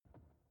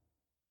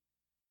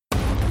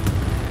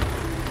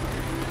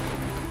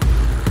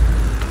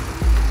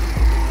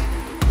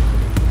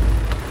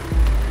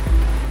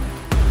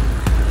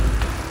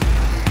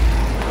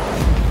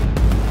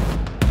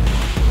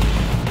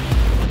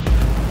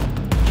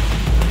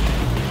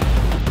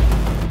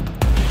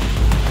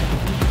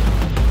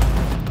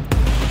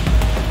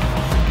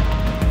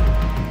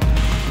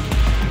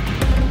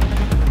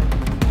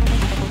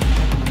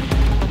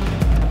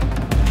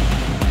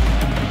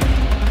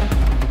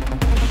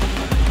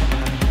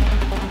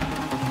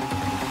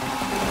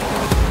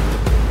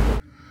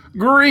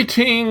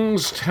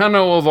Greetings,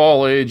 Tenno of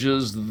all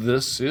ages.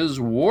 This is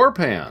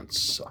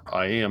Warpants.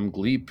 I am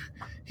Gleep.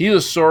 He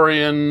is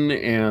Sorrien,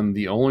 and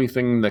the only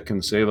thing that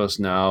can save us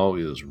now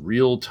is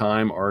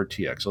real-time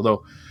RTX.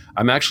 Although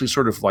I'm actually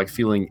sort of like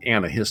feeling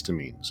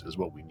antihistamines is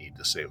what we need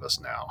to save us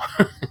now.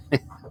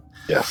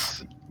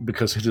 Yes.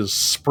 Because it is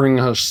spring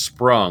has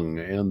sprung,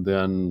 and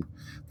then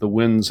the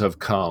winds have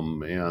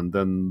come, and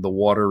then the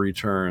water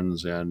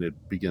returns, and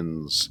it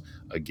begins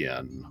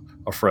again,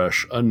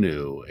 afresh,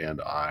 anew,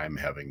 and I'm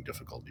having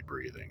difficulty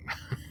breathing.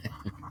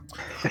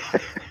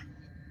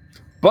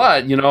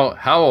 But,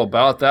 how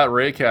about that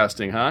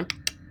raycasting, huh?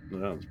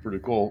 Yeah, it's pretty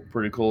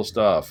cool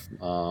stuff.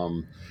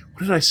 What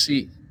did I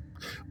see?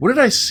 What did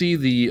I see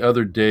the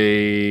other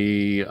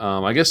day?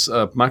 I guess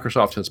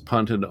Microsoft has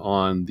punted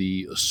on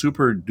the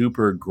super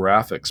duper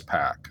graphics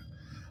pack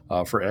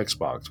for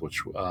Xbox,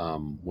 which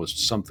was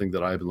something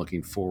that I've been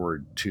looking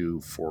forward to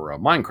for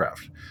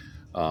Minecraft.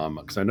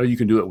 Because I know you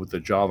can do it with the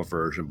Java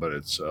version, but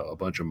it's a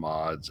bunch of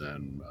mods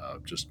and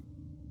just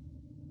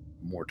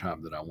more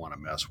time than I want to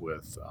mess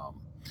with.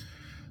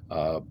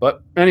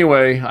 But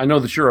anyway, I know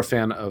that you're a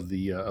fan of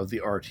the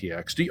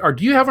RTX. Do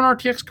you have an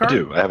RTX card? I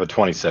do. I have a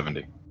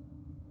 2070.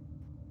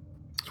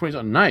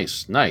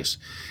 Nice.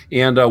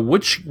 And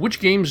which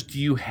games do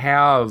you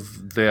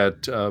have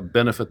that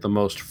benefit the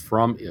most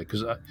from it?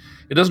 Because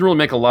it doesn't really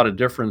make a lot of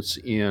difference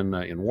in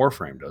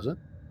Warframe, does it?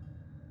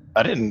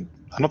 I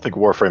don't think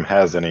Warframe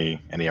has any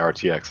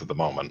RTX at the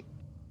moment,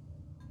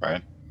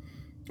 right?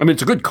 I mean,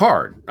 it's a good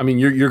card. I mean,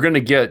 you're going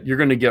to get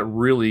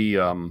really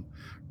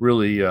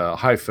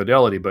high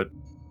fidelity, but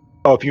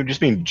if you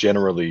just mean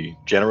generally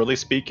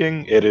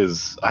speaking, it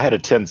is. I had a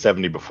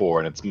 1070 before,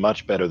 and it's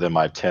much better than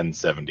my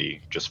 1070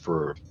 just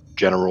for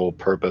general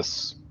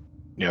purpose,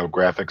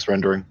 graphics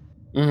rendering.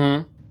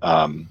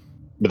 Mm-hmm.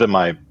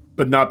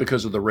 But not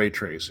because of the ray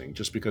tracing,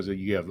 just because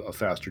you have a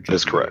faster GPU.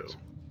 That's correct.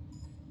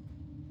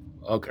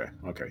 Okay.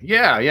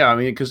 Yeah. I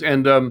mean,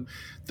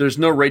 there's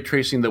no ray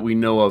tracing that we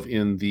know of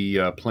in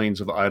the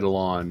Plains of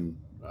Eidolon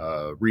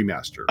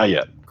remaster. Not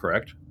yet.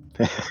 Correct?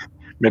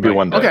 Maybe right.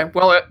 One day. Okay.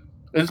 Well,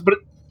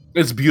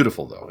 it's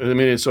beautiful though. I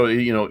mean, so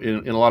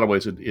in a lot of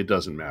ways, it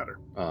doesn't matter.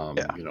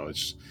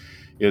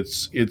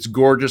 It's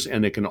gorgeous,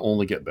 and it can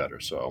only get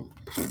better. So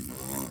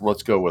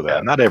let's go with that.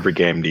 Yeah, not every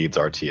game needs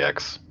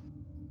RTX.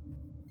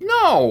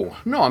 No.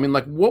 I mean,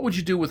 like, what would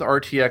you do with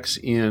RTX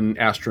in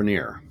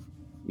Astroneer?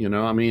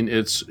 I mean,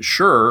 it's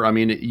sure. I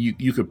mean,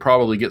 you could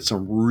probably get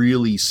some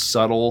really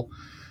subtle,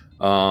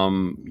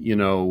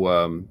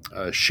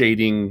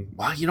 shading.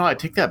 Well, I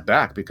take that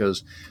back,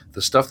 because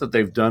the stuff that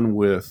they've done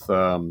with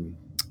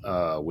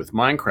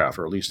Minecraft,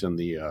 or at least in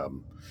the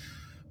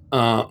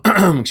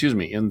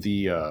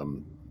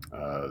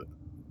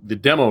the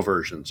demo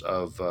versions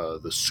of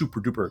the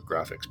super duper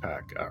graphics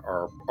pack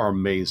are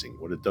amazing.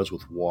 What it does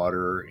with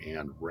water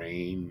and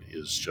rain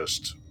is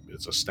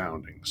it's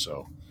astounding.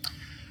 So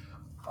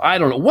I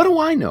don't know. What do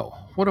I know?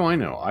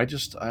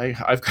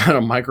 I've got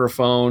a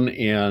microphone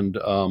and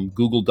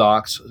Google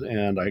Docs,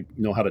 and I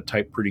know how to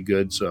type pretty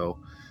good. So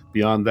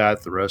beyond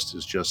that, the rest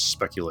is just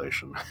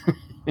speculation.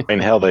 I mean,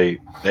 hell, they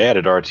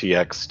added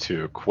RTX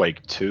to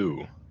Quake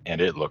 2,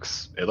 and it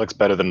looks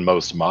better than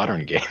most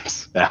modern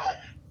games now.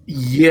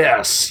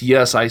 Yes,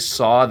 I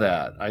saw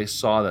that.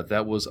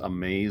 That was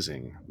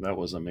amazing.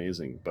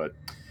 But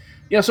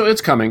yeah, so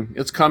it's coming,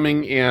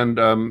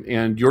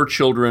 and your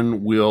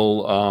children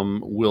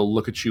will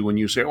look at you when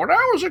you say, "When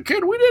I was a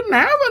kid, we didn't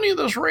have any of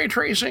this ray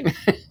tracing."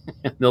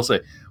 And they'll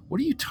say,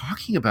 "What are you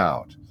talking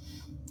about?"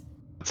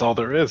 That's all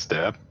there is,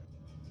 Dad.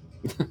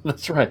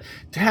 That's right,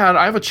 Dad.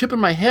 I have a chip in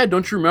my head.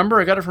 Don't you remember?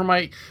 I got it for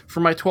my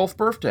 12th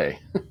birthday.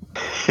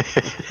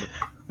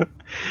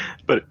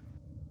 But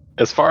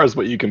as far as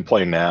what you can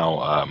play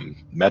now,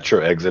 Metro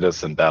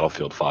Exodus and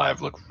Battlefield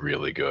 5 look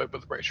really good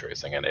with ray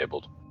tracing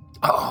enabled.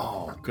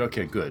 Oh,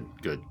 okay, good.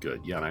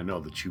 Yeah, and I know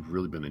that you've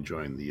really been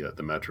enjoying the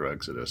Metro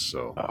Exodus,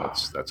 so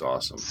that's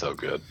awesome. So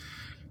good.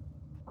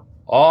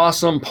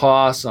 Awesome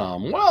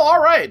possum. Well,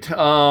 all right.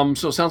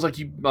 So it sounds like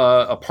you,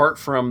 apart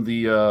from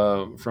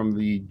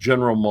the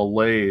general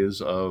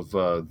malaise of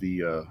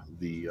the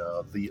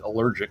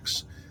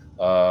allergics,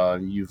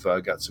 you've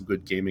got some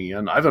good gaming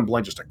in. I've been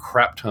playing just a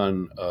crap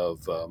ton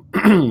of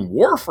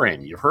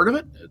Warframe. You've heard of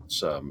it?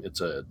 It's a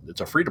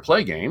free to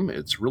play game.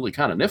 It's really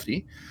kind of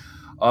nifty.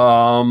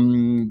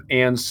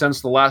 And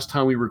since the last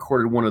time we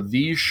recorded one of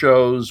these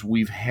shows,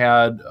 we've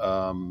had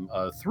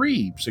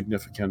 3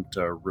 significant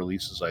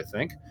releases, I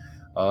think.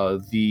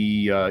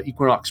 The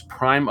Equinox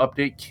Prime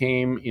update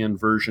came in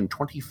version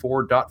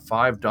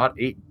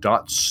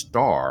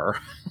 24.5.8.star.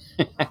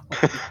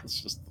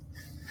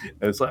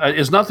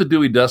 It's not the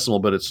Dewey Decimal,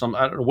 but it's some.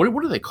 I don't know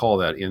what do they call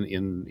that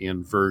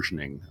in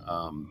versioning.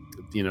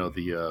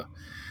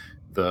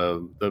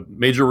 The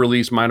major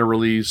release, minor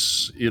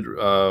release.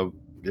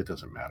 It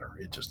doesn't matter.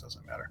 It just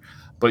doesn't matter.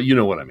 But you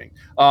know what I mean.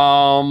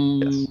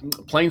 Yes.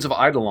 Plains of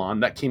Eidolon,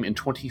 that came in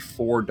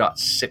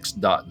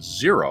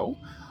 24.6.0.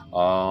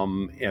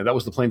 And that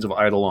was the Plains of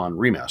Eidolon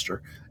remaster.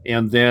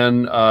 And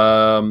then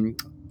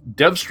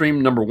dev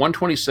stream number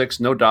 126,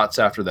 no dots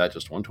after that,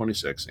 just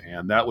 126,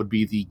 and that would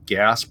be the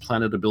Gas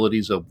Planet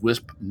Abilities of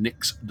Wisp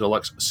Nix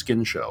Deluxe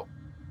Skin Show.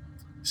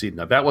 See,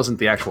 now that wasn't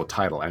the actual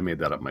title. I made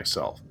that up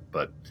myself,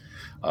 but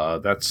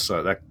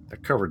that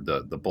covered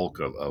the bulk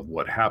of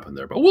what happened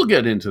there. But we'll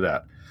get into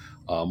that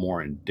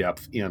more in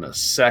depth in a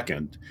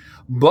second.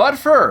 But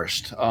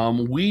first,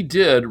 we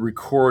did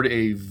record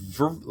it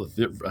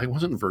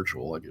wasn't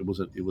virtual, like it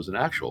was an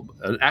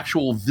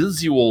actual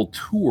visual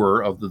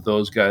tour of the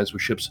Those Guys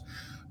with Ships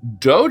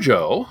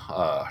Dojo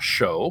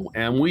show,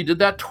 and we did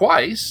that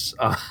twice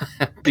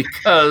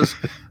because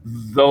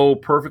though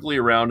perfectly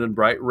round and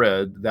bright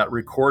red, that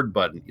record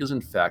button is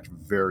in fact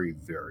very,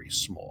 very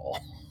small.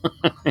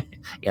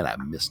 And I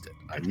missed it.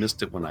 I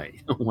missed it when I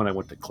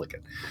went to click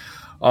it.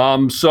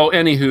 So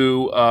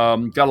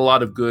anywho, got a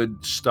lot of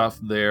good stuff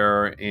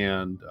there,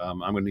 and I'm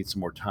going to need some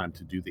more time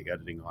to do the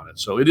editing on it.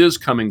 So it is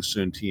coming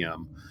soon,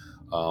 TM.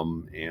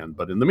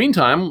 But in the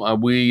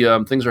meantime, we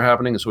things are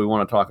happening, so we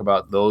want to talk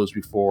about those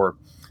before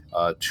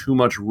too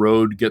much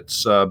road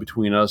gets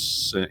between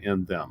us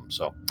and them.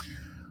 So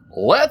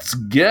let's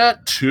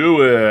get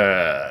to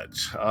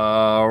it.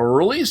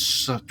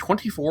 Release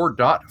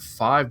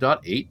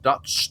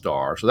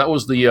 24.5.8.star. So that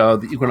was the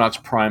Equinox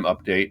Prime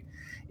update,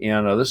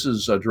 and this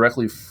is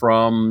directly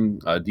from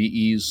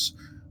DE's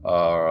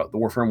the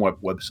Warframe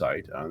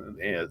website.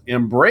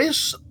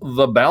 Embrace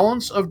the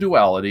balance of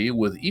duality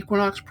with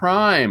Equinox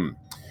Prime.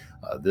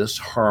 This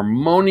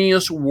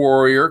harmonious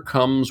warrior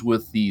comes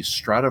with the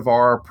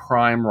Stradivar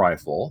Prime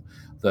rifle,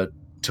 the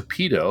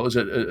Torpedo. Is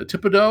it a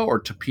Tipido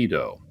or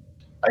Torpedo?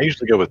 I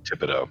usually go with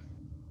Tipido.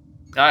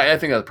 I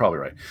think that's probably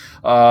right.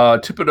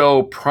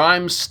 Tipido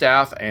Prime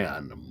Staff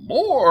and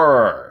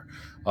more.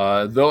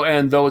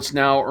 Though it's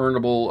now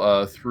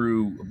earnable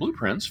through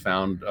blueprints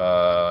found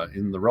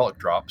in the relic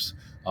drops.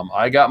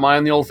 I got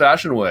mine the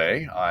old-fashioned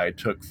way. I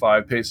took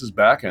 5 paces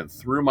back and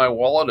threw my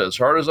wallet as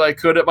hard as I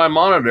could at my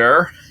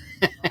monitor.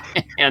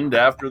 And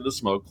after the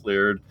smoke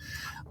cleared,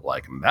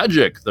 like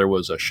magic, there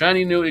was a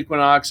shiny new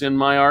Equinox in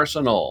my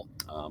arsenal.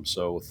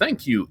 So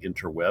thank you,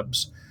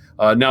 interwebs.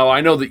 Now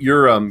I know that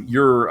you're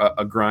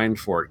a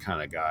grind for it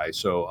kind of guy.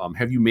 So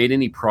have you made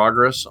any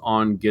progress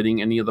on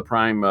getting any of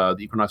the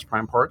Equinox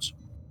Prime parts?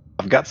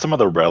 I've got some of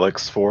the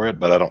relics for it,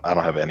 but I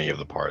don't have any of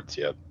the parts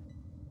yet.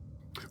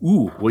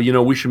 Ooh,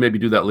 well, we should maybe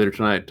do that later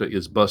tonight.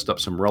 Is bust up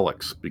some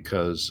relics,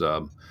 because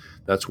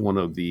that's one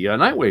of the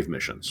Nightwave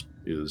missions.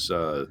 Is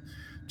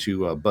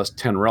to bust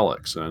 10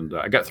 relics, and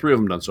I got 3 of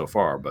them done so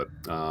far, but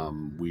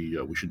we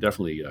should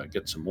definitely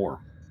get some more.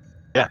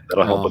 Yeah,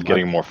 that'll help with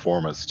getting more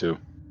formas too.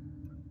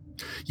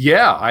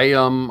 Yeah,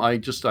 I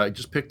just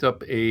picked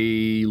up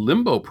a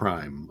Limbo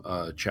Prime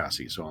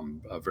chassis, so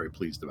I'm very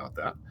pleased about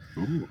that.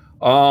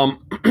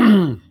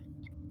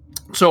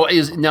 So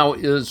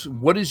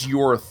what is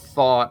your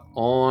thought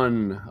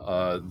on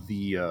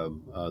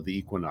the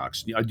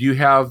Equinox? Do you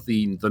have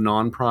the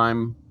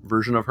non-Prime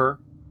version of her?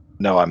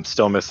 No, I'm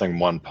still missing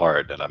one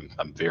part, and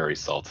I'm very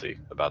salty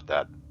about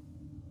that.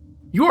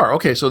 You are?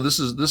 Okay, so this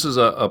is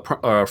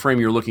a frame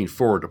you're looking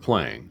forward to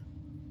playing.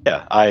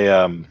 Yeah,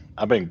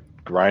 I've been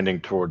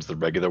grinding towards the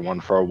regular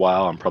one for a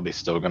while. I'm probably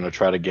still going to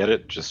try to get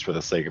it just for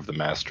the sake of the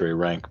mastery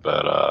rank,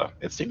 but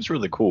it seems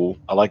really cool.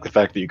 I like the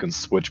fact that you can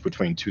switch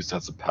between 2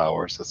 sets of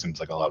power, so it seems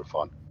like a lot of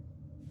fun.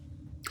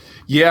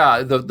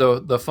 Yeah,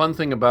 the fun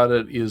thing about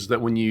it is that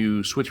when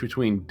you switch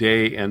between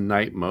day and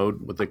night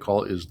mode, what they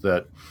call it is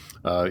that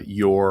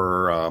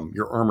your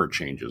armor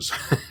changes,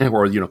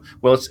 or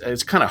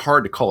it's kind of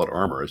hard to call it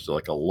armor. It's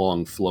like a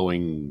long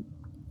flowing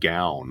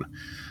gown,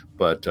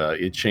 but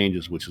it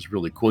changes, which is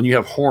really cool. And you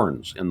have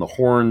horns, and the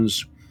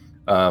horns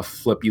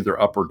flip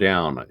either up or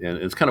down, and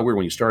it's kind of weird.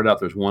 When you start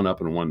out, there's one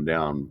up and one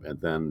down, and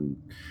then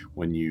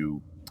when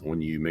you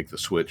make the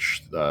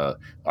switch,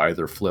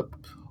 either flip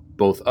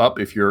both up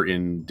if you're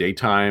in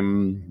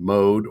daytime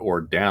mode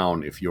or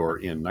down if you're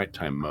in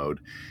nighttime mode.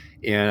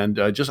 And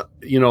just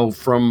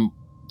from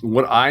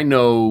what I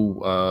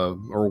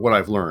know or what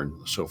I've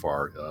learned so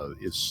far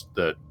is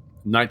that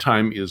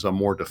nighttime is a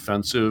more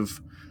defensive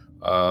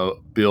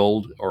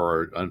build,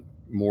 or a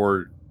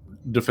more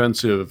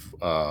defensive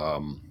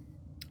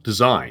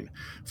design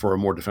for a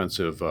more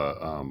defensive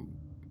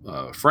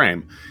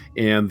frame,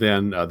 and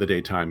then the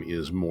daytime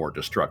is more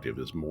destructive,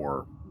 is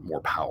more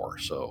power.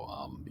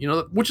 So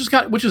which is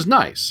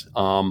nice.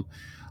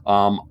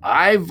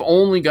 I've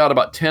only got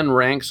about 10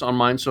 ranks on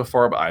mine so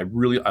far, but I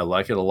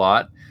like it a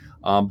lot.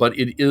 But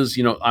it is,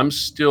 I'm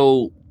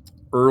still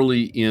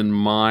early in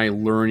my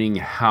learning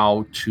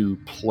how to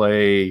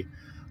play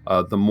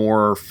the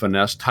more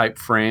finesse type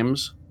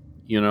frames.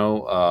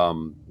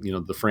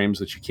 The frames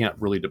that you can't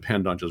really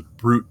depend on just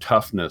brute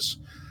toughness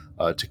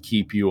to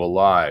keep you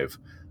alive.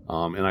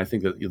 And I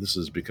think that this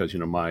is because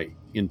my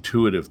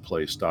intuitive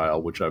play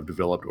style, which I've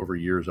developed over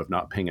years of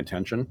not paying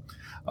attention,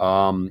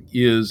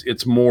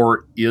 it's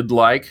more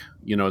id-like.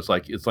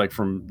 It's like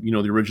from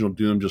the original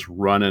Doom, just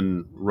run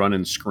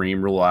and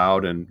scream real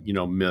loud, and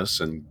miss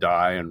and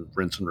die and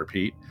rinse and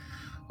repeat.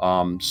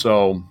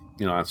 So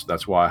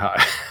that's why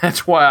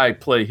I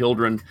play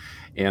Hildren,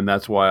 and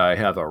that's why I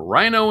have a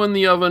rhino in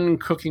the oven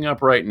cooking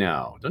up right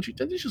now. Don't you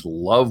just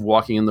love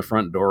walking in the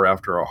front door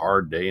after a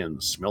hard day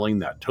and smelling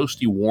that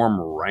toasty, warm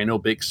rhino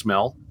bake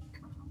smell?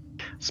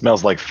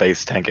 Smells like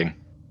face tanking.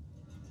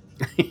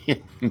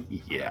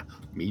 Yeah,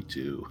 me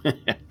too.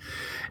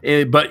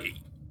 But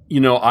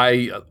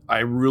I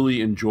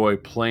really enjoy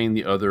playing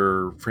the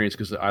other frames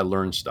because I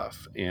learn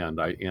stuff,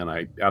 and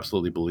I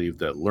absolutely believe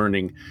that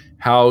learning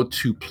how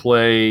to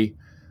play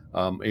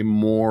a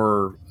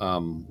more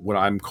what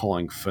I'm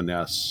calling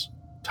finesse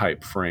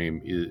type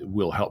frame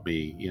will help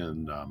me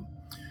in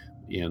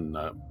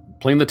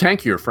playing the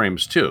tankier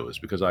frames too. Is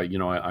because I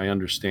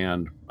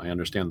understand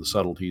the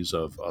subtleties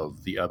of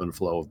the ebb and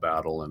flow of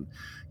battle, and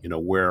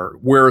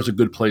where is a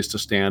good place to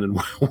stand and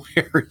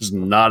where is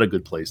not a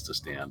good place to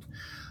stand.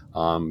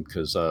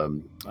 Because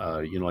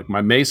like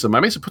my mesa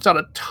puts out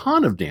a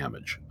ton of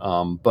damage,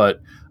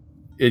 but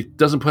it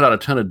doesn't put out a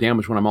ton of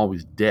damage when I'm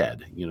always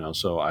dead.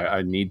 So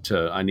I need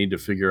to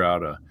figure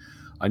out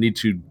I need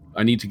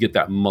to get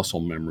that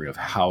muscle memory of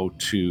how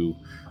to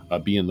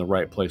be in the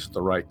right place at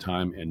the right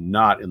time and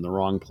not in the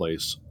wrong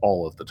place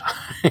all of the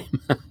time.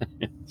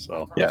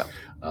 So, Yeah.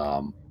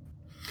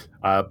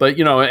 but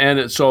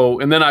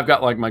and then I've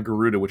got like my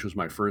Garuda, which was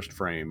my first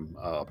frame,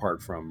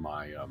 apart from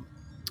my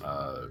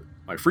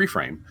free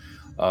frame,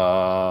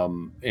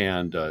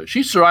 and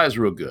she survives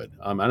real good.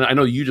 And I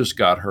know you just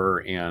got her,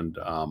 and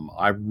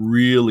I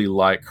really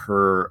like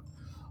her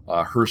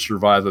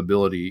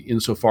survivability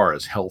insofar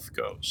as health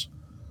goes.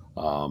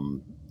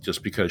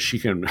 Just because she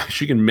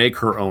can make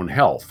her own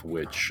health,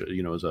 which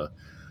is a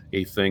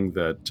thing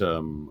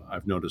that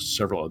I've noticed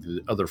several of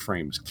the other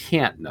frames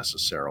can't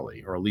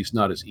necessarily, or at least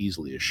not as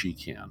easily as she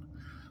can.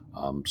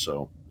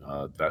 So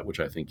that,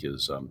 which I think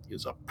is a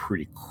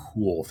pretty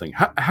cool thing.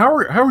 How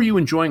are you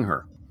enjoying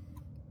her?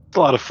 It's a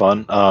lot of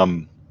fun.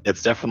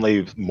 It's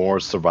definitely more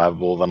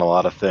survivable than a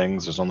lot of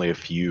things. There's only a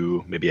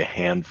few, maybe a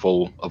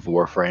handful of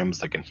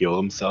warframes that can heal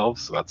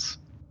themselves, so that's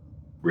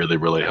really,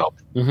 really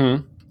helpful.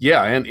 Mm-hmm.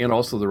 Yeah, and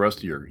also the rest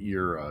of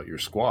your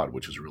squad,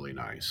 which is really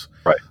nice.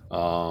 Right.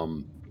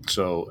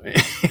 So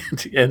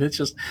and it's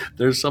just,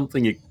 there's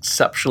something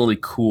exceptionally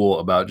cool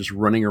about just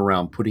running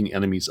around putting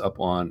enemies up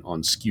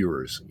on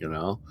skewers.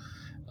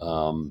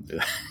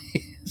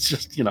 It's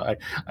just I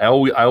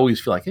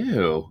always feel like,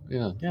 ew,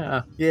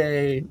 yeah,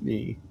 yay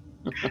me.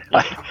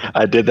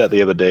 I did that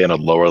the other day in a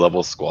lower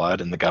level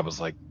squad, and the guy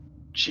was like,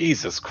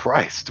 Jesus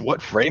Christ,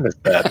 what frame is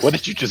that? What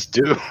did you just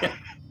do?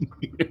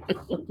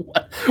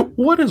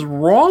 What is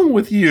wrong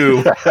with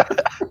you?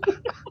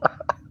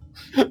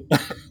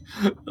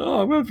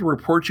 Oh, I'm going to have to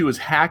report you as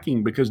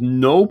hacking because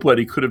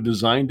nobody could have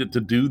designed it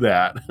to do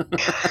that.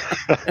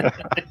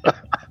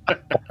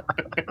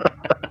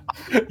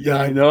 Yeah,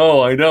 I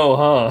know,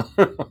 huh?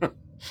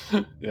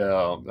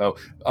 Yeah.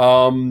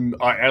 Oh,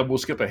 I will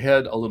skip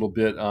ahead a little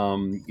bit.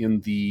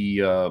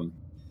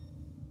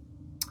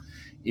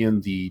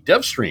 In the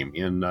dev stream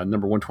in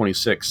number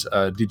 126,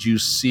 did you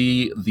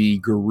see the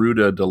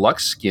Garuda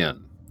Deluxe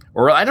skin?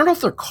 Or I don't know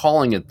if they're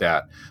calling it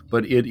that,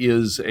 but it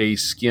is a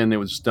skin. It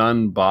was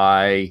done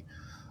by,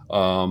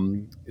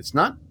 it's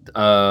not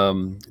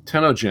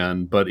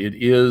Tenogen, but it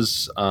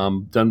is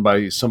done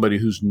by somebody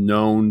who's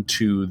known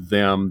to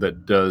them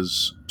that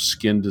does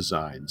skin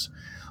designs.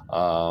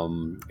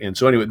 And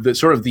so anyway,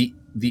 the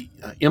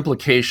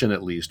implication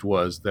at least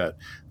was that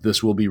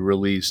this will be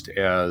released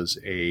as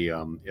a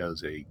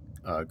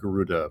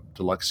Garuda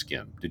Deluxe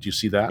skin. Did you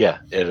see that? Yeah,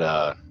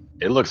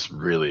 it looks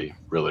really,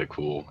 really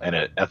cool, and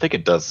I think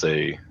it does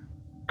say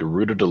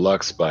Garuda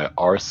Deluxe by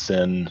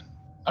Arsene.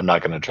 I'm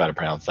not going to try to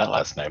pronounce that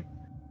last name,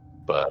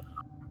 but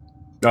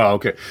Oh,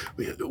 okay.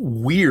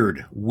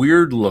 Weird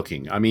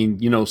looking. I mean,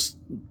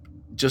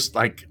 just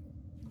like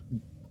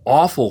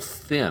awful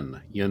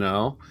thin.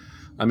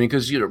 I mean,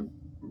 because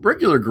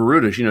regular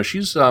Garudas,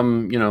 she's a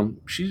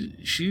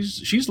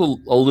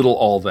little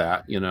all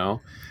that.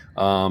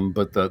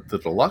 But the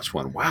deluxe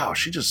one, wow,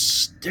 she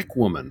just stick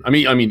woman. I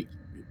mean,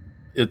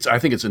 I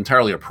think it's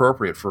entirely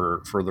appropriate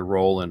for the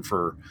role and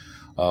for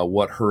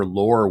what her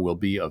lore will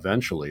be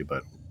eventually.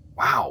 But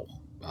wow,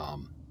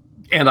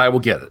 and I will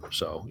get it.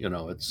 So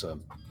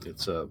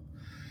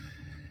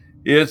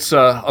it's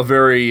a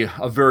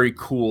very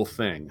cool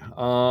thing.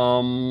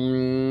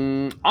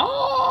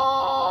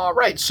 All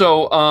right,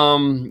 so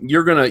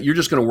you're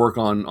just gonna work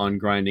on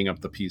grinding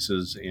up the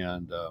pieces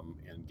and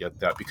get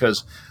that,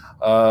 because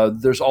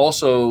there's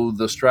also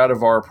the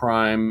Stradivar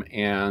Prime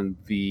and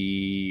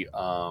the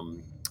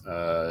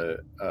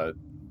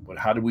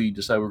how do we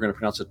decide we're going to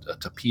pronounce it? A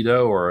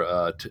Tapedo or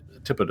a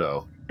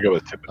Tipido? I go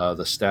with Tip.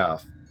 The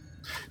staff.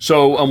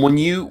 So when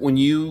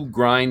you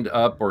grind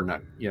up, or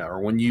not, yeah,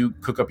 or when you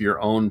cook up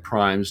your own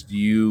primes, do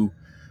you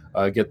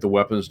get the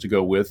weapons to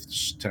go with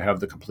to have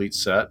the complete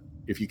set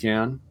if you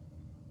can?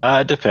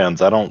 It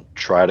depends. I don't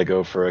try to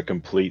go for a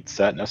complete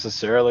set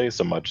necessarily,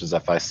 so much as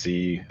if I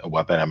see a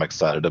weapon I'm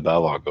excited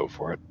about, I'll go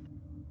for it.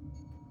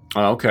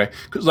 Okay,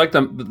 because like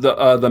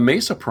the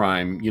Mesa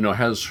Prime,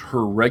 has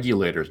her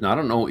regulators. Now I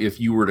don't know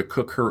if you were to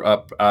cook her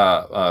up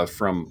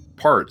from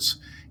parts,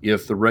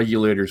 if the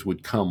regulators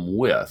would come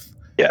with.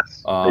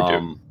 Yes, they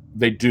do.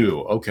 They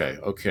do. Okay,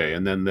 okay.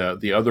 And then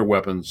the other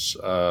weapons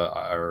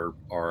are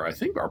I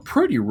think are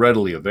pretty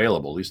readily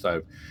available. At least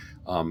I've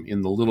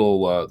in the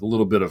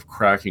little bit of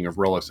cracking of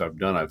relics I've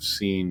done, I've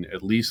seen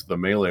at least the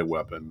melee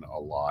weapon a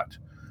lot.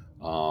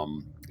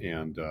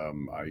 And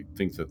I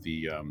think that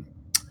the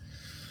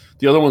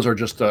other ones are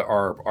just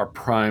are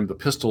primed. The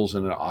pistols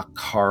and an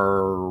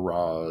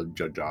Akar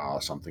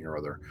Jaja something or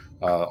other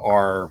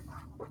are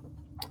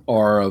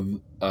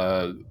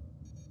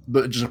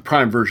but just a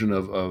prime version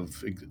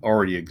of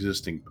already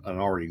existing an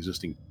already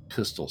existing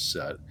pistol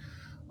set.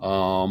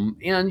 And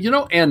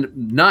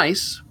and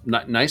nice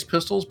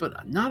pistols,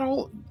 but not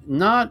all,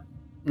 not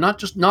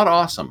just not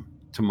awesome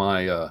to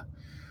my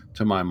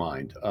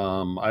mind.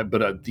 I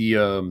but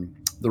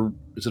the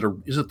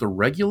is it the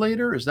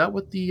regulator? Is that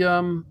what the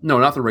no,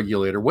 not the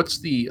regulator. What's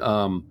the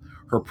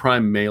her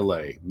prime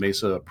melee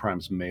Mesa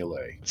Prime's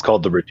melee? It's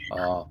called the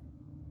Redeemer.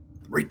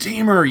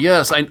 Redeemer,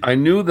 yes, I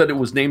knew that it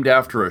was named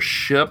after a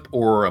ship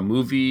or a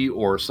movie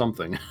or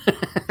something.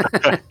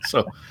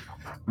 So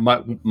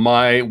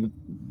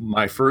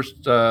my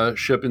first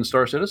ship in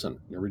Star Citizen,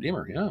 the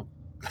Redeemer, yeah,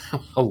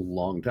 a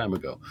long time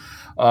ago.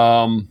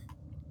 Um,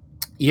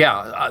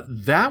 yeah,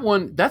 that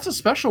one, that's a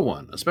special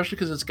one, especially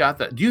because it's got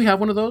that. Do you have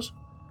one of those?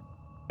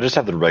 I just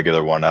have the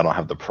regular one. I don't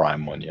have the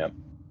Prime one yet.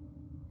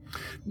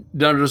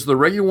 Now, does the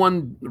regular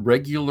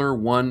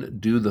one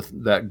do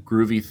that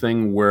groovy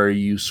thing where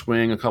you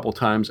swing a couple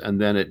times and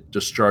then it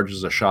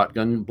discharges a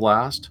shotgun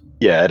blast?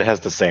 Yeah, it has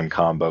the same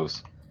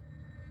combos.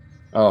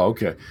 Oh,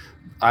 okay.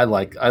 I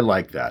like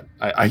that.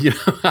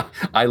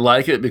 I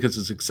like it because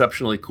it's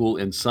exceptionally cool,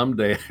 and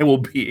someday I will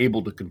be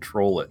able to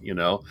control it.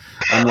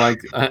 I'm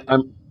like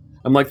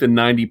I'm like the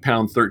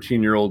 90-pound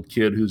 13-year-old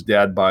kid whose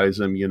dad buys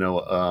him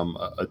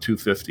a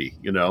 250.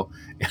 And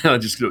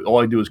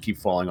all I do is keep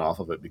falling off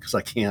of it because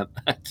I can't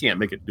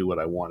make it do what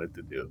I want it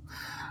to do.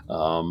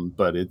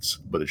 But it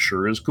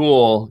sure is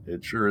cool.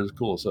 It sure is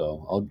cool.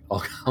 So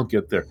I'll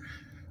get there.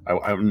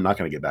 I'm not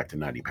going to get back to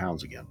 90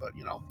 pounds again, but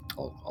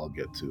I'll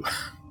get to.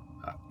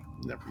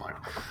 Never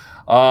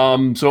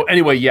mind. So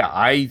anyway, yeah,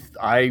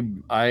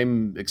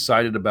 I'm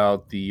excited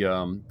about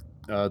the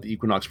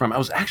Equinox Prime. I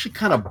was actually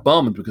kind of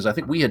bummed because I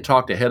think we had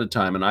talked ahead of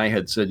time, and I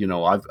had said,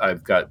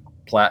 I've got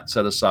plat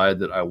set aside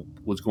that I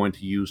was going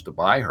to use to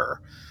buy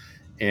her,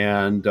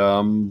 and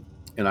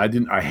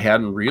I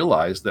hadn't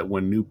realized that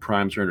when new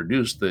primes are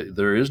introduced, that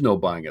there is no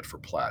buying it for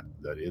plat.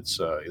 That it's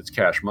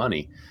cash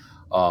money.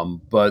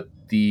 But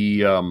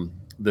the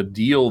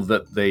deal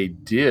that they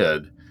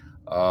did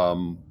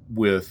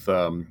with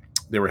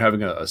they were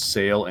having a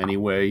sale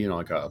anyway,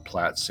 like a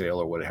plat sale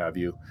or what have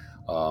you,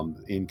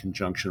 in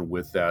conjunction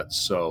with that.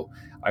 So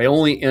I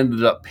only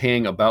ended up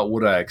paying about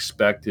what I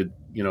expected.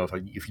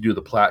 If you do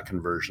the plat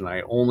conversion,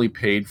 I only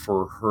paid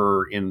for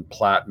her in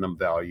platinum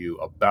value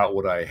about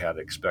what I had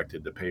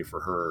expected to pay for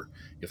her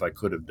if I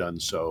could have done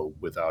so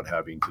without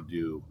having to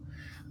do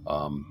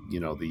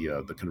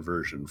the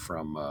conversion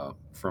from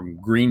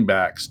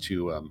greenbacks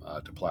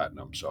to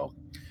platinum. So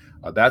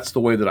that's the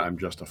way that I'm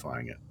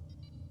justifying it.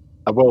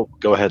 I will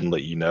go ahead and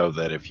let you know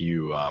that if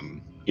you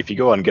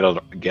go and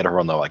get her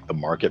on the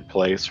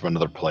marketplace from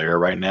another player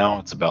right now,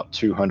 it's about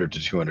 200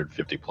 to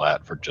 250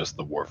 plat for just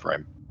the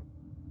Warframe.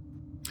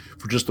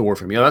 For just the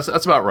Warframe, yeah,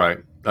 that's about right.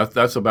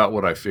 That's about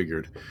what I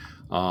figured.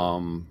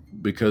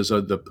 Because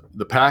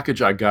the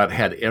package I got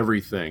had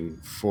everything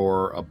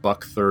for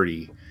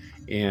 $130,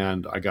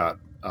 and I got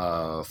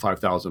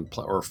 5,000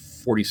 or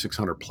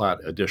 4,600 plat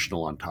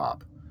additional on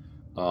top.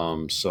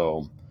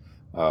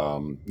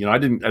 I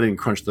didn't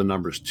crunch the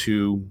numbers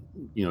too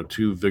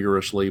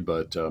vigorously,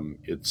 but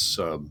it's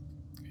a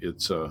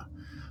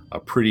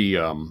pretty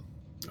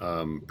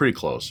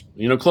close.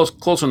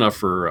 Close enough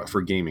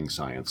for gaming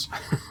science.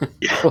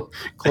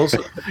 close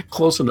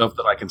close enough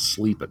that I can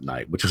sleep at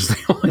night, which is the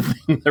only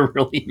thing that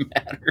really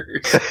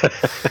matters.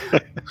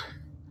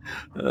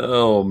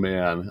 Oh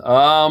man.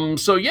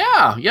 So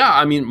yeah.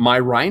 I mean, my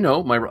Rhino,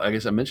 like I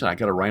said, I mentioned, I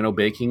got a Rhino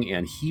baking,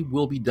 and he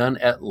will be done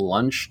at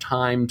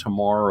lunchtime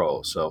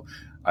tomorrow. So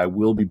I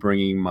will be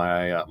bringing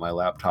my my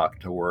laptop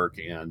to work,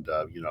 and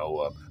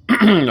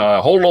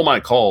hold all my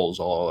calls.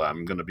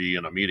 I'm going to be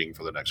in a meeting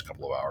for the next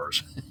couple of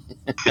hours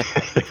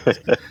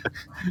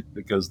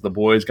because the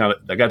boys I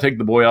got to take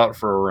the boy out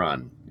for a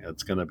run.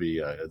 It's going to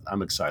be.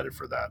 I'm excited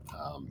for that.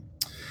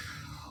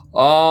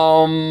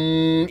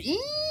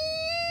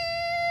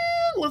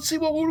 Let's see,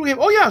 what do we have?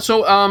 Oh yeah,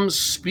 so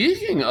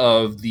speaking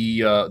of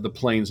the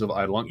plains of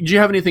Eidolon, do you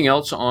have anything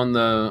else on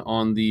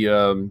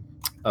the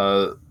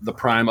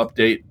Prime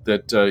update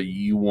that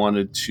you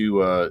wanted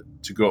to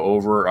go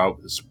over?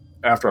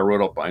 After I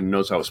wrote up my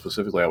notes, I was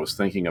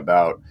thinking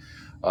about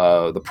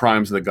the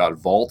primes that got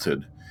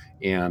vaulted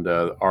and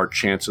our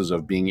chances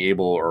of being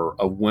able,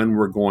 or of when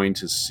we're going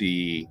to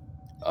see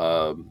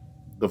the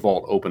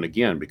vault open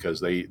again, because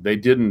they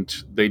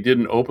didn't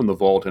open the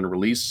vault and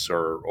release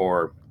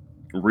or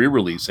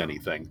re-release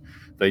anything.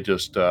 They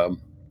just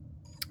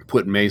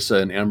put Mesa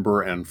and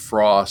Ember and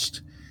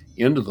Frost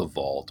into the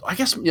vault. I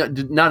guess, yeah,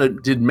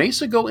 did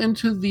Mesa go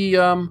into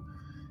the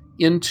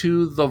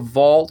into the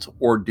vault,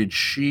 or did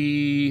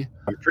she?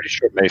 I'm pretty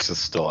sure Mesa's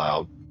still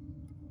out.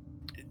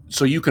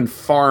 So you can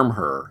farm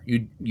her.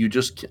 You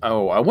just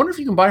I wonder if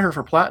you can buy her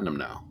for platinum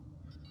now.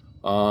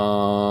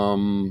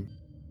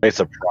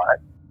 Mesa Prime.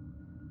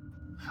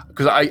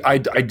 Because I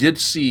did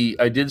see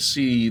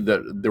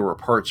that there were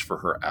parts for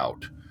her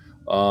out,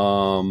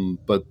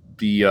 but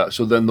the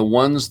so then the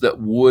ones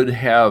that would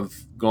have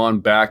gone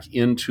back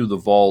into the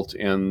vault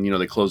and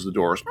they closed the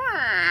doors,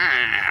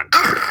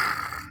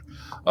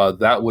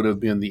 that would have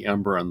been the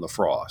Ember and the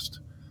Frost.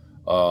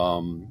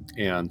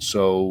 And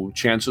so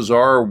chances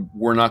are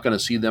we're not going to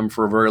see them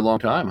for a very long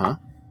time, huh?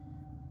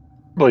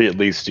 Probably at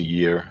least a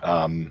year.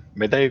 I mean,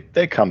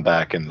 they come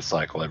back in the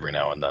cycle every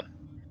now and then.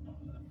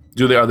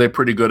 Are they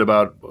pretty good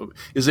about?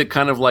 Is it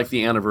kind of like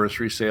the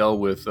anniversary sale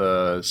with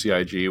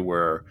CIG,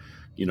 where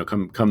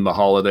come the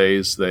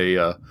holidays, they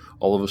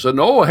all of a sudden,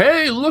 oh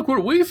hey, look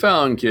what we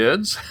found,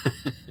 kids.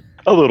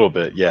 A little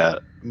bit, yeah.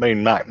 I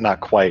mean, not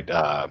quite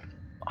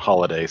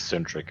holiday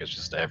centric. It's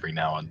just every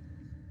now and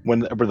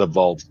whenever the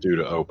vault's due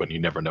to open, you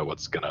never know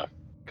what's gonna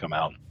come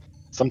out.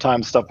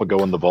 Sometimes stuff will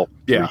go in the vault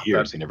for 3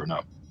 years. You never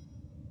know.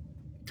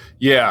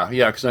 Yeah,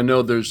 because I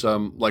know there's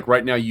like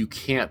right now you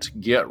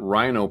can't get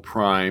Rhino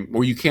Prime,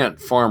 or you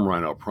can't farm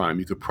Rhino Prime.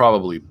 You could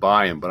probably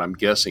buy him, but I'm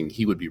guessing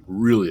he would be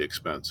really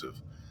expensive.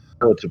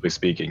 Relatively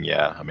speaking,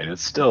 yeah. I mean,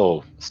 it's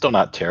still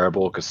not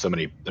terrible because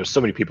there's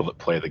so many people that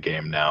play the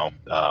game now.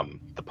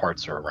 The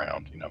parts are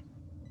around,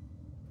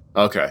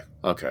 Okay.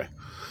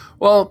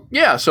 Well,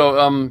 yeah. So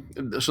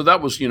that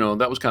was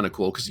kind of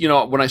cool because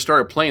when I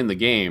started playing the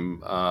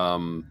game,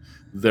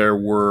 there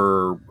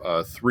were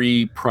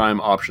 3 prime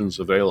options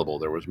available.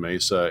 There was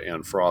Mesa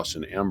and Frost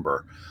and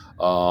Ember,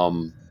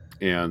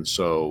 and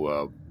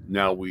so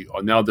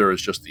now there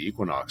is just the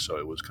Equinox. So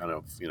it was kind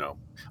of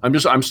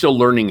I'm still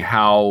learning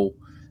how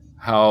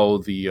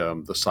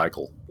the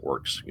cycle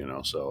works.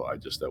 So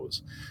that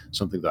was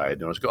something that I had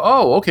noticed.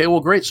 Oh, okay, well,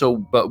 great. So,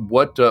 but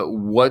what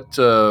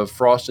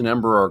Frost and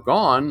Ember are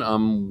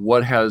gone?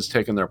 What has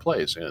taken their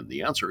place? And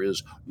the answer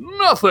is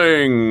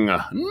nothing,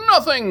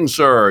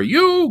 sir.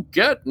 You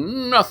get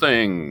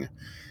nothing.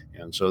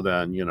 And so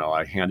then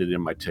I handed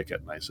in my ticket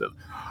and I said,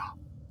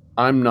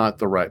 I'm not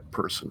the right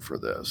person for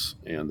this.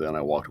 And then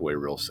I walked away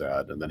real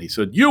sad. And then he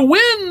said, you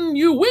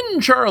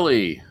win,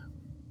 Charlie.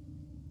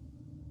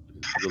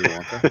 You really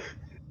want that?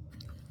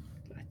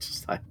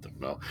 I don't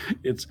know.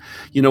 It's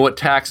what,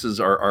 taxes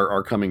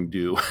are coming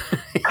due,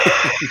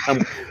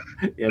 and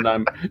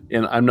I'm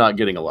not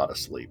getting a lot of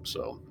sleep.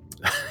 So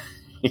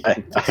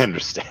I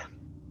understand.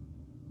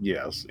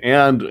 Yes,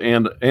 and the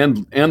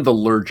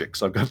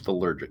allergics. I've got the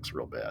allergics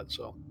real bad,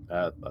 so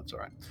that's all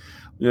right.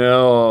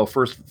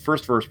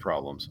 First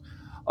problems.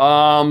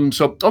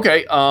 So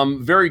okay,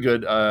 very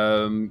good.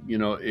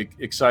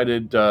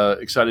 Excited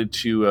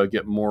to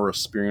get more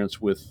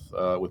experience with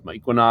my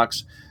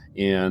Equinox.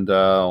 And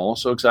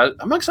also excited.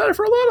 I'm excited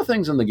for a lot of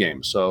things in the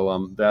game.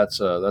 So that's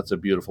a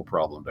beautiful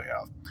problem to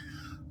have.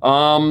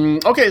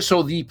 Okay,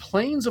 so the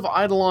Plains of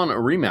Eidolon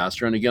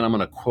remaster, and again, I'm going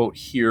to quote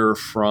here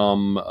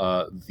from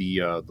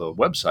the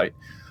website.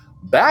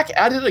 Back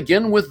at it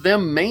again with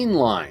them main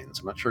lines.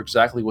 I'm not sure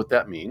exactly what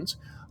that means.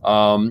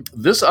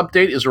 This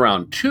update is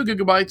around 2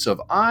 gigabytes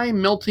of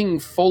eye-melting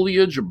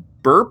foliage,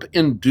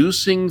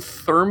 burp-inducing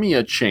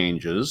thermia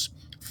changes,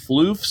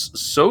 floofs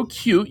so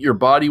cute your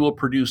body will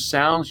produce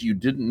sounds you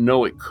didn't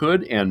know it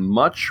could, and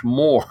much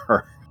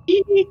more.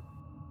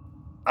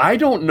 I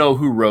don't know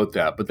who wrote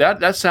that, but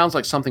that sounds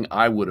like something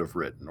I would have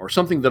written or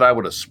something that I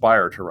would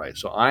aspire to write.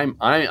 So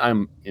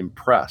I'm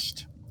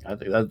impressed. I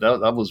think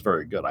that was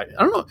very good. I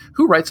don't know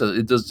who writes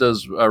it.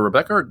 Does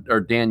Rebecca or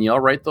Danielle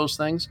write those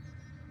things?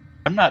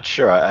 I'm not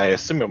sure. I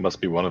assume it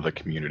must be one of the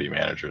community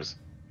managers.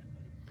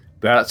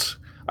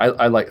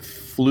 I like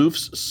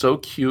floofs so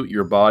cute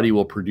your body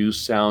will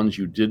produce sounds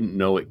you didn't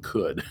know it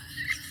could.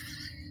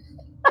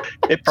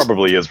 It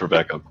probably is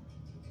Rebecca.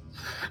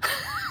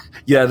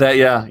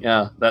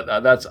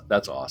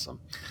 That's awesome.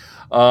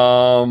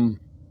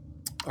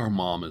 Our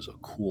mom is a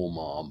cool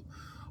mom.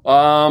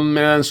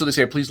 And so they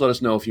say, please let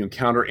us know if you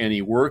encounter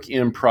any work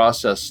in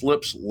process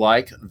slips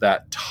like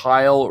that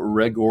tile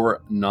regor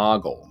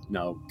noggle.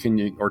 Now, can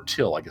you, or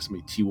till, I guess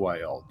maybe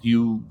TYL.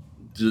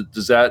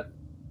 Does that,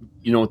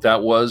 what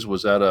that was?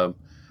 Was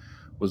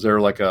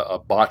there like a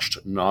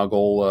botched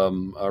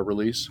noggle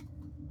release?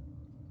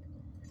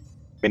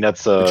 I mean,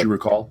 did you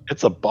recall?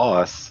 It's a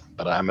boss,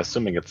 but I'm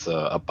assuming it's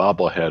a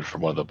bobblehead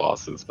from one of the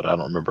bosses, but I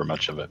don't remember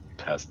much of it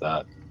past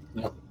that.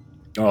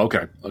 Oh,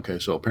 okay.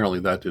 So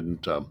apparently that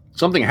didn't.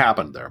 Something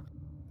happened there.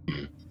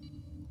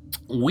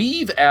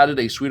 We've added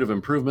a suite of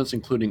improvements,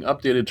 including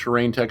updated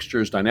terrain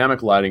textures,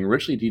 dynamic lighting,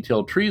 richly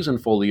detailed trees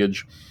and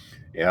foliage,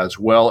 as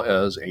well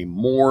as a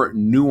more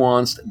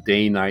nuanced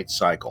day-night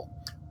cycle.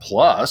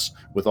 Plus,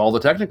 with all the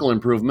technical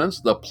improvements,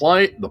 the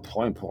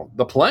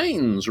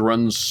plains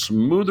run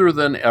smoother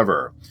than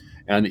ever,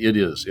 and it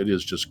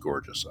is just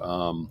gorgeous.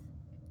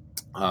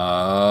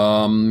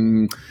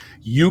 Um,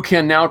 you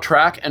can now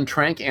track and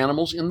trank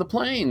animals in the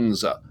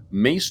plains.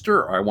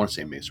 Maester, or I want to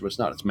say Maester, but it's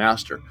not, it's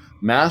Master.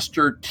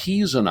 Master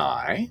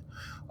Teasani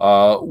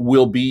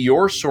will be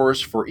your source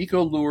for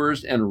eco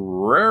lures and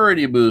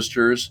rarity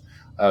boosters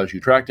as you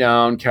track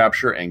down,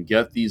 capture, and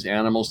get these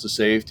animals to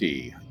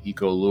safety.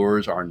 Eco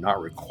lures are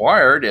not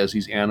required as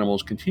these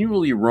animals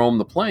continually roam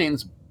the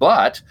plains,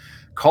 but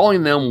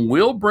calling them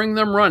will bring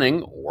them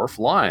running or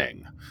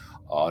flying.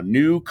 A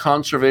new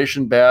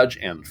conservation badge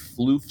and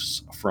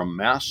floofs from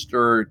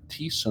Master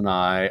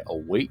Tisanai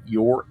await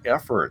your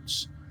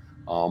efforts.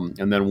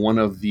 And then one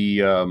of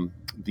the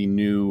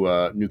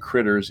new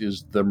critters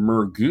is the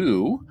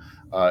Murgu.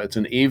 It's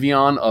an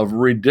avian of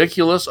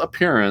ridiculous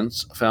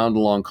appearance found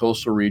along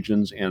coastal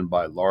regions and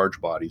by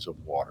large bodies of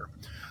water.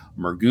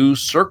 Murgu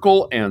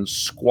circle and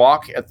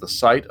squawk at the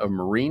sight of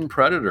marine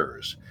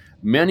predators.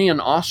 Many an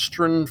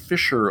Austrian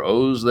fisher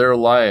owes their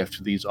life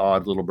to these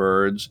odd little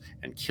birds,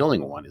 and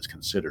killing one is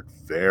considered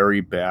very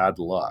bad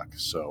luck.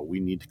 So we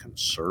need to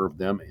conserve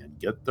them and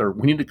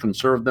we need to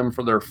conserve them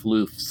for their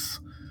floofs.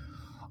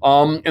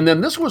 And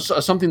then this was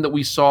something that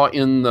we saw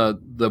in the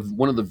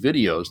one of the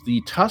videos,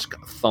 the Tusk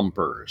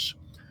Thumpers.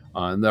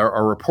 And there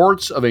are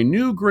reports of a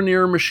new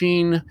Grenier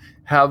machine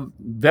a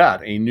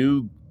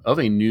new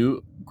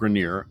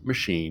Grenier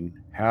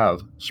machine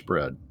have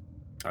spread.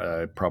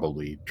 I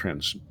probably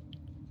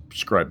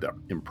transcribed that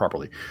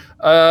improperly.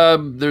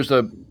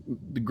 The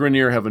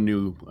Grenier have a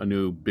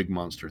new big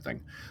monster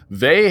thing.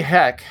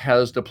 Heck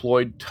has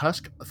deployed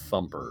Tusk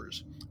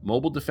Thumpers,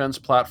 mobile defense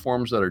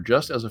platforms that are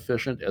just as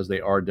efficient as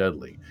they are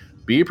deadly.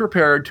 Be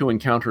prepared to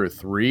encounter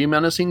 3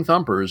 menacing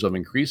thumpers of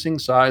increasing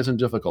size and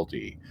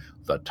difficulty: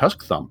 the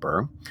Tusk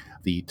Thumper,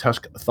 the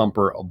Tusk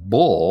Thumper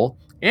Bull,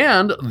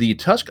 and the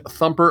Tusk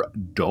Thumper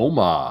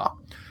Doma.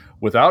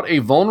 Without a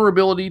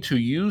vulnerability to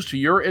use to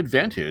your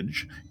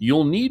advantage,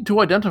 you'll need to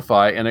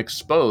identify and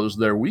expose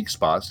their weak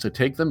spots to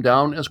take them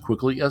down as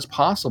quickly as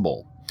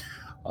possible.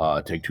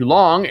 Take too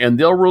long, and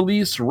they'll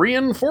release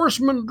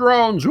reinforcement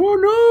drones. Oh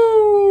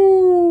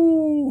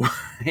no!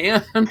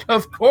 And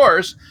of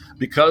course,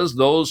 because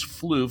those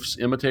floofs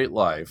imitate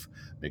life,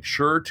 make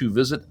sure to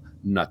visit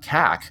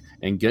Nakak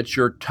and get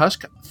your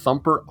Tusk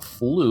Thumper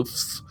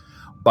floofs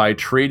by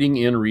trading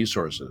in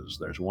resources.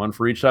 There's one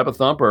for each type of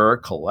thumper.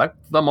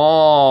 Collect them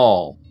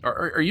all.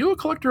 Are you a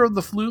collector of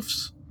the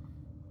floofs?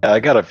 I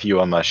got a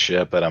few on my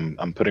ship, and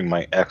I'm putting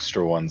my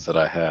extra ones that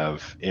I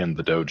have in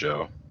the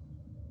dojo.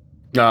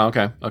 Oh,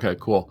 okay,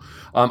 cool.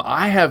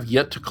 I have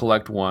yet to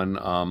collect one.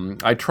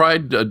 I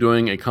tried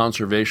doing a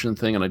conservation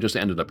thing, and I just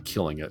ended up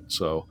killing it.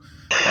 So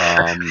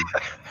um,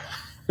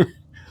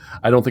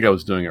 I don't think I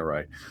was doing it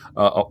right.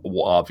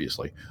 Well,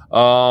 obviously.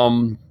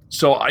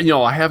 So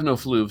I have no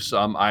floofs.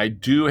 I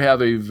do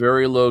have a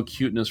very low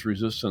cuteness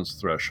resistance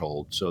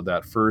threshold, so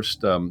that first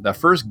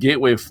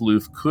gateway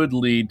floof could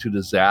lead to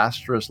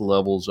disastrous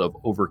levels of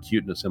over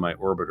cuteness in my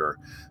orbiter.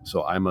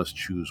 So I must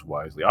choose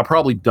wisely. I'll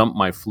probably dump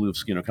my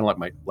floofs, kind of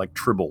like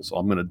tribbles.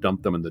 I'm going to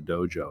dump them in the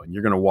dojo, and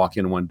you're going to walk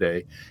in one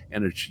day,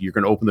 and you're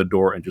going to open the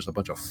door, and just a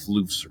bunch of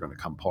floofs are going to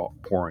come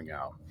pouring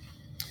out.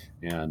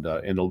 And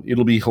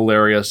it'll be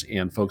hilarious,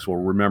 and folks will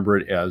remember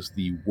it as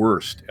the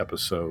worst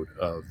episode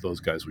of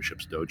Those Guys with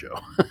Ships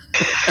Dojo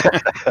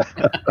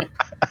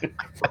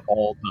for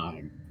all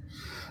time.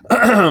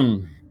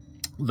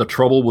 The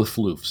Trouble with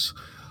Floofs.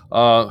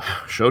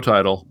 Show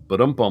title,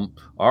 ba-dum-bum.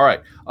 All right,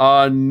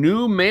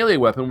 new melee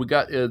weapon. We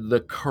got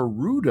the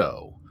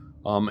Karudo,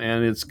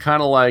 and it's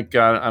kind of like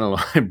I don't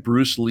know,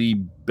 Bruce Lee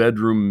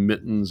bedroom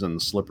mittens and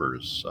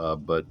slippers,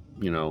 but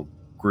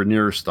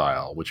Grenier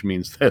style, which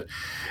means that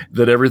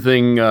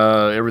everything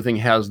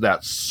has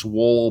that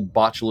swole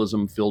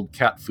botulism filled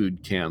cat food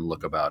can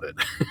look about it.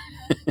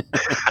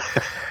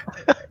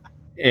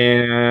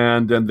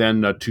 and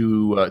then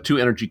two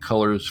energy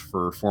colors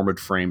for formed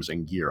frames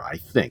and gear. I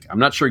think I'm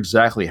not sure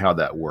exactly how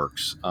that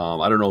works.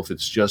 I don't know if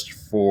it's just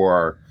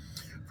for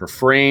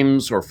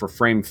frames or for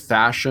frame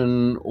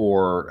fashion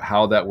or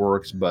how that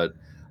works, but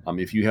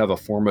if you have a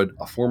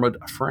formed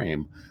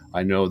frame,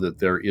 I know that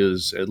there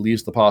is at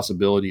least the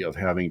possibility of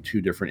having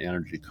 2 different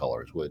energy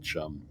colors, which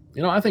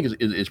I think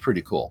is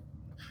pretty cool.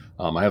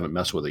 I haven't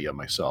messed with it yet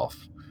myself.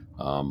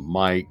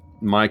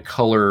 My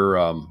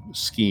color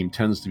scheme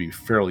tends to be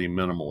fairly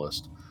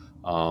minimalist,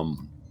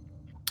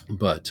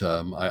 but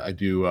I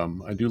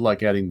do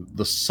like adding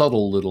the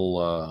subtle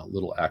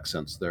little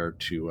accents there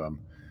to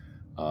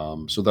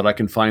so that I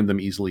can find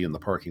them easily in the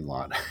parking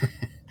lot.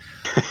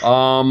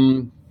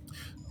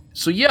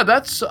 So yeah,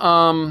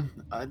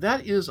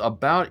 that is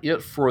about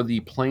it for the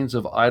Plains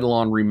of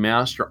Eidolon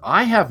remaster.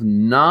 I have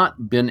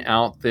not been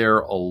out there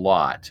a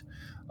lot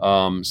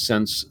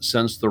since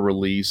the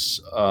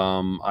release.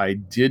 I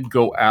did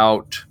go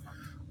out,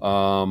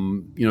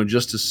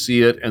 just to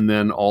see it, and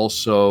then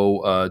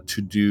also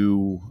to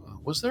do.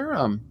 Was there?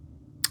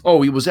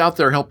 He was out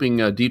there helping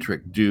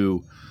Dietrich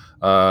do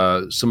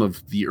some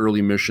of the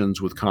early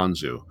missions with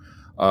Kanzu.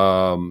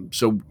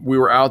 So we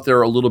were out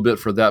there a little bit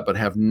for that, but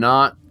have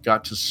not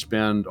got to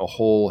spend a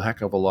whole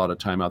heck of a lot of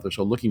time out there.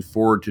 So looking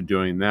forward to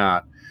doing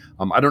that.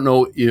 I don't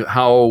know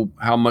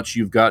how much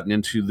you've gotten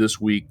into this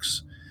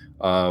week's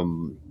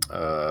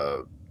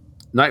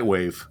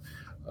Nightwave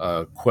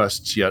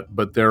quests yet,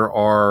 but there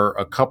are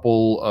a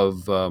couple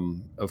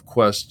of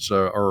quests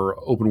or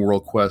open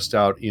world quests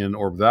out in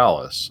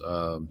Orvalis.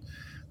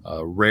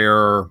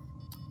 Rare.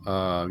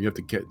 You have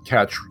to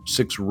catch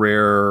 6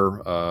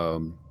 rare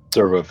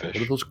Servofish. what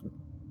are those?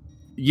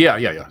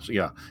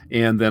 Yeah.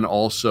 And then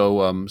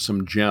also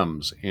some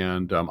gems.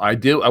 And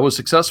I was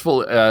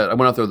successful I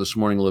went out there this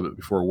morning a little bit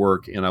before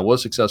work, and I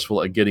was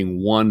successful at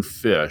getting 1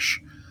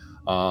 fish.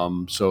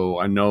 So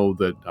I know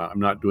that I'm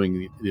not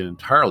doing it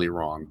entirely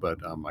wrong, but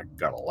I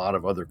got a lot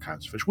of other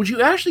kinds of fish, which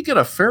you actually get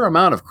a fair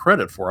amount of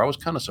credit for. I was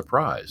kind of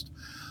surprised.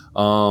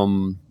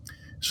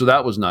 So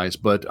that was nice,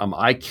 but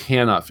I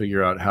cannot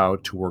figure out how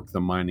to work the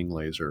mining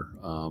laser.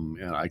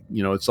 And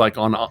it's like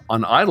on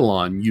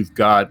Eidolon, you've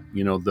got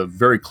the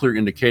very clear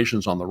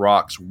indications on the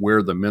rocks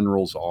where the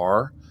minerals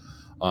are.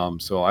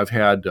 So I've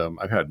had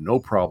no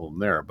problem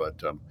there,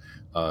 but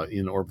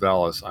in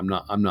Orvalis,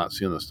 I'm not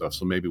seeing this stuff.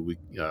 So maybe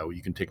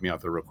you can take me out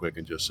there real quick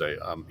and just say,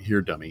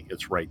 "Here, dummy,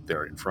 it's right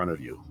there in front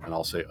of you," and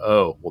I'll say,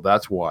 "Oh, well,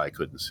 that's why I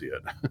couldn't see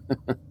it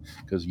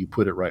because you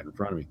put it right in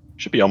front of me."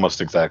 Should be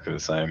almost exactly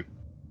the same.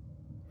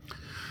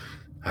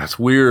 That's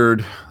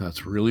weird.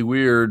 That's really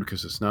weird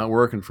because it's not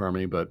working for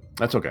me, but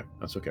that's okay.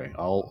 That's okay.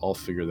 I'll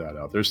figure that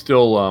out. There's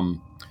still a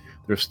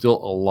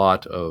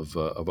lot of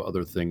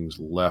other things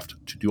left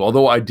to do.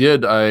 Although I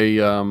don't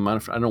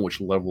know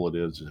which level it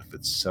is. If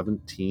it's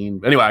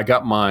 17. Anyway, I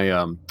got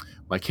my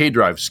my K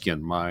drive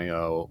skin,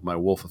 my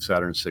Wolf of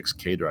Saturn 6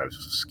 K drive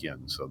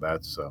skin. So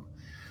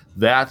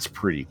that's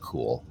pretty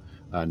cool.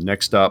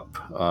 Next up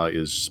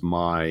is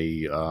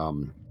my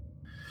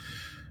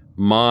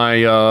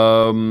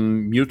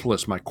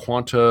Mutalist, my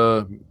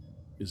Quanta.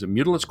 Is it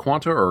Mutalist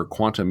Quanta or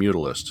Quanta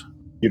Mutalist?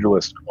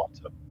 Mutalist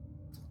Quanta.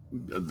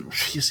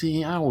 You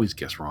see, I always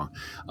guess wrong.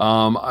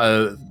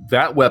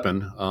 That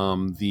weapon,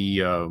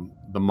 the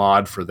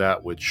mod for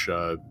that, which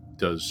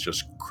does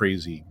just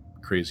crazy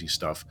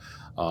stuff,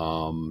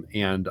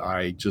 and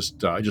I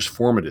just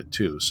formatted it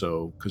too.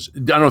 So because I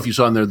don't know if you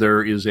saw in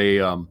there is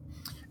a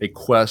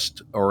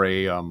quest or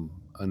an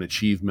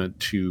achievement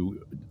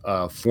to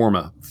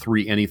forma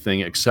 3 anything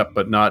except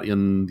but not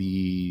in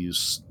the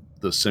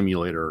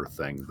simulator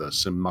thing, the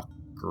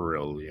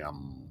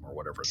simulacrum or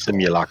whatever it's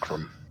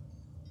Simulacrum. called.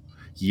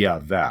 Yeah,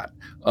 that.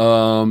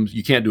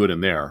 You can't do it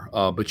in there,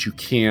 but you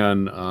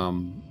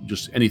can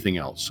just anything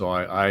else. So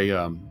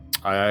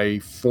I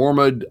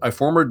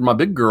formatted my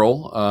big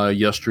girl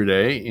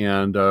yesterday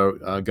and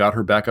got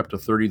her back up to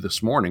 30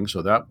 this morning.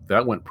 So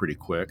that went pretty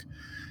quick,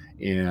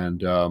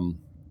 and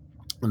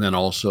then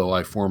also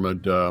I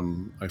formatted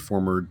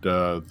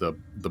the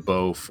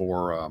bow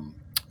for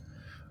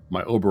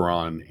my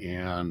Oberon.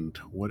 And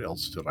what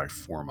else did I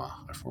format?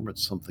 I formatted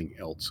something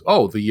else.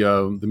 Oh, the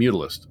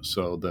Mutalist.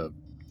 So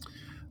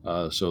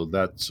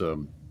that's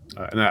and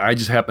I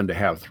just happened to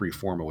have 3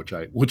 forma, which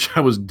I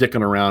was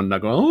dicking around,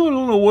 not going, I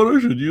don't know what I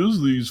should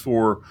use these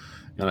for.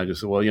 And I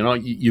just said, well,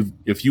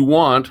 if you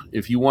want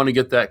to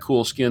get that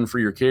cool skin for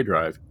your K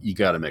drive, you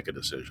got to make a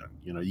decision.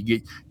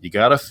 You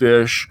got to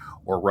fish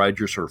or ride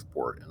your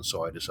surfboard. And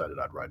so I decided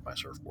I'd ride my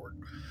surfboard.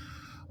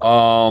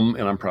 And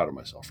I'm proud of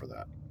myself for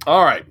that.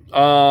 All right.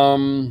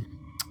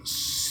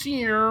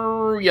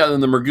 Yeah,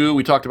 and the Mergoo,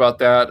 we talked about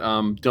that.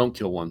 Don't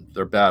kill one.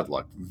 They're bad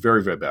luck.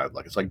 Very, very bad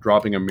luck. It's like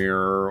dropping a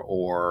mirror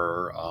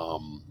or,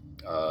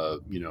 I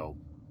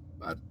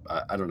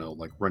don't know,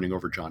 like running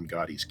over John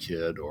Gotti's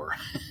kid, or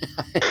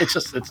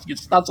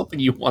it's not something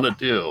you want to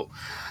do.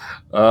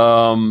 They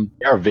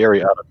are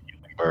very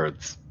unappealing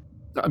birds.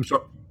 I'm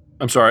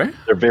sorry?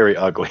 They're very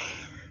ugly,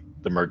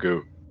 the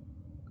Mergoo.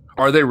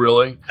 Are they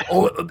really?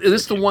 Oh, is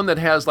this the one that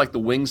has like the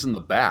wings in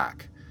the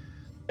back?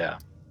 Yeah.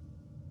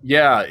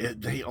 Yeah,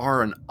 they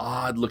are an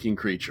odd-looking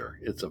creature.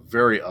 It's a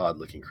very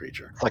odd-looking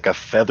creature. It's like a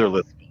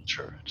featherless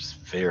creature, just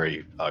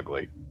very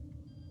ugly.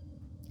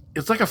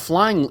 It's like a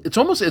flying. It's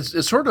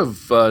sort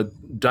of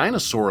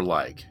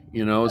dinosaur-like.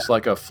 It's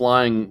like a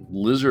flying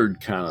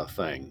lizard kind of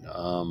thing.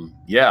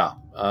 Yeah.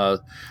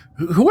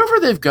 Whoever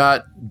they've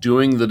got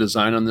doing the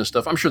design on this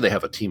stuff, I'm sure they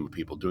have a team of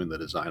people doing the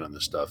design on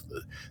this stuff.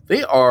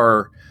 They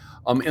are.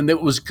 And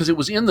it was because it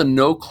was in the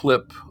No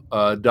Clip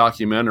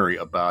documentary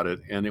about it,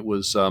 and it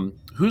was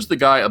who's the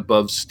guy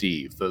above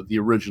Steve, the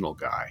original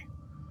guy.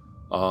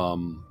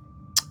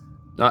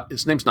 Not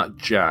his name's not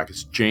Jack,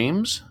 it's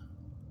James.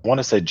 I want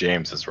to say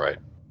James is right.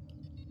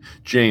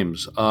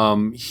 James.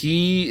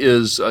 He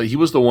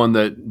was the one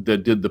that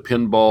did the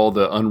pinball,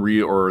 the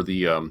Unreal or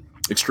the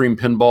Extreme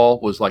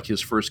Pinball was like his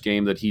first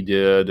game that he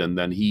did, and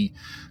then he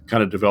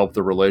kind of developed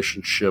the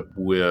relationship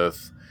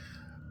with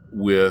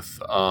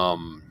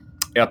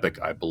Epic,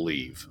 I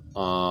believe,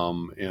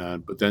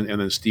 and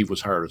then Steve was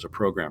hired as a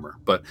programmer.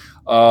 But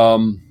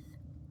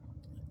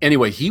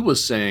anyway, he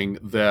was saying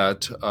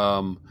that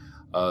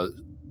a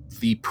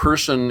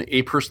person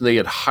they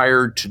had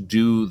hired to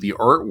do the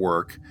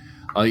artwork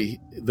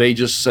They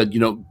just said,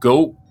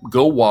 go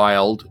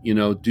wild,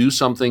 do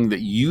something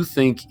that you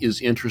think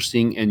is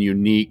interesting and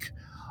unique.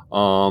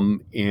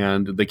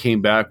 And they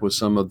came back with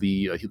some of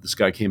the. This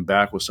guy came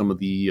back with some of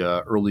the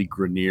early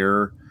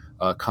Grenier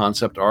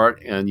concept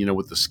art, and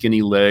with the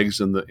skinny legs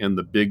and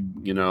the big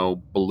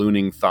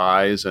ballooning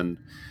thighs, and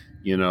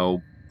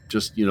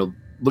just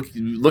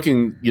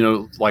looking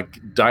like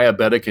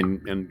diabetic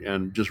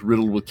and just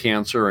riddled with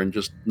cancer and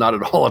just not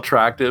at all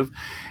attractive.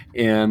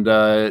 And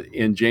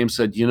James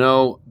said,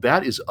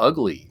 that is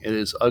ugly. It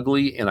is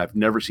ugly, and I've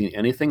never seen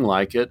anything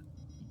like it.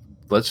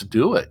 Let's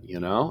do it.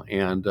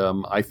 And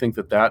I think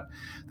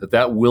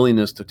that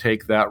willingness to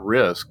take that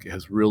risk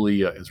has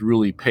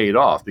really paid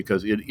off,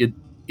 because it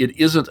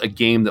isn't a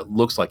game that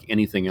looks like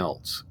anything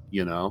else.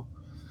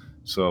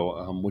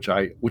 So which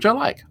I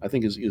like. I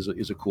think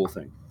is a cool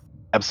thing.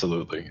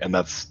 Absolutely, and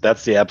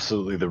that's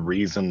absolutely the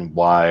reason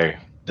why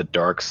the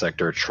Dark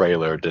Sector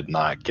trailer did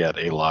not get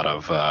a lot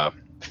of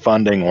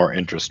funding or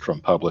interest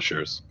from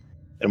publishers,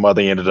 and why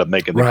they ended up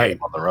making the Right.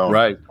 game on their own.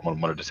 Right. No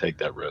one wanted to take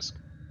that risk.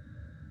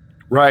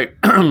 Right.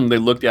 They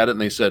looked at it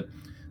and they said,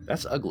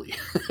 "That's ugly.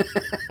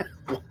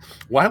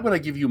 Why would I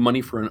give you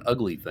money for an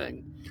ugly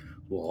thing?"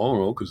 Well, I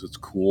don't know, because it's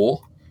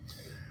cool.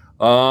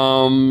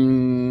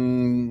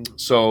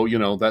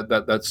 So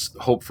that's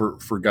hope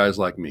for guys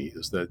like me,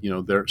 is that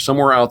there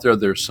somewhere out there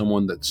there's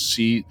someone that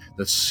sees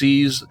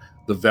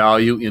the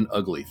value in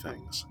ugly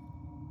things.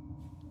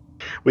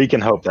 We can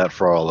hope that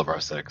for all of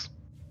our sakes.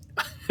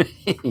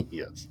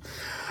 Yes.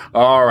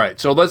 All right.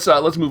 So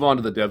let's move on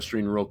to the dev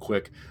stream real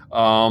quick.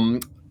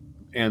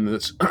 And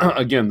this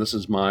again, this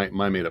is my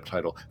made up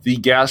title: The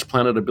Gas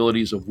Planet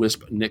Abilities of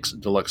Wisp Nyx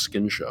Deluxe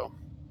Skin Show.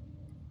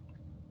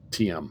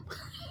 TM.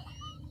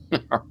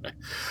 All right.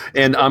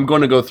 And I'm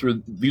going to go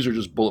through. These are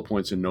just bullet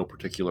points in no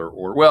particular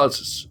order. Well,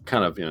 it's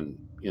kind of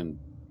in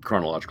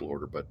chronological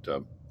order, but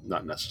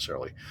not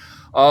necessarily.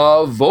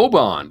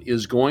 Vauban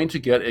is going to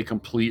get a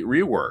complete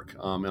rework,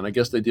 and I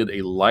guess they did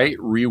a light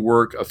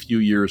rework a few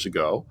years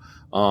ago,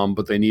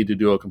 but they need to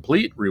do a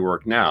complete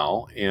rework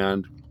now.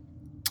 And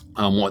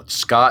what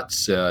Scott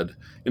said.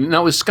 And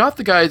now, is Scott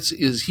the guy?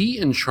 Is he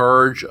in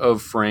charge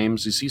of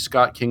frames? Is he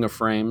Scott King of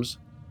Frames?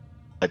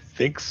 I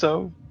think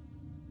so.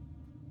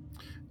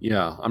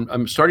 Yeah,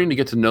 I'm starting to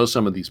get to know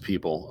some of these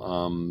people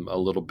a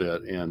little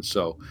bit, and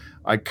so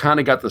I kind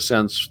of got the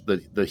sense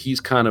that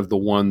he's kind of the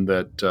one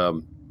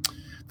that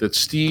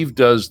Steve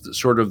does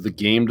sort of the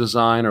game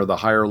design, or the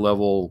higher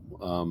level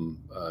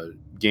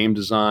game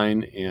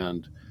design,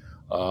 and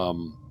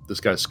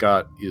this guy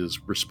Scott is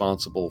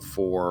responsible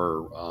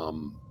for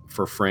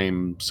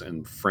frames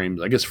and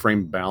frames. I guess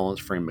frame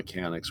balance, frame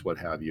mechanics, what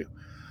have you.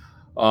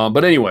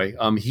 But anyway,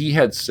 he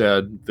had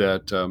said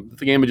that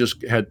the game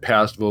had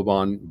passed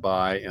Vauban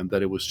by, and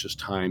that it was just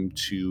time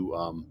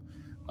to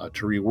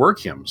rework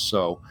him.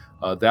 So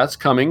that's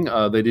coming.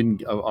 They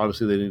didn't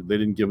obviously they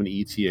didn't give an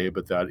ETA,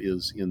 but that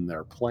is in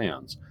their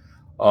plans.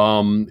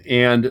 And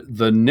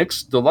the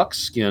Nyx Deluxe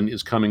skin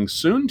is coming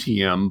soon,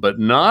 TM, but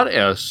not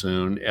as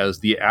soon as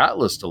the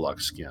Atlas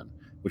Deluxe skin,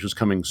 which is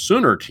coming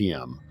sooner,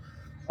 TM.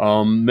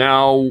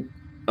 Now,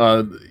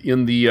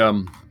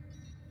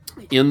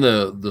 in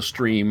the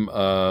stream,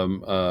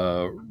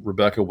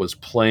 Rebecca was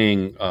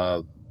playing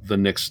the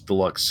Nyx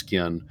Deluxe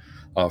skin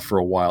for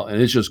a while,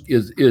 and it is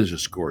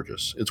just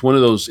gorgeous. It's one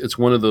of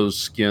those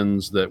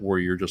skins that where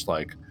you're just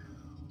like,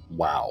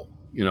 wow,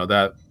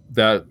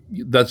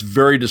 that's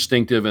very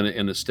distinctive,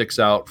 and it sticks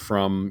out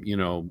from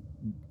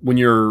when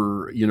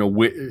you're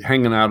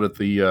hanging out at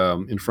the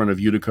in front of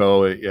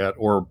Utico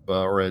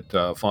or at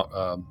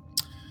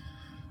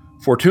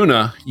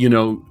Fortuna, you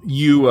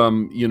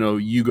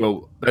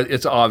go.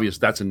 It's obvious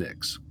that's a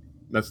Nyx.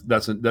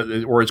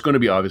 Or it's going to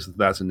be obvious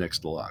that's a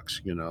Nyx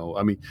Deluxe.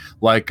 I mean,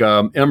 like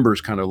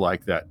Ember's kind of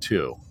like that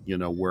too.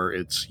 Where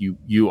it's you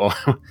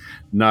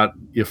not,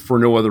 if for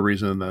no other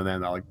reason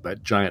than like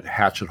that giant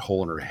hatchet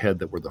hole in her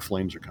head where the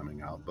flames are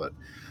coming out, but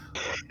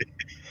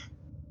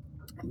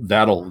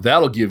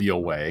that'll give you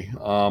away.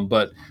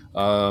 But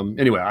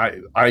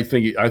anyway, I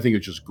think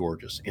it's just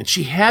gorgeous. And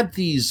she had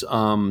these.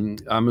 I'm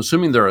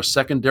assuming they're a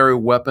secondary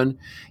weapon.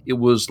 It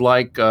was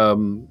like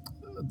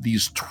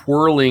these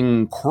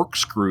twirling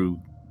corkscrew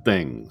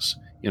things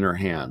in her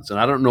hands, and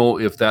I don't know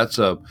if that's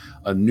a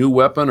new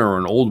weapon or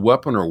an old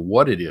weapon or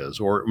what it is,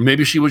 or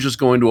maybe she was just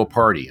going to a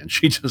party and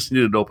she just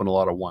needed to open a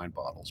lot of wine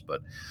bottles.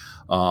 But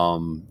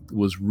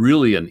was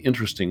really an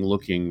interesting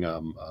looking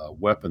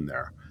weapon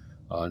there.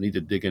 I need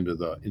to dig into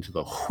the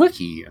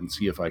wiki and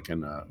see if I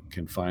can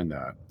find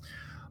that.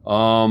 There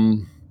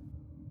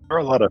are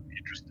a lot of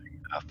interesting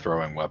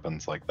throwing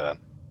weapons like that.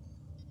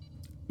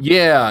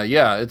 Yeah,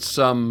 it's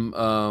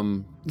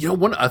one.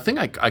 I think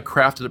I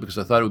crafted it because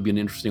I thought it would be an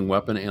interesting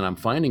weapon, and I'm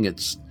finding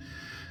it's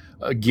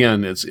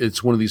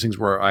one of these things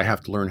where I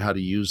have to learn how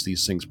to use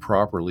these things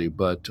properly.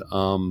 But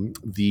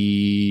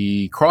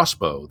the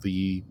crossbow,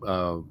 the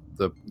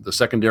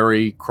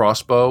secondary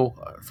crossbow,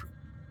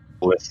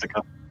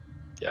 Ballistica.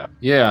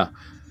 Yeah,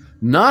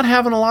 not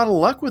having a lot of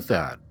luck with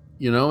that.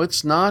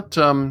 It's not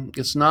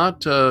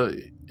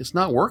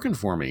working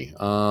for me.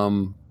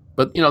 But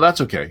but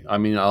that's okay. I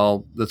mean,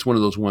 that's one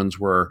of those ones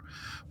where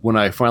when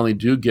I finally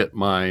do get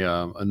my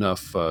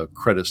enough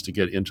credits to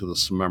get into the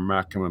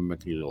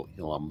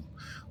Smarmaculum,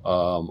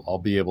 I'll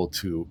be able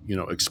to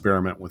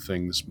experiment with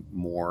things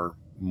more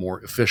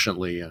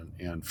efficiently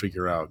and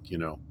figure out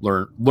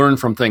learn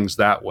from things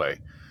that way.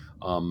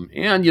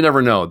 And you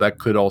never know, that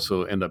could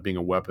also end up being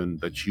a weapon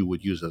that you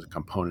would use as a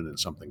component in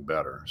something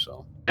better.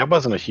 So I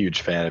wasn't a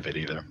huge fan of it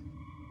either.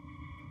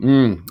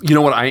 you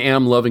know what I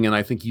am loving, and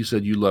I think you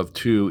said you love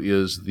too,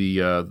 is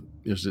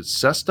is it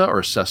Cesta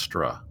or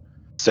Sestra?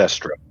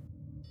 Sestra.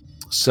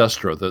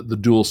 Sestra, the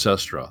dual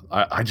Sestra.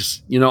 I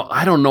just,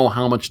 I don't know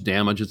how much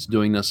damage it's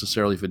doing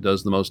necessarily, if it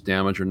does the most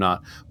damage or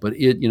not. But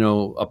it,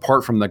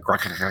 apart from the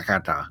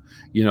grakakata,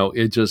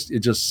 it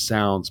just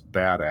sounds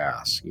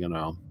badass,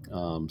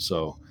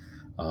 So,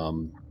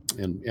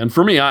 and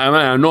for me,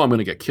 I know I'm going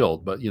to get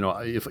killed, but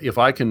if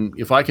I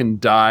can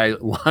die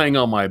lying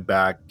on my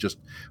back, just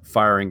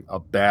firing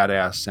a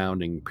badass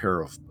sounding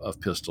pair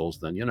of pistols,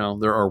 then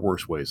there are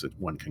worse ways that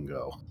one can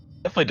go.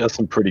 Definitely does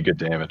some pretty good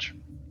damage.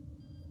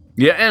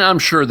 Yeah, and I'm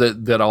sure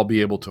that I'll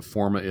be able to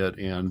format it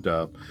and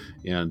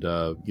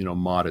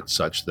mod it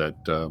such that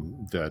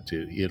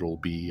it'll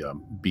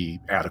be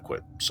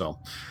adequate. So,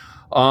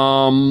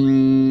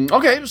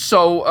 okay.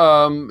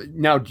 So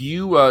now, do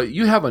you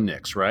have a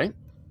Nyx, right?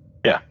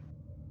 Yeah.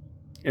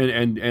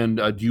 And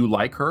do you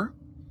like her?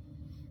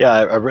 Yeah,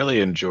 I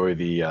really enjoy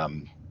the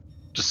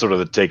just sort of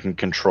the taking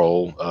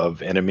control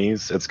of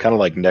enemies. It's kind of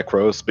like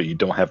Necros, but you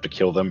don't have to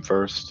kill them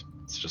first.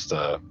 It's just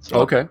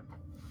Okay.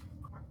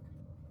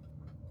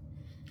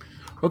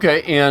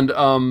 Okay, and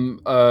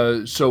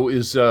so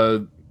is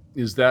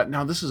that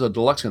now? This is a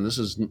deluxe gun.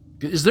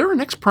 Is there a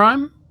Nyx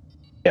Prime?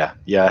 Yeah,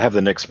 I have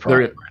the Nyx Prime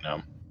right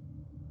now.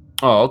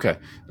 Oh, okay.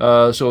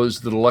 So is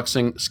the deluxe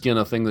skin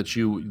a thing that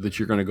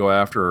you're going to go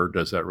after, or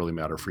does that really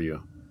matter for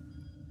you?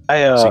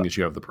 Seeing as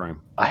you have the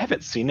Prime, I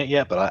haven't seen it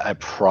yet, but I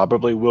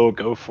probably will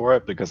go for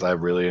it because I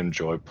really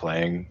enjoy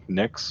playing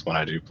Nyx when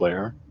I do play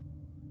her.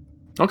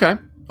 Okay.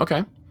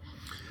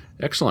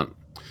 Excellent.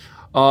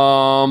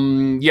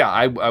 Yeah,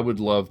 I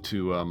would love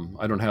to.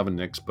 I don't have a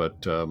Nyx,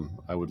 but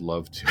I would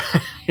love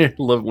to.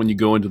 Love when you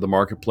go into the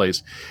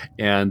marketplace,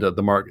 and the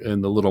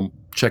little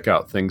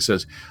checkout thing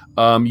says,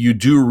 you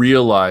do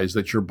realize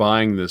that you're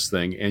buying this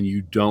thing, and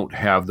you don't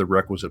have the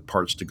requisite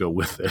parts to go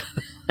with it.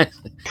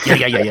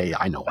 Yeah.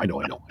 I know.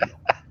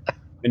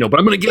 But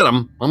I'm gonna get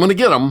them.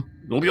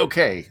 It'll be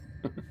okay.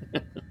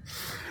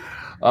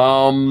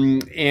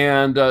 And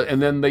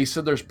then they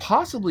said there's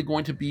possibly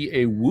going to be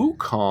a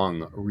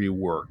Wukong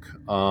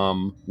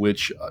rework,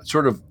 which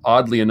sort of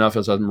oddly enough,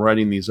 as I'm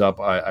writing these up,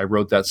 I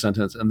wrote that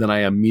sentence, and then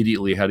I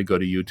immediately had to go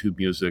to YouTube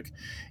Music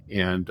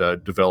and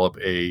develop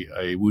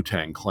a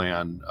Wu-Tang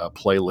Clan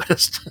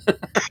playlist.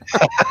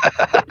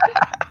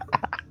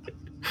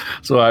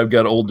 So I've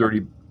got old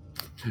dirty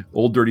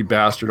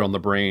bastard on the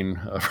brain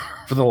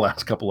for the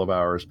last couple of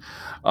hours.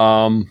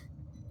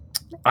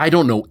 I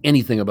don't know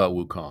anything about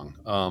Wukong.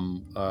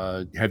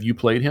 Have you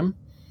played him?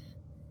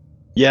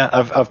 Yeah,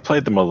 I've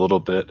played them a little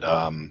bit.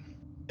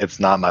 It's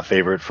not my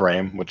favorite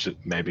frame, which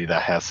maybe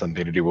that has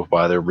something to do with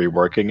why they're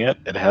reworking it.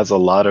 It has a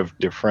lot of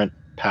different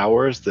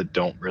powers that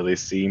don't really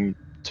seem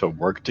to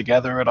work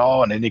together at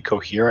all in any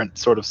coherent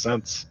sort of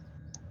sense.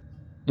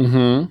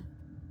 Mm-hmm.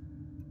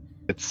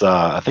 It's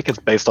I think it's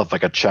based off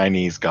like a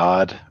Chinese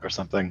god or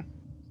something.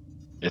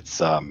 It's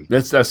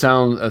that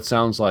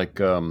sounds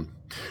like and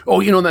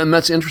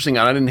that's interesting.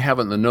 I didn't have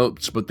it in the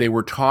notes, but they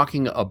were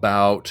talking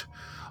about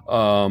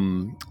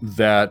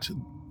that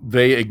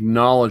they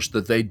acknowledged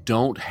that they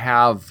don't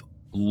have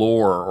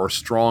lore or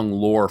strong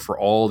lore for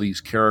all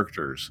these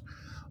characters.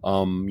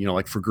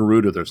 Like for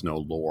Garuda, there's no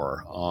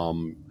lore.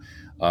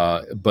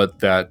 But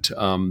that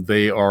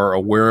they are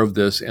aware of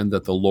this and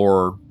that the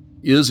lore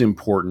is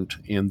important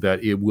and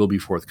that it will be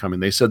forthcoming.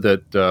 They said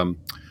that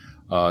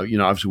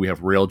obviously we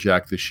have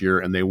Railjack this year,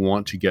 and they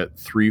want to get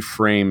 3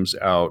 frames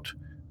out.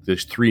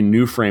 There's 3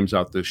 new frames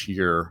out this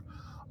year,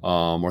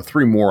 or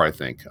 3 more, I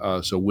think.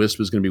 So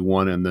Wisp is going to be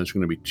 1, and there's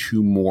going to be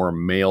 2 more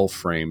male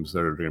frames that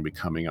are going to be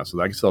coming out.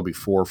 So I guess that'll be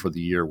 4 for the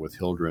year with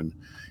Hildren,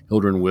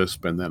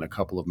 Wisp, and then a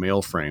couple of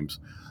male frames.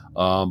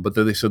 But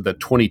then they said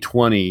that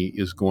 2020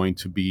 is going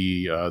to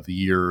be the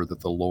year that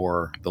the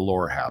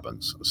lore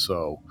happens.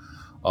 So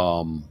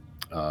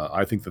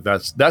I think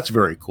that's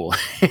very cool.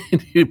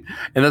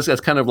 And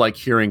that's kind of like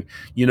hearing,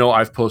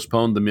 I've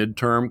postponed the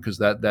midterm because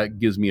that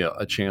gives me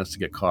a chance to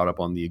get caught up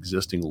on the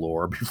existing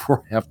lore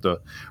before I have to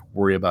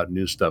worry about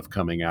new stuff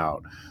coming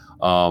out.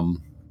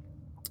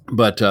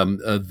 But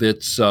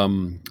that's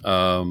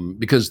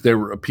because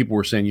people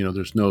were saying,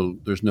 there's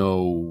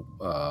no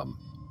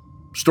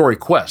story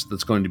quest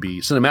that's going to be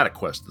cinematic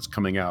quest that's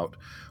coming out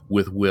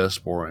with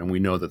Wisp, and we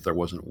know that there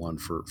wasn't one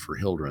for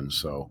Hildren.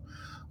 So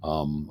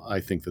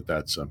I think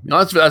that's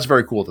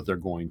very cool that they're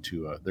going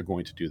to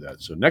do that.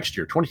 So next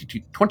year,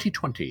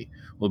 2020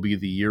 will be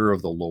the year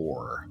of the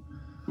lore.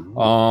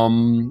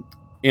 And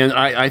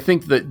I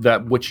think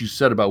that what you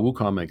said about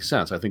Wukong makes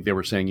sense. I think they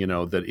were saying,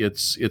 that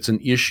it's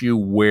an issue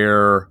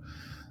where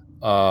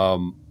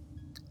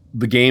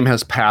the game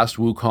has passed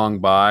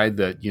Wukong by.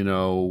 That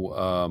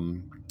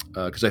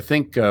because I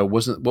think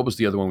wasn't what was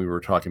the other one we were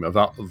talking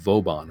about?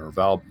 Vauban or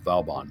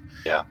Valbon.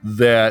 Yeah.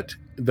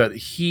 That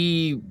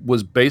he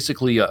was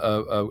basically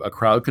a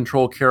crowd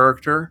control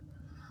character,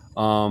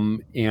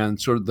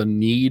 and sort of the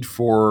need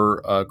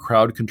for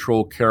crowd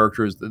control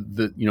characters,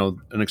 that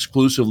an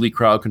exclusively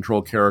crowd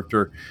control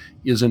character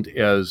isn't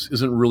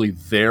really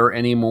there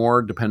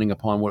anymore, depending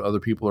upon what other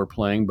people are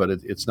playing. But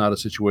it's not a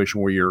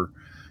situation where you're,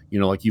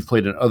 like you've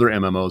played in other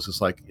MMOs.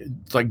 It's like,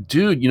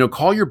 dude,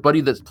 call your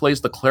buddy that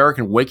plays the cleric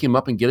and wake him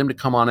up and get him to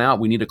come on out.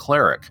 We need a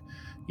cleric.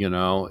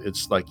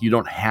 It's like you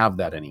don't have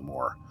that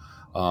anymore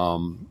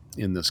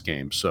in this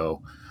game.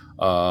 So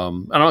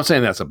I'm not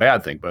saying that's a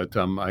bad thing, but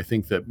I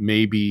think that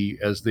maybe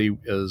as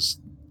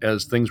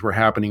things were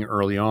happening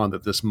early on,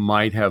 that this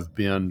might have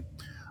been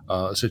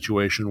a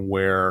situation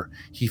where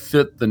he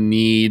fit the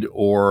need,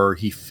 or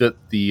he fit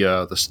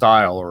the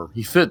style, or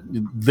he fit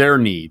their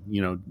need,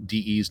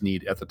 DE's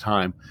need at the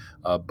time.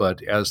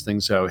 But as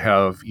things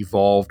have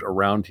evolved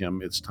around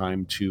him, it's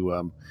time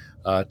to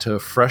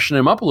freshen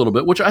him up a little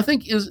bit, which I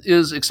think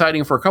is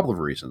exciting for a couple of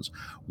reasons.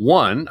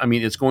 One, I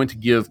mean, it's going to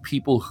give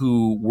people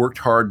who worked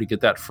hard to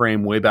get that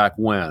frame way back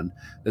when,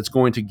 it's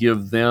going to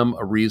give them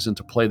a reason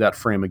to play that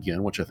frame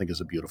again, which I think is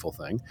a beautiful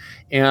thing.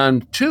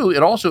 And two,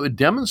 it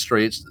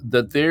demonstrates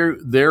that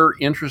they're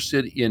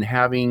interested in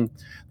having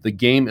the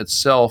game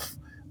itself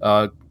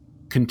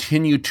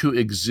continue to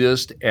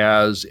exist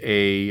as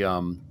a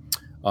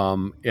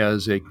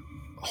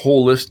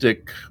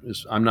holistic.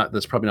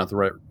 That's probably not the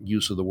right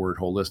use of the word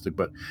holistic,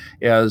 but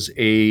as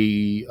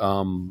a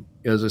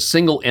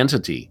single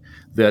entity.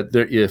 That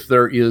if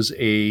there is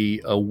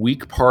a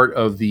weak part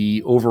of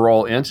the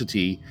overall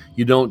entity,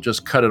 you don't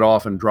just cut it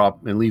off and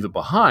drop and leave it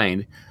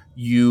behind.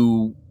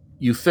 You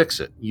fix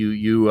it.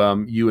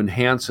 You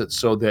enhance it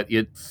so that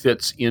it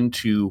fits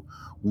into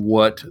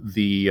what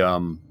the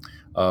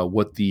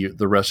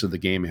rest of the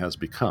game has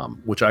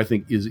become, which I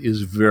think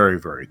is very,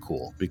 very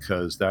cool,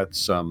 because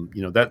that's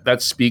that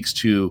speaks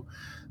to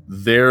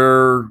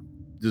their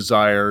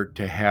desire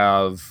to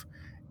have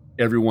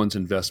everyone's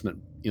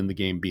investment in the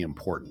game be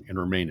important and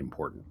remain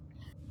important.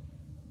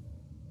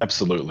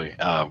 Absolutely.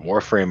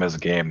 Warframe is a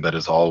game that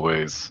is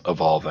always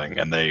evolving,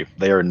 and they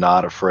are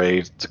not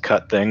afraid to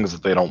cut things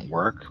if they don't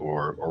work,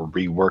 or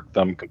rework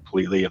them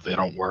completely if they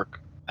don't work.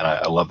 And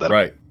I love that.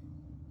 Right.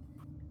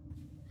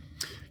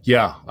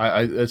 Yeah,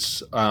 I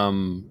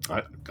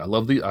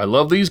love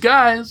these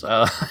guys.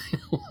 I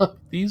love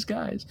these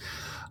guys.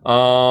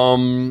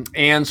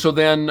 And so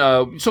then,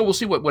 so we'll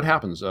see what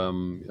happens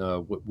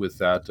with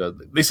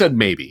that. They said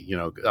maybe,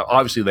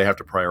 obviously they have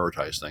to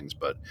prioritize things,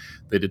 but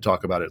they did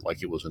talk about it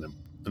like it was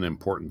an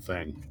important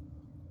thing.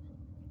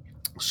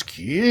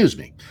 Excuse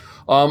me.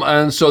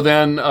 And so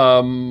then,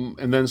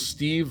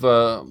 Steve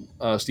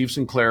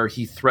Sinclair,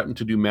 he threatened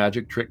to do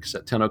magic tricks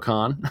at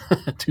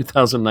TennoCon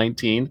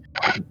 2019.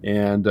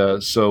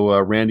 And so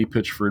Randy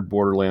Pitchford,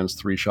 Borderlands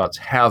 3 shots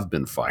have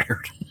been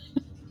fired.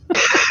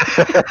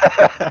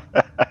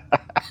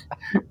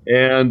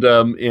 And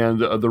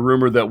the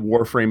rumor that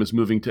Warframe is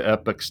moving to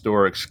Epic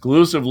Store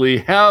exclusively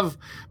have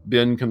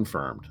been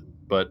confirmed,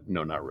 but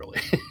no, not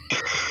really.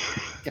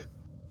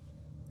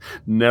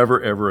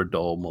 Never ever a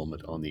dull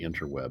moment on the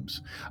interwebs.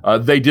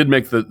 They did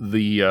make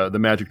the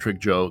magic trick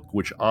joke,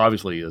 which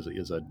obviously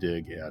is a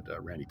dig at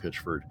Randy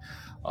Pitchford,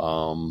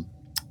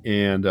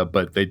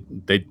 but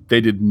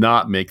they did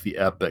not make the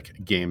Epic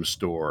Game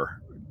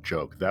Store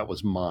joke. That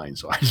was mine.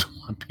 So I just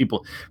want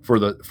people, for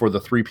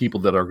the three people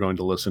that are going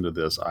to listen to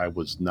this, I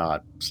was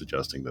not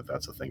suggesting that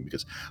that's a thing,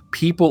 because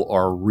people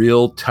are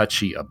real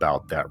touchy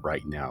about that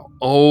right now.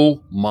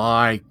 Oh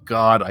my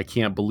God, I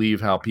can't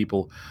believe how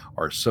people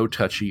are so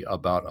touchy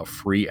about a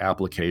free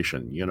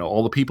application.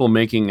 All the people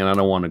making, and I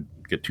don't want to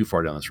get too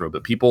far down this road,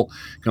 but people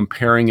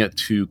comparing it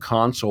to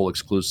console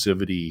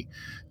exclusivity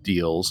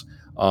deals,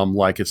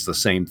 like it's the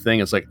same thing.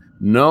 It's like,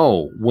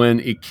 no, when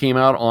it came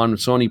out on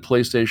Sony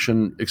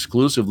PlayStation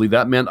exclusively,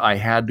 that meant I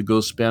had to go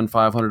spend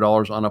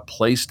 $500 on a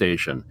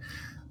PlayStation.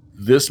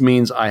 This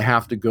means I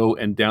have to go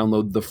and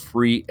download the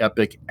free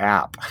Epic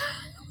app.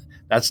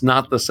 That's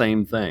not the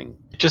same thing.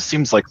 It just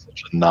seems like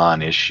such a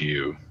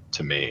non-issue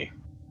to me.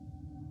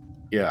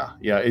 Yeah.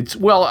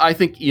 I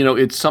think,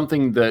 it's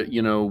something that,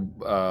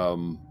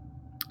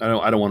 I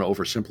don't want to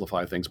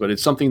oversimplify things, but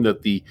it's something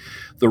that the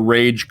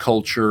rage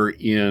culture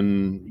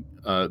in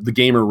the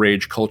gamer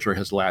rage culture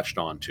has latched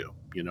onto,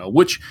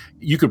 which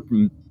you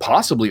could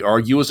possibly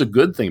argue is a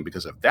good thing,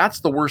 because if that's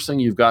the worst thing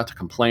you've got to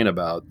complain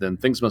about, then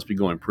things must be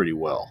going pretty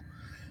well.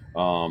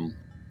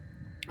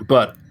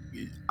 But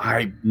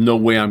no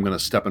way I'm going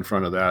to step in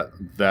front of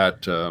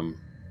that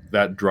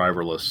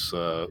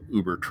driverless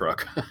Uber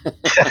truck,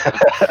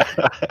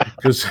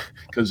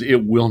 because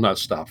it will not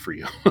stop for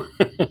you.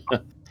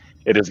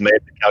 It is made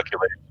the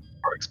calculations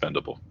are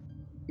expendable.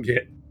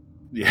 Yeah.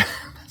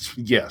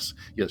 Yes.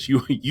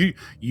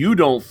 You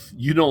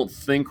don't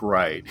think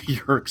right.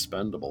 You're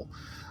expendable.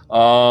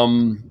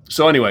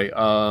 So anyway,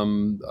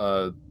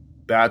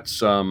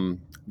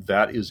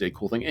 that is a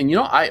cool thing. And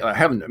I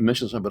haven't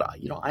mentioned this, but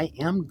I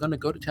am going to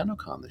go to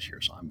TennoCon this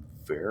year, so I'm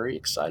very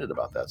excited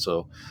about that.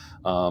 So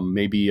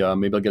maybe I'll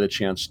get a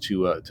chance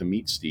to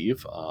meet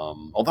Steve.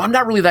 Although I'm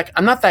not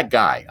that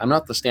guy. I'm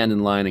not the stand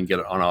in line and get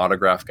an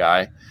autograph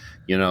guy.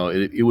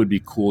 It would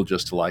be cool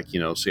just to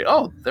say,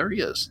 oh, there he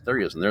is,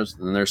 and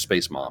there's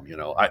Space Mom.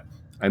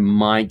 I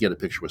might get a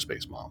picture with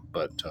Space Mom,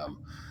 but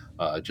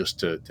just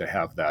to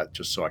have that,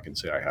 just so I can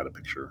say I had a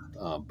picture.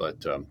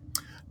 But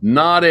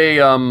not a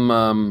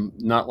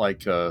not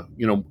like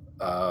you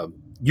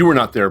were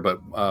not there, but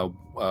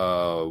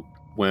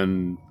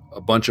when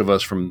a bunch of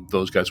us from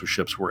those guys with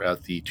ships were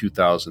at the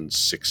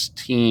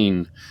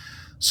 2016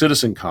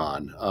 Citizen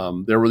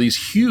Con, there were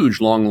these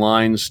huge long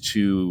lines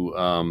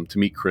to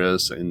meet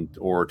Chris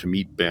or to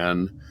meet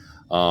Ben,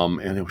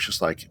 and it was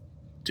just like,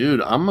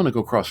 dude, I'm gonna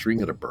go cross the street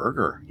and get a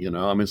burger. I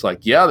mean, it's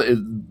like, yeah,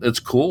 it's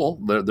cool.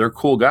 They're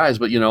cool guys,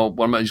 but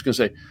what am I just gonna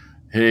say?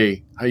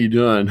 Hey, how you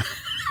doing?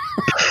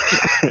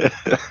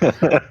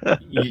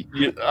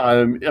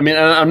 I mean,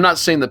 I'm not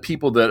saying that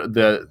people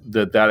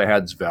that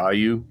adds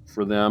value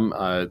for them,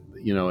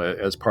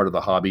 as part of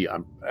the hobby.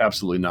 I'm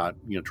absolutely not,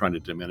 trying to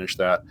diminish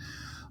that.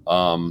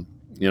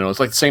 It's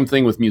like the same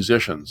thing with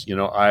musicians.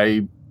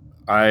 I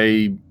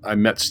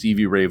met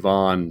Stevie Ray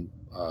Vaughan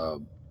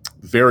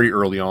very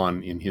early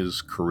on in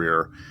his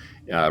career,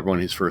 when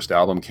his first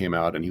album came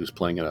out, and he was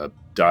playing in a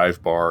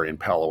dive bar in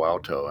Palo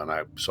Alto, and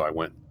so I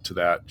went to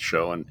that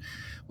show and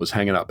was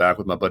hanging out back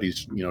with my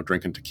buddies,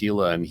 drinking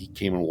tequila, and he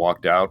came and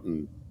walked out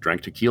and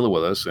drank tequila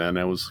with us, and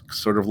it was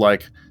sort of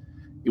like,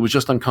 it was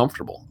just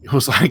uncomfortable. It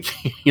was like,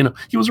 he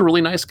was a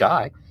really nice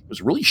guy. He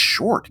was really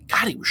short.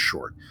 God, he was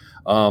short.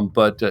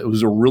 But it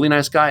was a really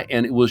nice guy,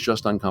 and it was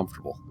just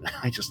uncomfortable.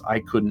 I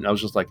couldn't. I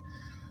was just like,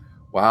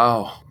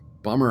 wow,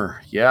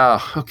 bummer. Yeah,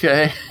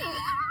 okay.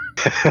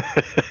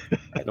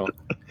 I don't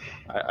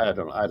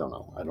know. I don't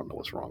know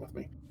what's wrong with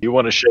me. You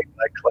want to shake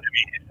that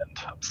clammy hand?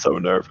 I'm so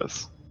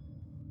nervous.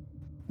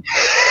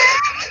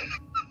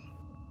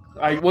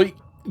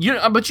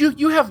 But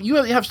you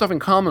have stuff in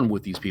common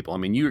with these people. I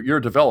mean, you're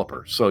a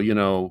developer, so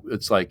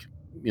it's like,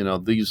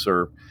 these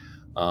are,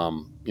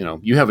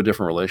 you have a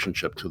different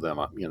relationship to them,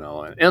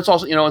 and it's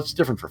also, it's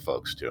different for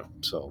folks too.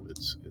 So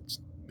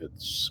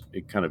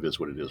it kind of is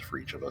what it is for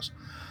each of us.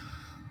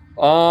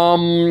 All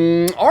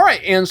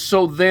right, and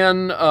so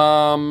then, yep,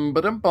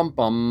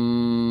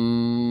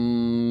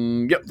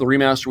 the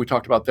remaster, we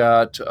talked about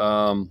that.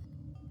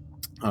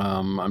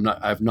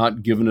 I've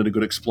not given it a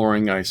good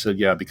exploring. I said,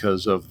 yeah,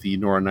 because of the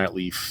Nora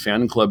Knightley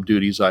fan club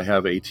duties, I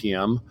have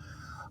ATM.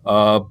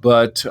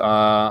 But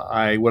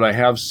what I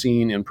have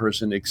seen in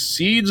person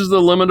exceeds the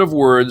limit of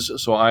words,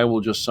 so I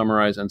will just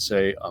summarize and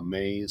say,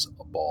 amaze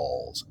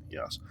balls.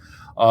 Yes.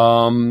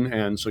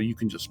 And so you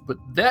can just put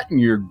that in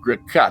your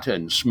griccata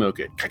and smoke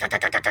it.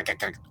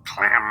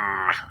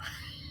 Clam.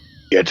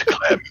 Get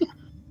clam.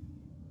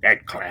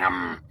 Get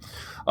clam.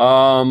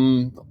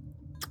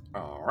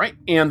 All right,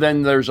 and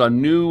then there's a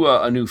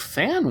new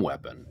fan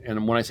weapon,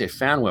 and when I say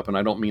fan weapon,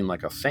 I don't mean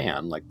like a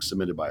fan, like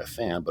submitted by a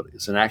fan, but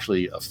it's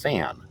actually a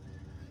fan,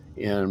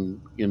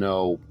 and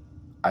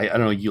I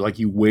don't know,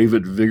 you wave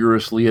it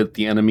vigorously at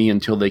the enemy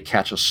until they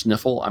catch a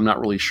sniffle. I'm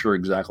not really sure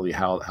exactly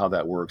how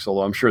that works,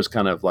 although I'm sure it's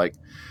kind of like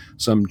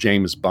some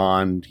James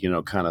Bond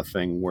kind of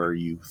thing where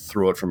you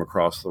throw it from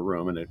across the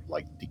room and it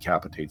like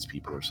decapitates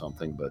people or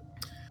something. But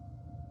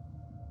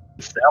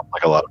it sounds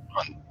like a lot of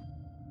fun.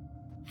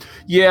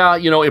 Yeah,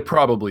 it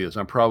probably is.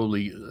 I'm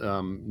probably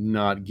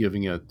not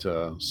giving it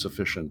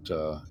sufficient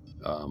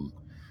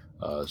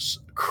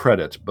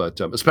credit, but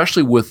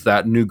especially with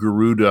that new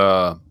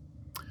Garuda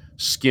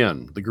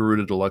skin, the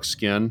Garuda Deluxe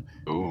skin,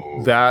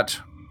 Ooh. that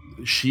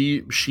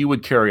she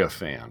would carry a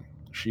fan.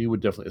 She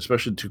would definitely,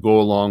 especially to go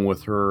along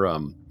with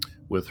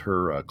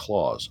her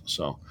claws.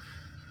 So.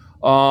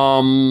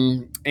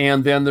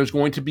 And then there's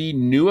going to be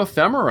new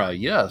ephemera,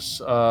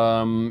 yes.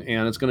 And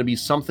it's going to be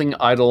something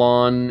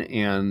Eidolon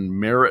and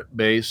merit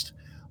based.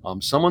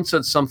 Someone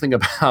said something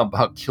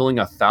about killing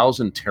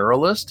 1,000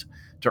 Terralist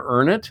to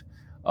earn it,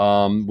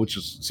 which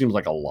seems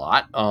like a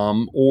lot,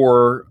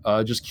 or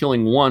just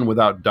killing one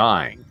without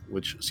dying,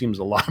 which seems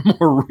a lot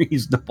more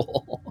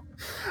reasonable.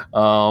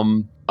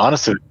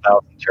 Honestly,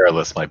 1,000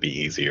 Terralist might be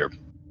easier.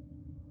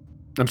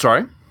 I'm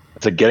sorry?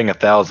 So getting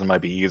 1,000 might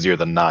be easier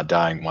than not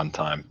dying one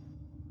time.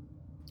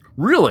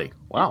 Really?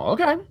 Wow.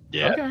 Okay.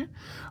 Yeah. Okay.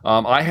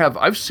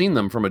 I've seen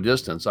them from a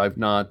distance. I've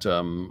not.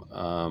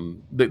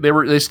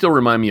 They still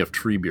remind me of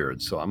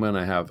Treebeard, so I'm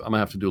gonna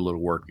have to do a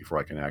little work before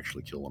I can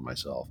actually kill one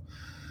myself.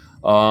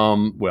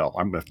 Well,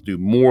 I'm gonna have to do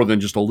more than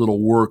just a little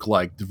work,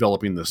 like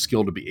developing the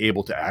skill to be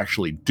able to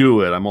actually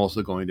do it. I'm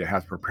also going to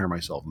have to prepare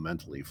myself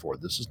mentally for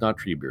this is not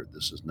Treebeard.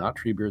 This is not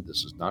Treebeard.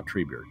 This is not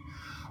Treebeard.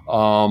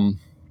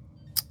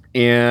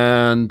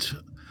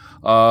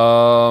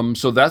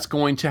 So that's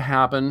going to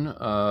happen.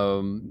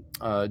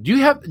 Do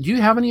you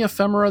have any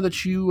ephemera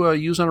that you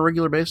use on a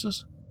regular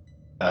basis?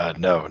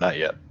 No, not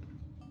yet.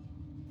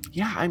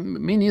 Yeah,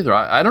 me neither.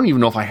 I don't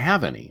even know if I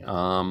have any.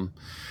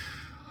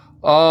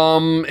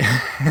 Um,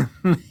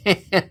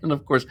 and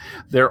of course,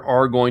 there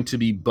are going to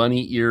be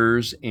bunny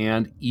ears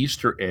and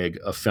Easter egg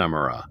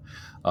ephemera.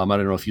 I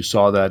don't know if you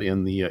saw that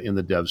in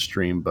the dev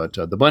stream, but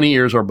the bunny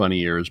ears are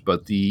bunny ears.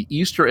 But the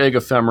Easter egg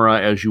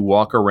ephemera, as you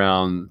walk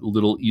around,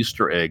 little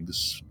Easter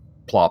eggs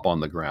plop on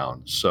the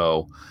ground.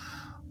 So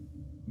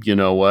you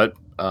know what?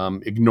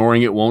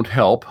 Ignoring it won't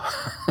help,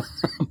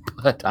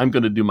 but I'm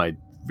going to do my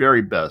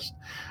very best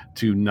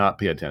to not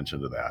pay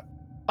attention to that.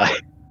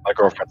 My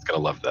girlfriend's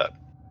gonna love that.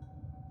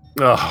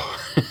 Oh,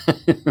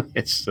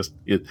 it's just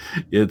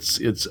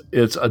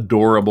it's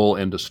adorable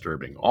and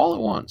disturbing all at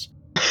once.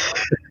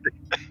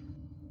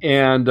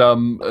 And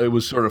it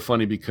was sort of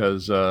funny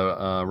because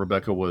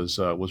Rebecca was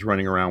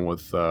running around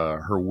with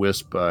her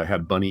wisp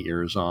had bunny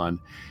ears on,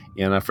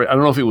 and I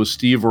don't know if it was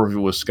Steve or if it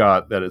was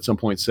Scott that at some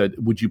point said,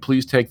 "Would you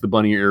please take the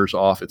bunny ears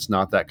off? It's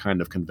not that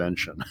kind of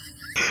convention."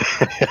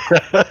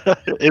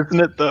 Isn't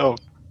it though?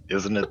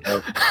 Isn't it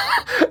though?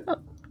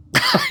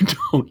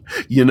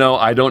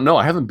 I don't know.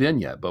 I haven't been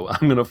yet, but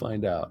I'm going to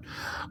find out.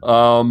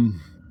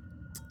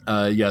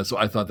 Yeah, so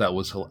I thought that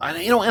was, and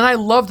I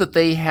love that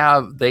they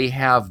have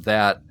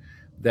that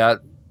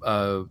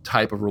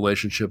type of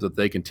relationship that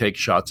they can take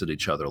shots at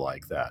each other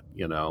like that,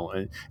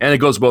 and it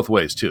goes both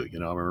ways too.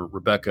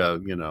 Rebecca,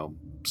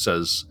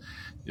 says.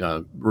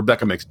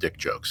 Rebecca makes dick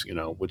jokes,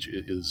 which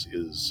is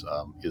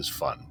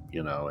fun,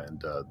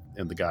 and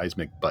the guys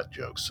make butt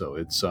jokes, so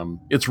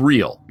it's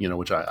real,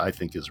 which I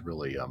think is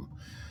really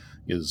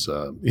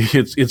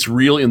it's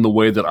real in the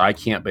way that I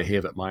can't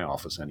behave at my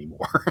office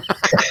anymore.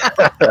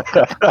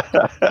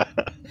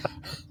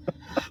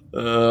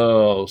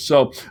 Oh,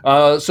 so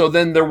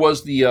then there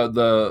was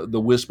the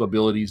Wisp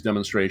abilities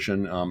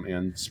demonstration,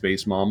 and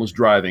Space Mom was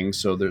driving.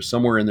 So there's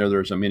somewhere in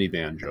there's a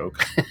minivan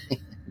joke.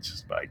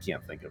 I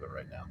can't think of it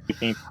right now.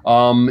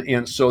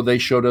 And so they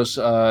showed us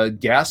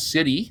Gas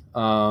City,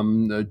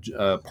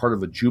 part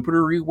of a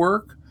Jupiter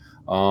rework.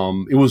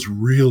 It was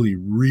really,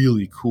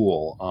 really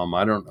cool.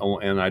 I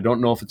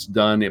don't know if it's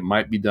done. It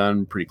might be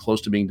done, pretty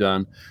close to being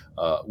done.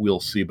 We'll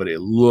see, but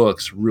it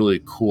looks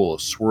really cool.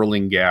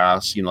 Swirling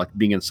gas, like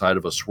being inside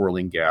of a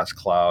swirling gas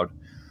cloud.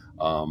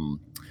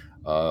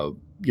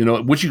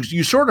 Which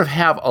you sort of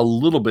have a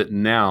little bit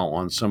now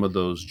on some of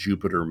those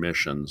Jupiter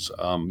missions,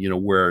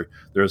 where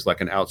there's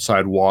like an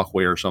outside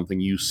walkway or something.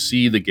 You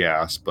see the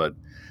gas, but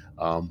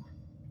I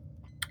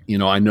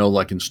know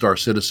like in Star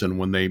Citizen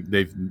when they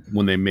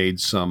made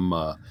some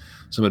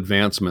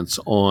advancements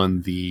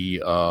on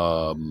the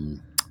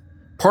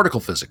particle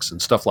physics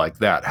and stuff like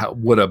that.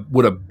 What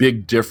a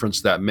big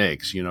difference that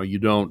makes. You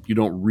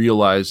don't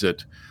realize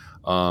it.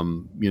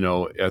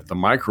 At the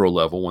micro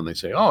level, when they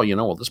say, "Oh,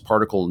 well, this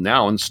particle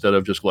now, instead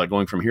of just like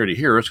going from here to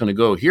here, it's going to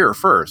go here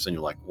first," and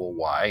you're like, "Well,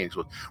 why?" And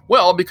goes,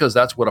 "Well, because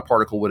that's what a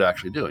particle would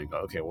actually do." And you go,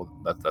 "Okay, well,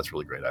 that's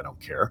really great. I don't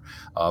care."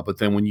 But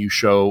then when you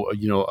show,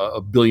 a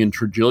billion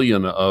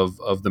trillion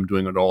of them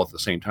doing it all at the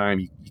same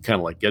time, you kind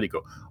of like get it.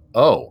 Go,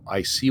 "Oh,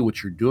 I see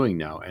what you're doing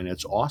now, and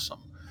it's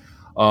awesome."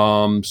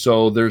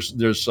 So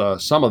there's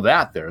some of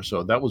that there.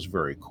 So that was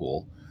very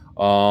cool.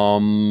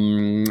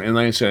 And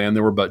like I said, and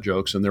there were butt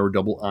jokes and there were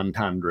double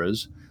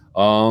entendres,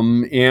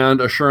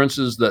 and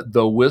assurances that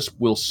the Wisp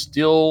will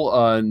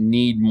still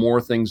need more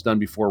things done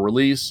before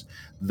release,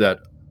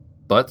 that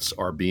butts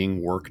are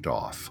being worked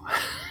off.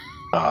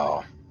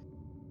 Oh,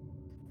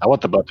 I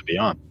want the butt to be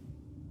on.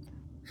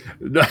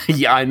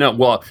 Yeah, I know.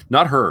 Well,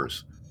 not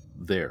hers,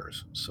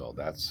 theirs. So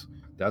that's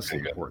the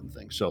important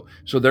thing. So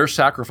they're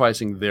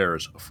sacrificing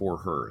theirs for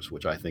hers,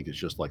 which I think is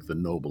just like the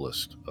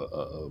noblest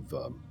of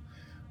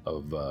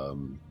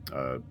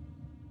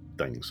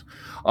things.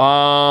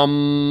 All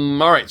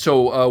right,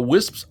 so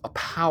Wisp's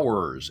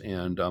powers,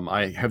 and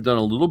I have done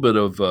a little bit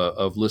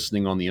of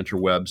listening on the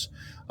interwebs.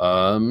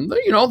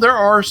 There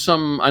are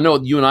some. I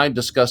know you and I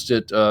discussed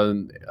it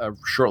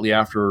shortly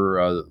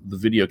after the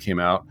video came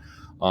out,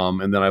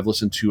 and then I've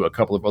listened to a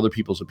couple of other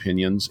people's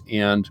opinions,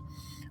 and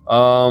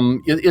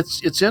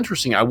it's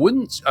interesting. I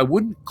wouldn't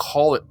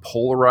call it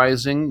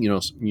polarizing.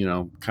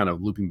 Kind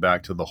of looping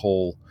back to the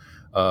whole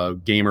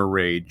gamer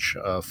rage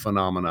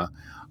phenomena.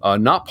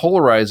 Not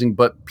polarizing,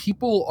 but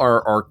people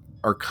are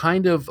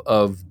kind of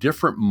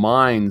different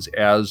minds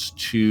as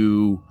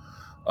to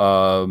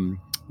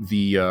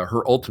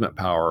her ultimate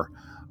power.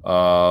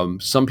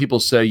 Some people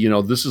say,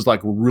 this is like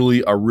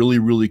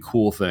really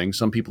cool thing.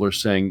 Some people are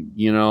saying,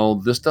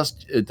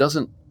 it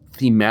doesn't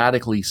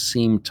thematically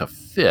seem to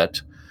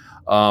fit,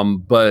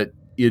 but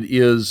it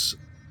is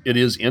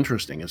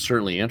interesting. It's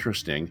certainly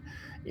interesting.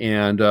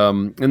 And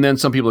then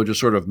some people are just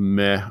sort of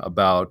meh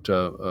about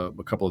a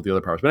couple of the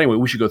other powers. But anyway,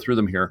 we should go through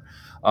them here.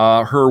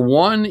 Her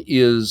one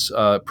is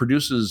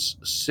produces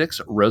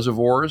 6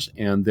 reservoirs,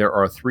 and there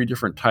are 3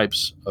 different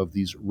types of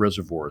these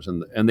reservoirs,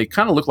 and they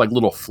kind of look like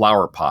little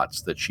flower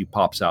pots that she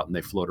pops out, and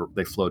they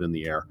float in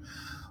the air.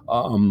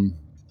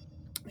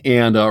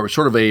 And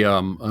sort of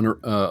an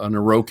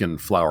Orokin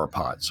flower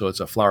pot. So it's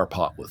a flower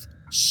pot with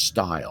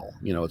style.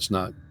 It's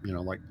not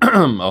like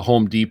a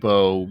Home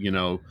Depot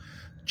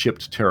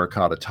chipped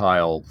terracotta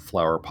tile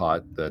flower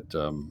pot that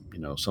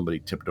somebody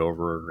tipped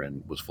over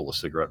and was full of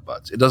cigarette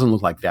butts. It doesn't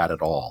look like that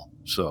at all,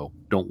 so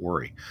don't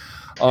worry.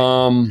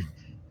 And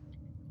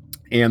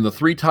the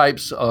three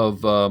types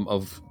of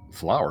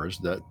flowers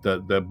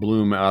that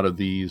bloom out of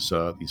these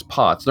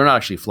pots, they're not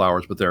actually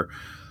flowers, but they're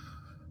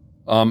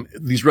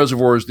these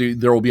reservoirs.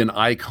 There will be an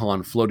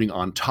icon floating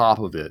on top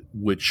of it,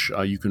 which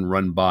you can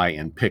run by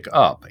and pick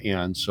up,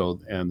 and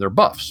they're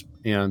buffs.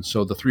 And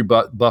so the three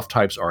buff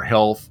types are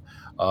health.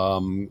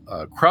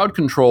 Crowd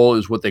control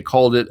is what they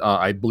called it.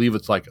 I believe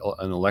it's like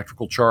an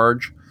electrical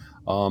charge,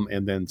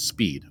 and then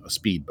speed, a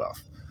speed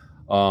buff.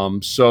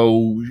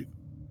 So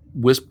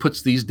Wisp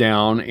puts these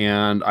down,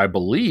 and I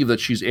believe that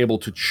she's able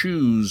to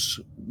choose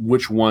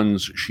which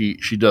ones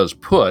she does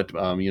put.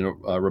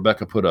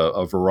 Rebecca put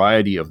a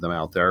variety of them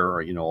out there,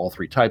 or, all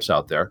three types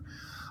out there.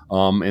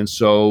 And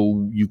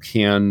so you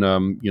can,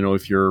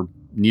 if you're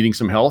needing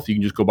some health, you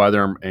can just go by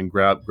there and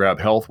grab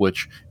health,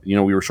 which, we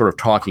were sort of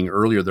talking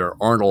earlier, there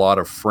aren't a lot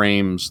of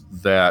frames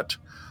that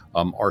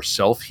are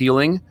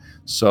self-healing.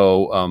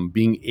 So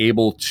being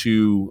able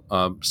to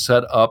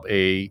set up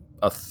a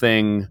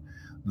thing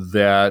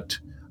that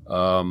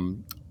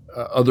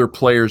other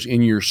players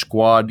in your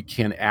squad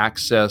can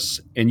access,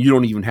 and you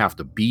don't even have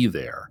to be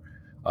there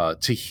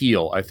to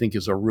heal, I think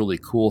is a really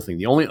cool thing.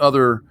 The only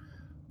other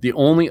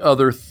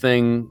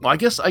thing, well, I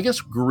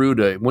guess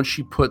Garuda, when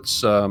she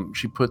puts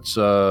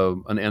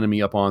an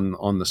enemy up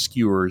on the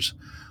skewers,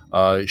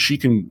 she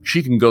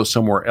can go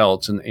somewhere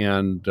else,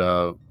 and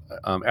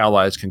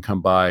allies can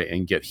come by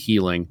and get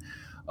healing.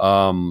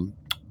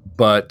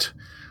 But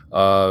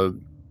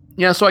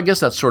yeah, so I guess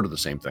that's sort of the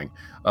same thing.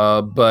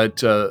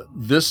 But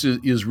this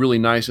is really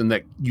nice in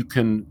that you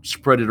can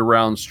spread it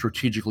around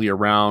strategically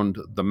around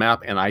the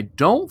map, and I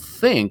don't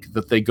think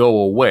that they go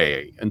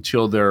away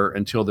until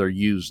they're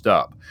used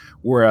up.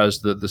 Whereas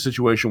the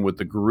situation with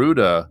the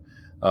Garuda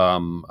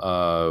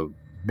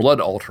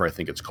Blood Altar, I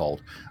think it's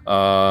called,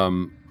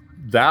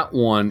 that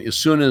one, as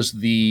soon as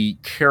the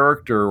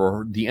character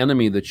or the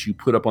enemy that you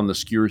put up on the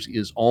skewers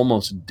is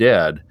almost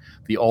dead,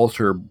 the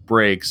altar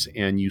breaks,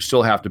 and you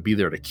still have to be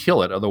there to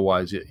kill it.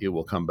 Otherwise, it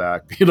will come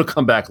back. It'll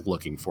come back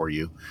looking for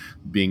you,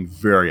 being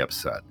very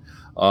upset.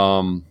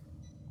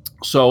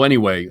 So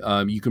anyway,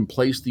 you can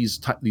place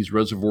these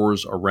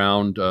reservoirs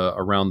around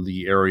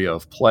the area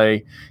of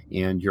play,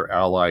 and your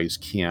allies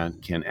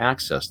can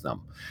access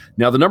them.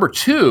 Now, the number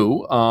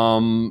 2,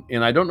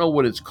 and I don't know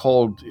what it's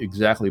called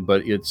exactly,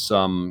 but it's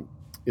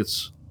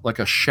like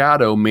a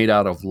shadow made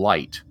out of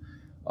light,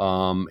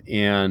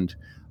 and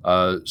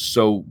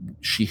so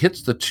she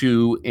hits the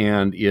 2,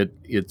 and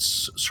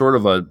it's sort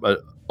of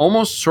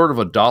almost sort of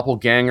a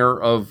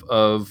doppelganger of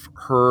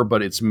her,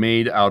 but it's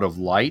made out of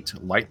light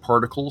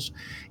particles,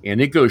 and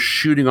it goes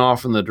shooting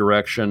off in the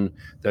direction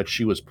that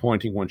she was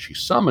pointing when she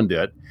summoned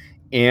it.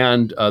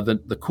 And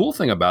the cool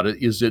thing about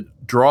it is it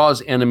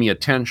draws enemy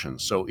attention.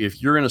 So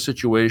if you're in a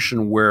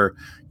situation where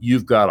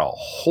you've got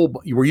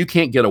where you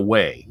can't get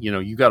away,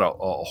 you've got a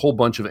whole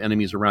bunch of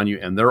enemies around you,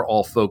 and they're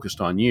all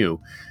focused on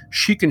you,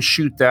 she can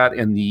shoot that,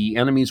 and the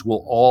enemies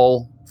will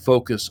all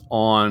focus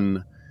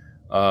on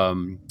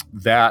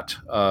that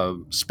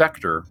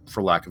specter,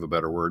 for lack of a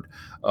better word,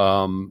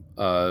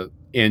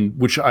 and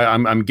which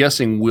I'm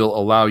guessing will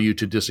allow you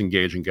to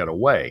disengage and get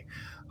away.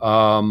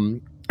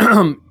 But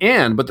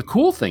the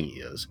cool thing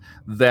is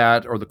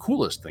that, or the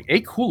coolest thing,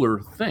 a cooler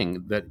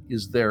thing that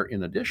is there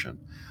in addition,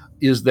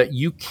 is that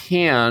you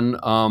can,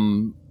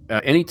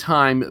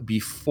 anytime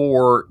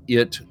before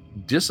it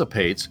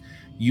dissipates,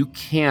 you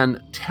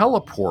can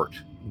teleport.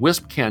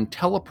 Wisp can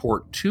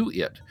teleport to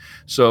it.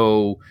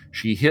 So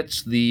she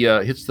hits the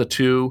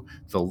 2,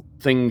 the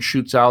thing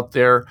shoots out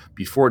there.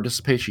 Before it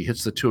dissipates, she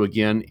hits the 2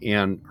 again,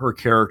 and her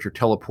character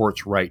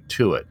teleports right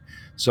to it.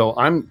 So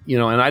and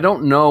I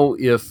don't know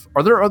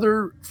are there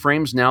other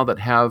frames now that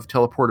have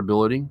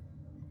teleportability?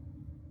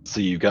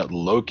 So you've got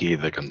Loki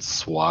that can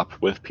swap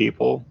with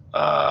people.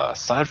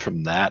 Aside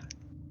from that,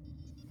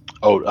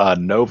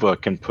 Nova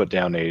can put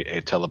down a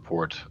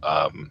teleport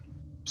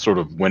sort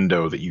of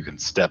window that you can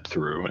step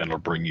through, and it'll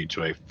bring you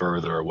to a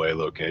further away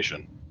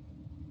location.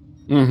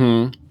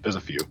 Mm-hmm. There's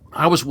a few.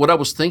 What I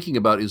was thinking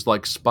about is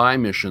like spy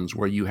missions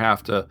where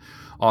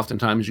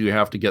oftentimes you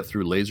have to get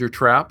through laser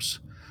traps.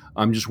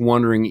 I'm just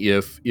wondering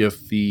if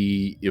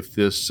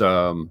this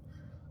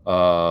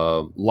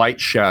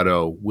light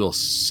shadow will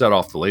set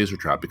off the laser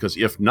trap, because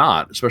if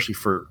not, especially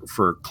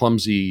for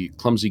clumsy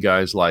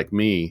guys like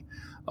me,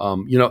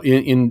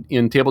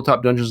 in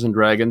Tabletop Dungeons and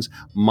Dragons,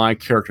 my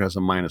character has a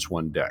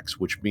 -1 dex,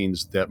 which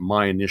means that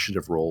my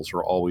initiative rolls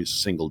are always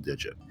single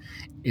digit,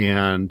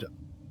 and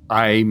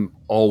I'm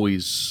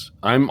always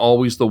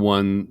the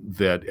one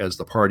that, as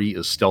the party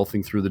is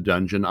stealthing through the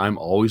dungeon, I'm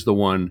always the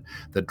one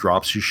that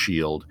drops his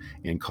shield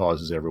and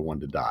causes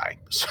everyone to die.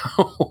 So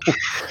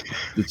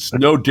it's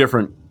no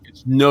different.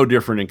 It's no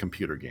different in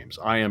computer games.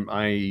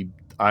 I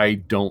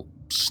don't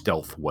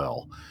stealth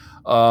well.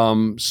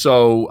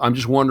 So I'm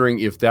just wondering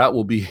if that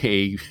will be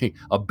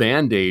a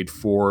Band-Aid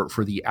for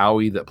the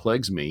owie that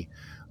plagues me.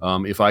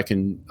 If I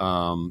can,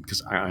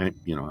 because I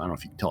don't know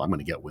if you can tell, I'm going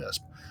to get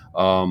Wisp.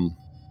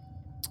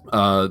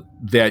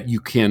 That you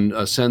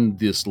can send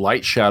this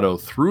light shadow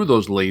through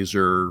those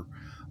laser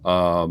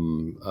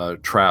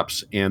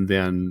traps, and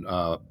then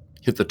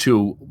hit the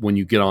 2 when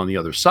you get on the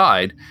other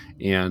side,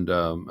 and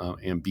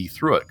be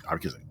through it.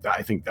 Because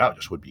I think that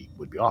just would be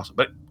awesome.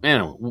 But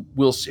anyway,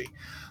 we'll see.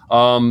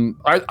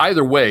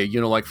 Either way,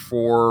 like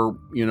for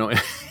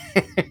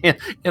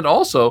and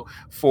also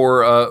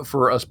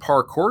for us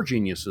parkour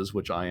geniuses,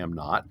 which I am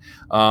not,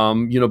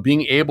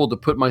 being able to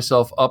put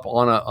myself up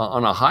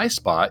on a high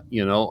spot,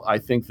 I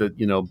think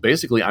that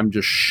basically I'm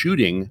just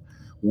shooting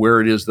where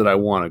it is that I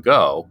want to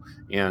go,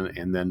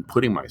 and then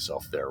putting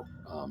myself there.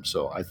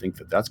 So I think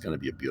that that's going to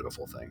be a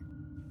beautiful thing.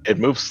 It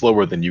moves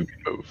slower than you can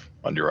move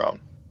on your own.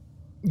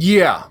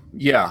 Yeah.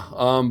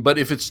 But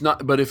if it's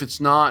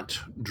not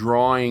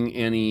drawing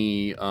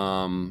any,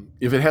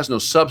 if it has no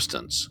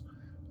substance,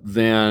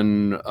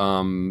 then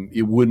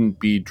it wouldn't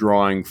be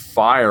drawing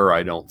fire,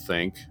 I don't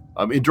think.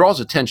 It draws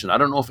attention. I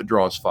don't know if it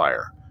draws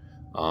fire.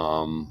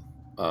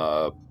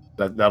 That'll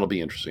be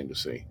interesting to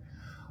see.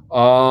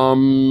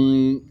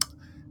 And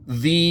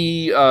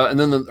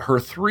then her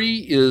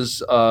 3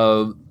 is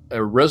a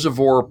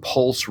reservoir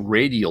pulse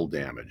radial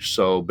damage.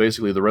 So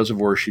basically, the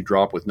reservoir she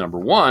dropped with number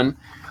 1,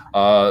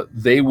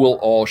 they will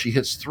all. She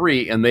hits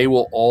 3, and they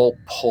will all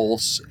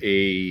pulse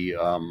a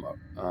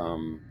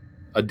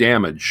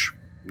damage,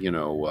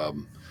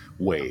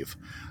 wave.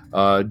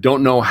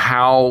 Don't know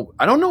how.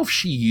 I don't know if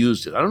she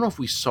used it. I don't know if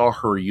we saw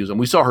her use it.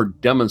 We saw her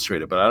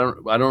demonstrate it, but I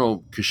don't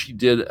know, because she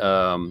did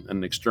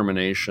an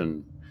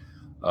extermination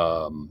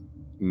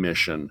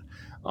mission.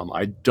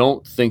 I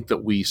don't think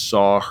that we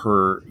saw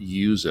her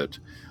use it.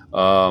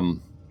 So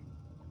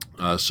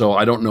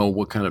I don't know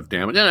what kind of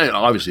damage. And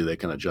obviously they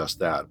can adjust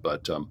that,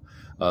 but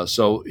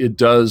so it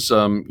does.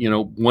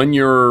 When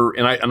you're,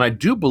 and I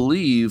do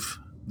believe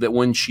that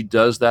when she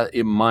does that,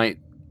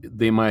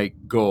 they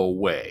might go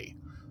away.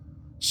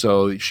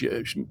 So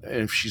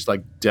if she's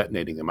like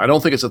detonating them, I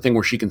don't think it's a thing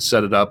where she can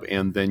set it up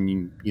and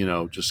then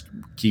just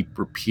keep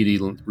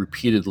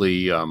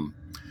repeatedly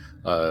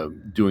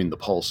doing the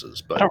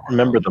pulses. But I don't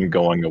remember them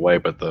going away,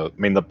 but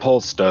the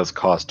pulse does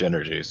cost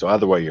energy, so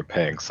either way you're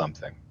paying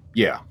something.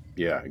 Yeah,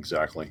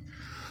 exactly.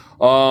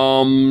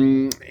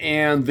 And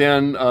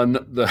then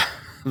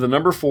the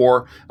number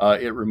 4,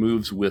 it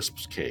removes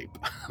Wisp's cape.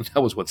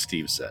 That was what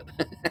Steve said.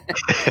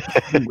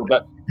 And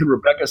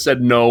Rebecca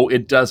said, no,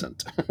 it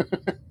doesn't.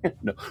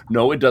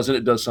 No, it doesn't.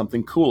 It does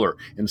something cooler.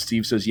 And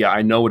Steve says, yeah,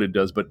 I know what it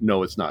does, but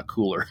no, it's not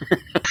cooler.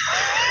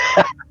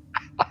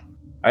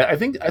 I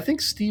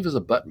think Steve is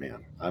a butt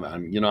man.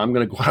 I'm going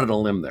to go out on a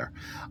limb there.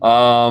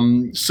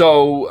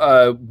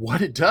 So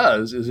what it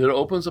does is it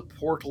opens a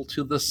portal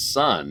to the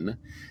sun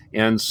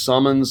and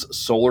summons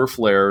solar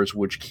flares,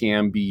 which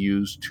can be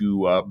used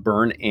to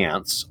burn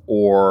ants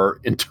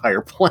or entire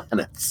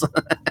planets.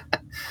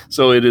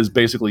 So it is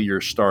basically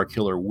your star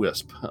killer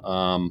Wisp.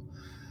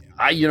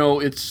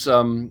 It's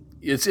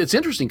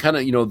interesting, kind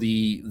of,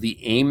 the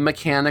aim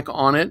mechanic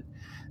on it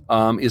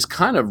is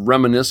kind of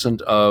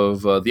reminiscent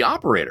of the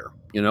operator.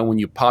 When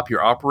you pop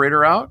your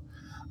operator out,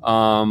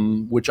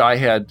 which I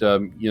had,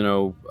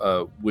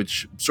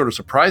 which sort of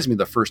surprised me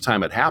the first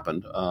time it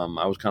happened.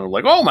 I was kind of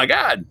like, oh my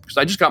God, because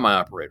I just got my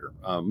operator.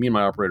 Me and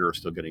my operator are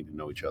still getting to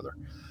know each other.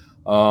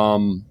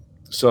 But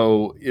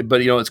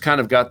it's kind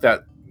of got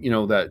that,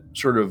 that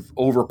sort of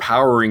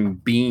overpowering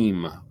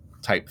beam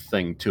type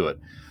thing to it.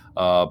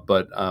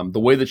 But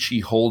the way that she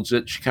holds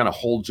it, she kind of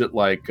holds it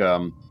like,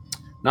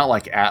 not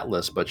like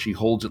Atlas, but she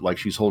holds it like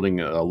she's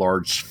holding a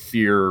large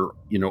sphere,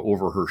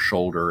 over her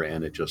shoulder,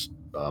 and it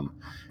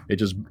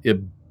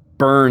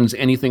burns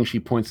anything she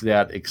points it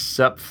at,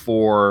 except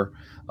for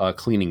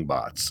cleaning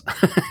bots,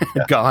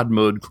 God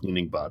mode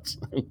cleaning bots,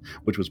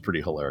 which was pretty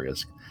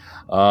hilarious.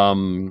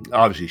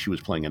 Obviously, she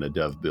was playing in a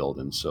dev build,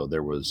 and so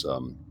there was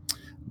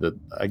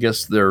I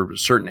guess there are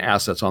certain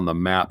assets on the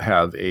map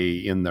have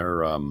in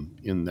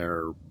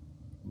their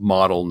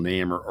model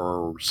name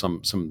or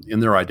some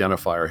in their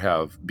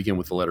identifier begin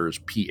with the letters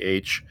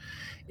PH,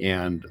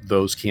 and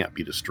those can't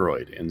be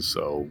destroyed. And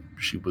so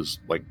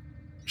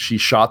she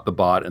shot the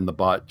bot, and the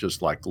bot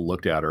just like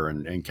looked at her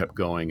and kept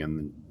going,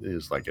 and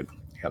it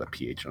had a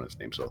PH on its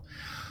name. So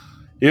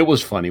it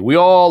was funny. We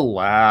all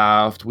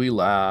laughed. We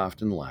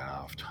laughed and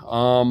laughed.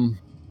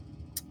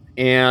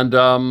 And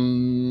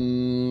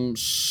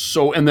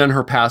then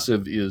her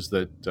passive is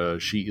that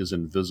she is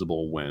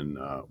invisible when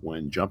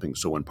jumping.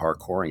 So when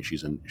parkouring,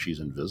 she's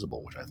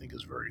invisible, which I think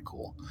is very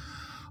cool.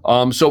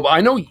 So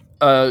I know.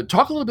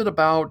 Talk a little bit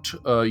about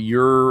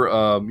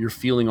your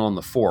feeling on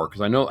the 4,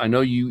 because I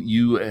know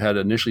you had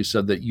initially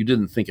said that you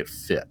didn't think it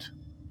fit.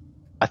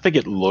 I think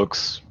it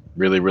looks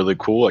really, really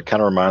cool. It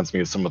kind of reminds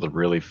me of some of the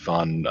really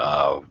fun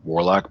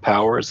Warlock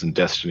powers in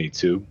Destiny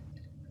 2.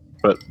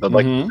 But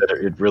like you said,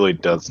 it really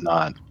does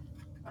not.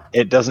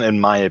 It doesn't, in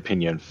my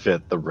opinion,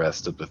 fit the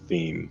rest of the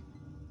theme.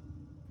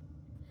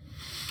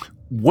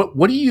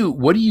 What do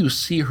you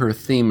see her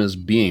theme as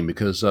being?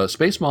 Because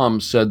Space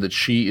Mom said that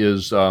she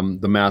is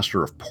the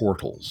master of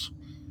portals.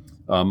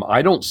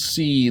 I don't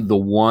see the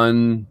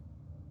one.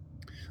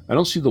 I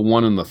don't see the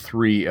 1 and the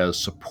 3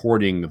 as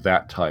supporting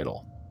that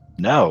title.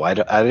 No, I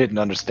didn't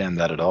understand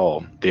that at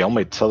all. The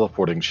only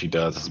teleporting she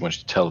does is when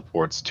she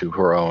teleports to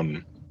her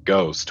own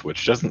ghost,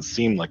 which doesn't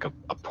seem like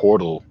a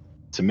portal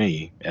to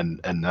me,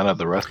 and none of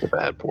the rest of it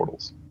had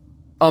portals.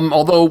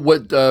 Although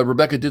what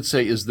Rebecca did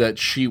say is that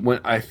she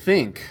went, I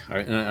think,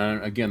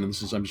 and again,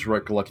 this is I'm just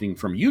recollecting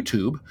from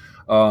YouTube,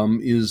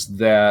 is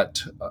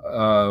that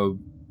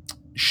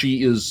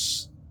she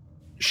is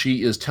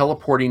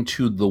teleporting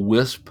to the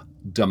Wisp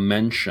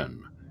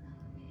dimension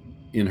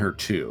in her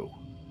 2.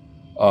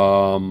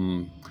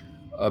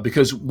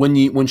 Because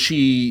when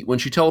she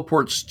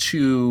teleports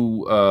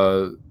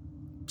to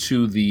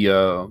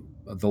the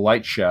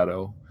light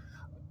shadow,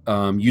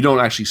 you don't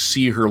actually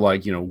see her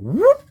like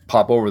whoop,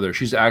 pop over there.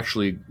 She's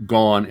actually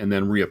gone and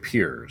then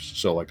reappears.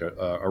 So like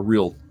a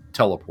real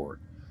teleport.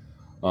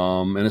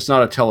 And it's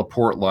not a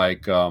teleport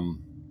like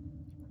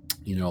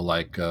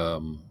like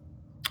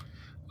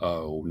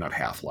oh, not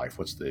Half-Life.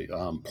 What's the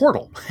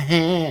Portal?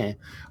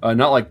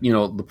 Not like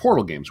the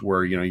Portal games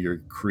where you're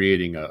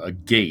creating a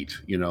gate.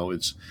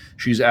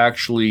 She's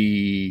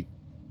actually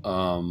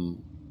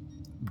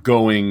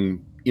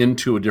going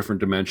into a different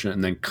dimension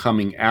and then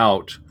coming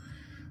out.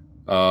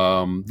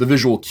 The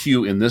visual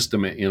cue in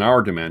in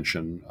our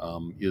dimension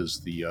is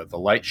the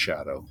light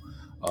shadow,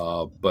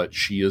 but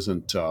she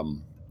isn't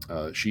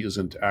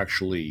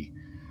actually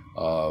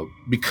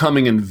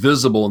becoming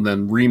invisible and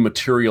then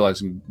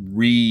rematerializing,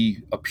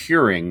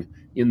 reappearing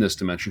in this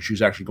dimension.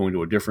 She's actually going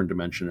to a different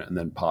dimension and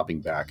then popping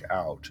back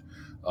out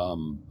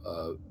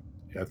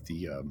at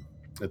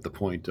the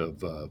point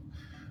of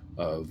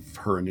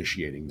her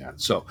initiating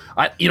that. So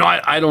I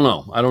don't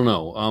know.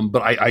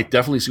 But I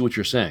definitely see what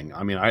you're saying.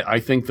 I mean, I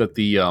think that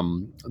the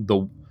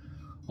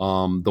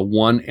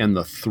 1 and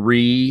the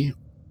 3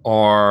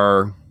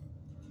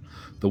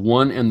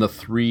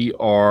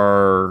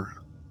 are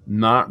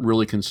not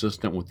really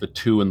consistent with the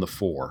 2 and the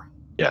 4.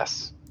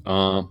 Yes.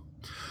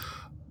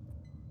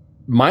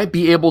 Might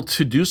be able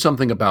to do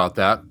something about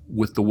that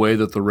with the way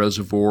that the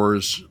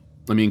reservoirs.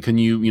 I mean, can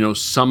you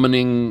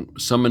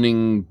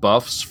summoning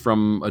buffs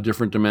from a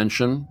different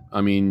dimension?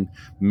 I mean,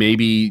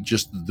 maybe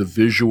just the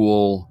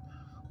visual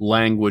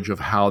language of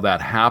how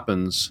that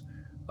happens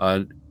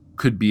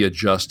could be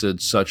adjusted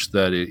such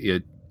that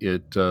it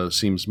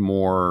seems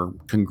more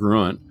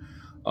congruent.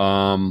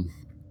 And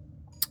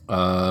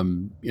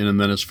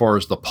then as far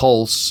as the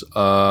pulse,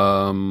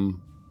 I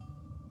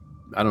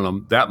don't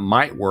know, that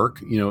might work.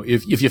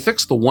 If you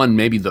fix the 1,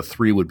 maybe the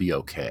 3 would be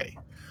okay.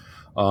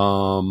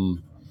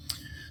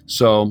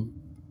 So,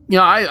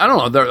 I don't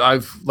know.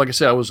 Like I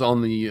said, I was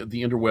on the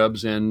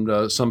interwebs,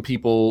 and some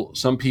people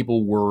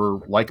were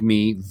like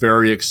me,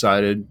 very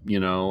excited,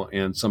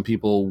 and some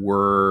people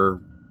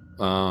were,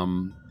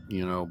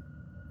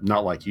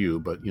 not like you,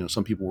 but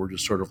some people were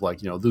just sort of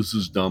like, this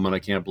is dumb, and I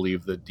can't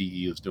believe that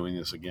DE is doing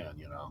this again.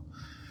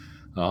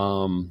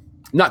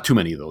 Not too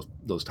many of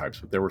those types,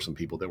 but there were some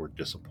people that were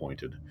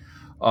disappointed.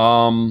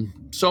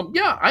 So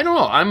yeah, I don't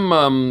know.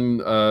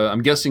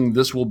 I'm guessing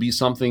this will be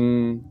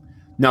something.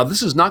 Now,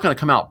 this is not going to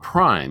come out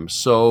Prime,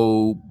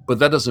 but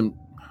that doesn't.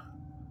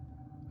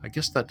 I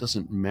guess that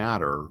doesn't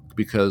matter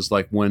because,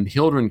 like, when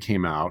Hildren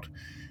came out,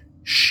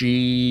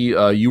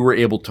 you were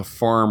able to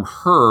farm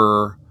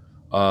her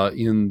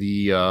in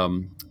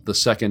the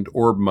second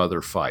Orb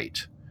Mother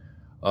fight.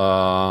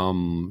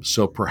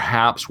 So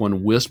perhaps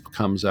when Wisp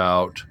comes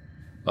out,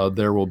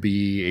 there will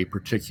be a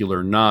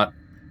particular, not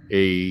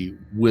a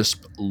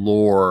Wisp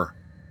lore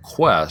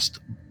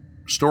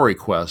story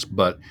quest,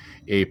 but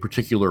a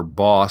particular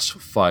boss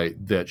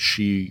fight that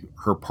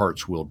her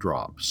parts will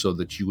drop, so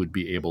that you would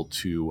be able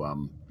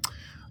to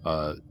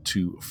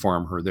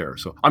farm her there.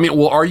 So, I mean,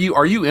 well, are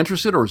you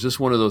interested, or is this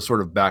one of those sort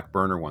of back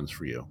burner ones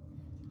for you?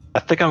 I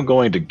think I'm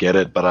going to get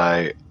it,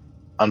 but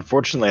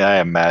unfortunately,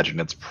 I imagine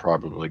it's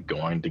probably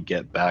going to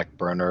get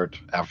backburnered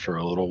after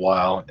a little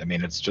while. I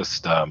mean, it's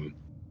just, I don't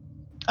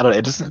know,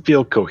 it doesn't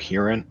feel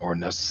coherent or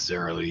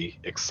necessarily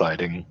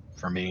exciting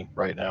for me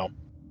right now.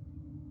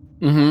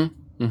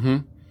 Mm-hmm. Mm-hmm.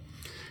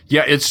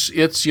 Yeah, it's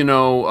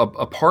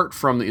apart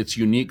from its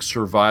unique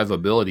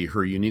survivability,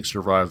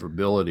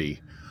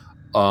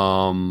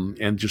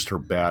 and just her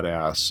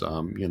badass.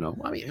 I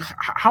mean,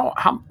 how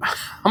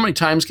many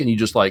times can you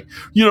just like,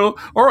 all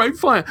right,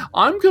 fine,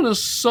 I'm gonna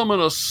summon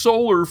a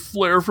solar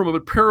flare from a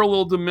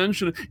parallel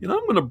dimension, and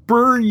I'm gonna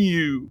burn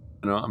you.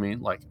 I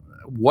mean, like,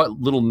 what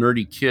little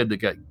nerdy kid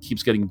that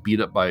keeps getting beat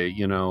up by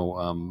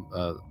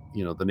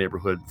the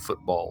neighborhood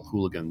football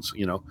hooligans?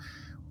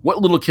 What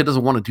little kid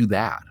doesn't want to do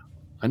that?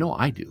 I know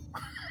I do.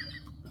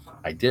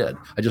 I did.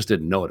 I just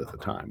didn't know it at the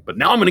time, but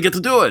now I'm going to get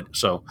to do it.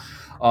 So,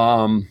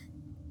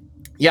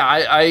 yeah,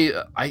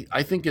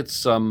 I think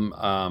it's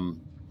I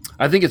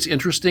think it's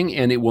interesting,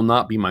 and it will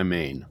not be my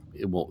main.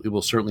 It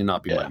will certainly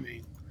not be my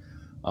main.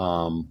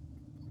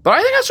 But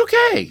I think that's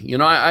okay.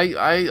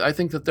 I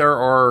think that there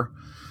are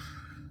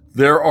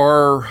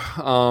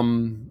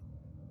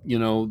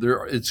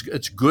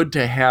it's good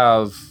to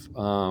have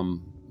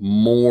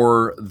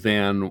more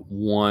than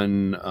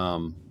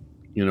one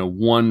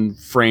one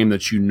frame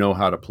that you know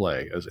how to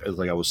play, as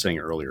like I was saying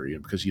earlier,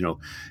 because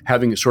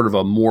having sort of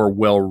a more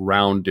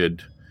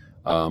well-rounded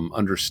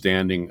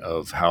understanding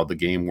of how the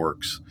game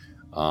works,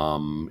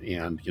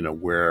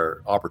 and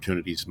where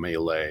opportunities may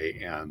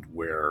lay and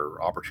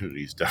where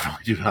opportunities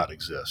definitely do not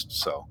exist.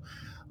 So,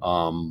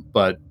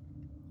 but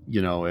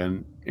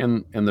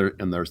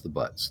there's the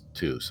buts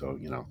too. So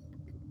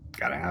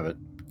gotta have it,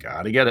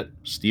 gotta get it.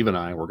 Steve and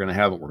I, we're gonna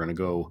have it. We're gonna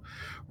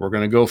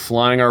go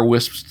flying our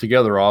wisps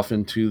together off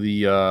into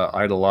the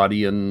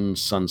Eidolonian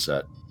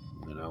sunset,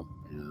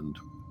 and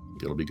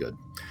it'll be good.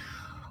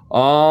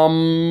 Oh,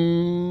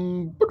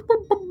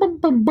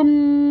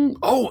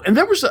 and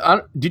there was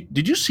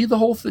did you see the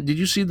whole thing? Did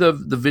you see the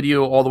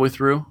video all the way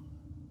through?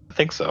 I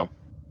think so.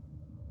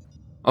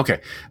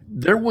 Okay,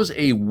 there was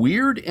a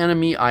weird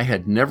enemy I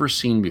had never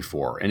seen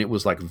before, and it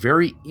was like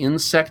very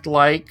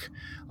insect-like,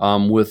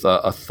 with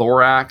a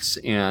thorax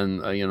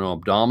and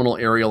abdominal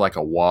area like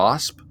a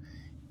wasp.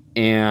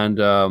 And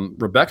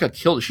Rebecca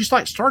killed it. She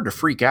started to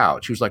freak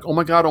out. She was like, "Oh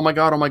my god! Oh my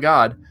god! Oh my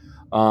god!"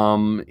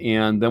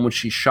 And then when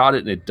she shot it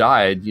and it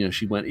died,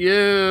 she went,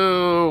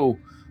 "Ew."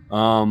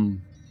 Do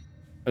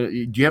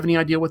you have any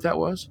idea what that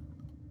was?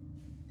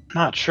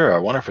 Not sure. I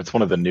wonder if it's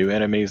one of the new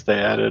enemies they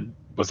added.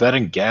 Was that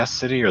in Gas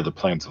City or the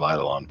Plains of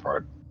Eidolon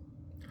part?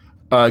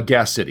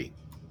 Gas City.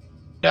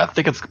 Yeah, I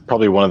think it's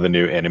probably one of the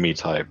new enemy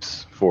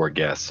types for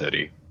Gas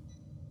City.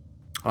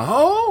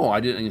 Oh, I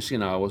didn't. You see,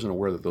 now I wasn't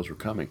aware that those were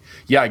coming.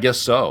 Yeah, I guess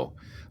so.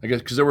 I guess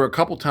because there were a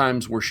couple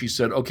times where she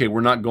said, "Okay,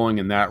 we're not going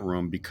in that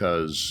room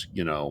because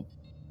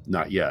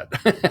not yet."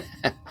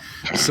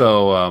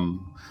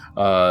 So,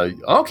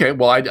 okay.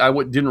 Well, I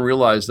didn't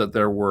realize that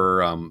there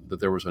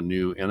was a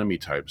new enemy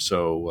type.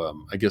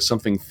 So, I guess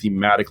something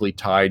thematically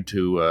tied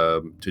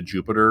to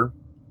Jupiter.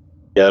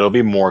 Yeah, it'll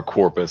be more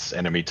Corpus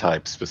enemy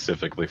types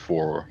specifically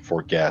for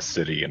Gas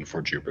City and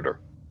for Jupiter.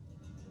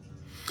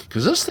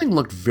 Because this thing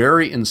looked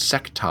very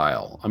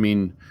insectile. I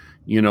mean,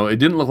 it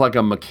didn't look like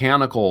a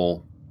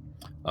mechanical.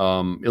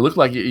 It looked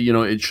like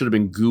it should have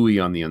been gooey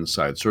on the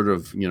inside, sort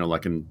of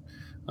like an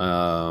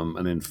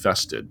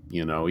infested.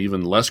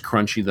 Even less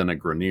crunchy than a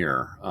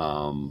Grenier.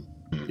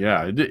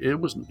 Yeah, it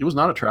was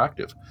not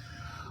attractive.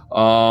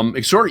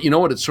 It sort of,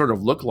 what it sort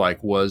of looked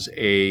like was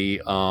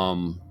a.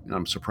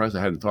 I'm surprised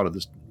I hadn't thought of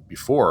this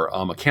before.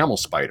 A camel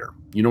spider.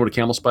 You know what a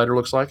camel spider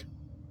looks like?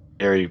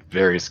 Very,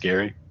 very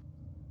scary.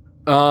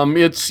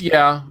 It's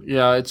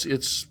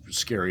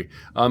scary.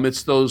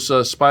 It's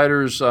those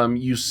spiders.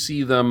 You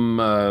see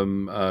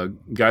them,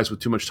 guys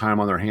with too much time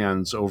on their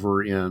hands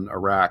over in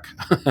Iraq,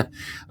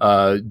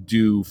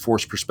 do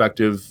forced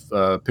perspective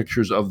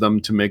pictures of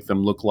them to make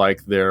them look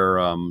like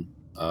they're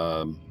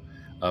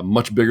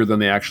much bigger than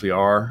they actually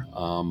are.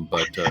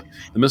 But the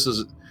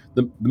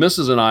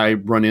missus and I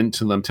tend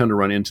to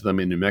run into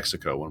them in New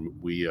Mexico when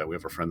we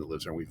have a friend that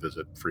lives there and we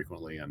visit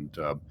frequently, and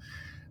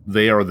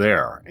they are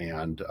there,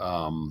 and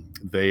when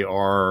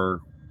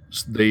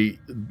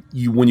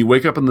you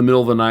wake up in the middle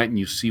of the night and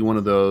you see one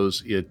of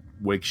those, it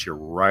wakes you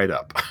right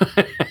up.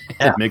 Yeah.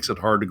 It makes it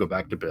hard to go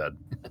back to bed.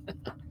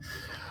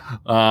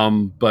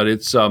 But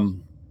it's I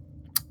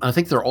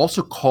think they're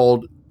also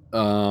called,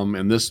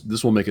 and this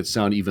will make it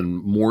sound even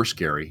more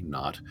scary,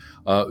 not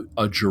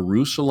a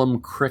Jerusalem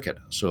cricket.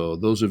 So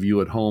those of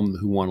you at home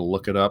who want to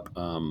look it up,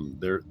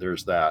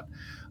 there's that.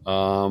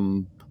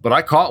 But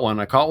I caught one.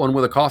 I caught one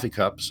with a coffee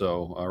cup.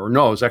 So, or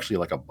no, it was actually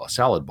like a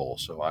salad bowl.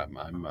 So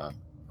I'm a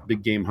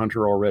big game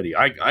hunter already.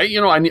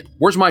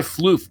 Where's my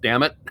floof?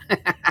 Damn it!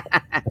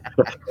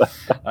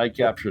 I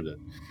captured it.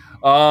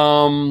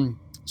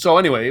 So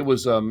anyway, it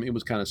was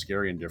kind of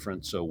scary and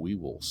different. So we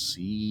will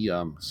see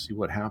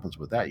what happens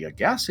with that. Yeah,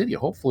 Gas City,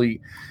 hopefully,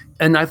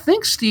 and I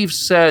think Steve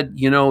said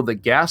that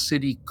Gas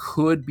City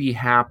could be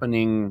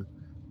happening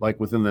like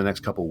within the next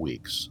couple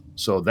weeks.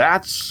 So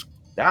that's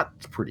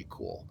pretty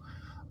cool.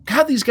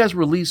 God, these guys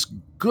release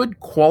good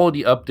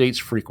quality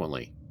updates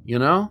frequently.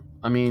 I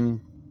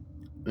mean,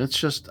 it's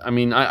just. I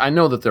mean, I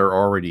know that they're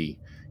already.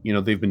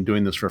 They've been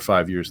doing this for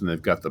 5 years and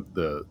they've got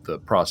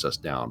the process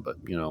down. But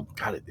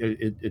God,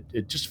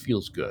 it just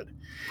feels good,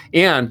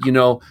 and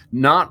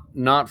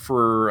not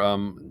for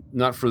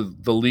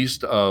the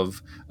least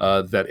of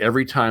that.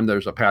 Every time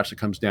there's a patch that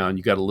comes down,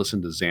 you got to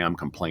listen to Zam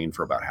complain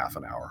for about half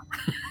an hour.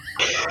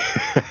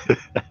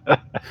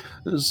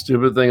 The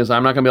stupid thing is,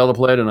 I'm not going to be able to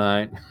play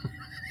tonight.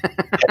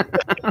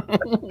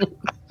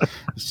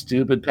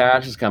 Stupid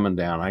patch is coming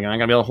down. I'm not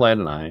gonna be able to play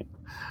tonight.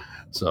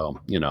 So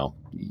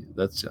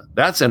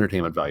that's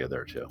entertainment value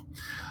there too.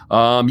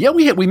 Yeah,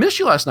 we missed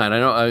you last night. I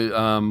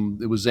know.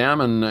 It was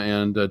Zam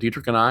and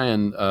Dietrich and I,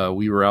 and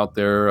we were out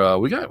there.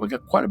 We got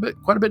quite a bit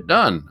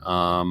done.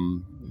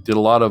 Did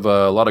a lot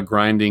of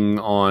grinding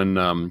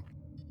on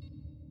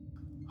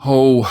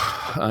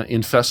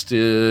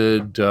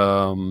infested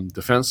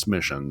defense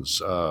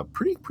missions.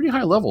 Pretty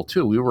high level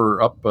too. We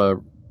were up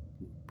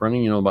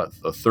running about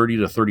 30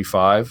 to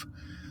 35.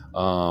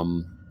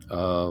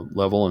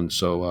 level, and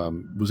so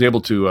was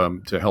able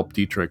to help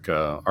Dietrich.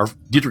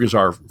 Dietrich is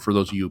our, for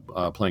those of you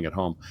playing at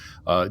home,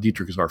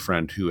 Dietrich is our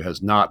friend who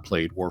has not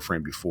played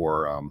Warframe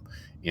before,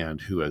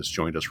 and who has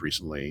joined us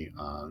recently,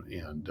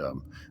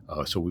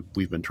 so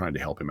we've been trying to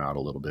help him out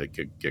a little bit,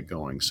 get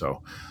going.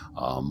 So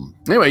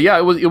anyway, yeah,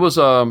 it was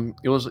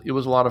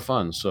a lot of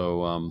fun.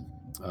 So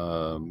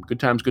good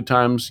times,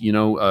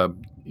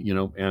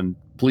 and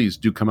please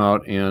do come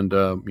out and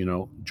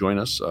join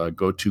us.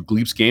 Go to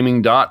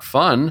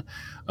gleepsgaming.fun.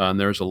 And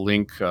there's a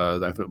link.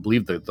 I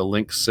believe that the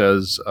link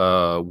says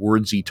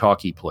Wordsy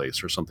Talkie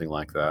Place or something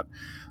like that.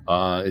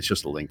 It's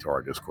just a link to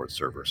our Discord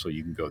server, so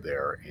you can go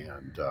there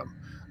and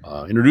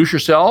introduce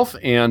yourself,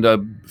 and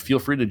feel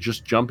free to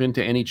just jump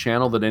into any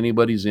channel that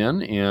anybody's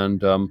in,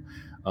 and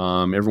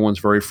everyone's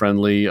very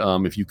friendly.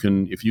 If you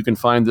can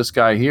find this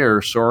guy here,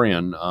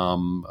 Sorrien,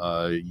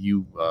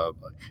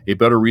 a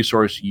better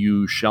resource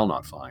you shall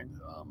not find.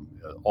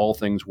 All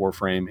things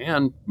Warframe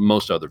and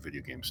most other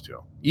video games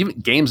too, even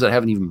games that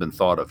haven't even been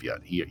thought of yet.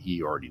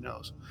 He already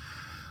knows.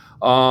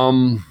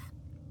 All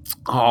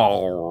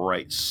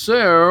right.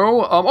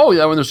 So,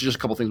 there's just a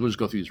couple things. We'll just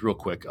go through these real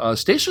quick.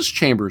 Stasis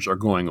chambers are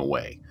going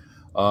away.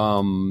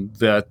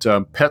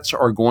 Pets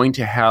are going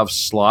to have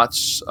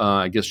slots,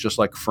 I guess, just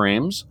like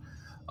frames.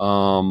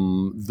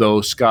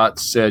 Though Scott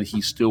said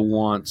he still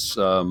wants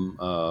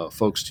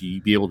folks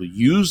to be able to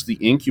use the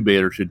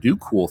incubator to do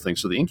cool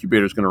things. So the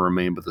incubator is going to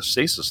remain, but the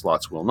stasis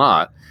slots will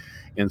not.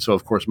 And so,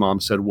 of course, Mom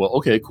said, well,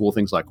 okay, cool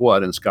things like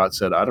what? And Scott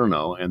said, I don't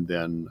know. And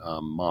then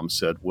Mom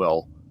said,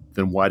 well,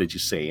 then why did you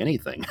say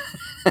anything?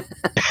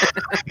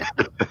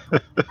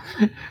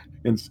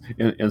 and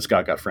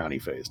Scott got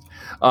frowny faced.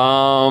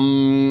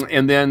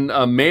 And then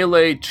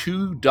Melee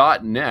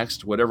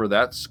 2.next, whatever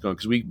that's going,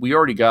 because we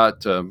already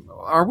got.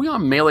 Are we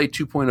on Melee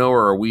 2.0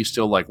 or are we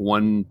still like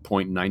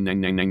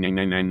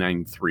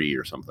 1.999999993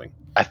 or something?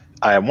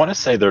 I want to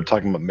say they're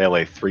talking about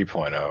Melee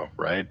 3.0,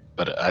 right?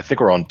 But I think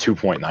we're on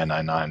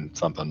 2.999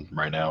 something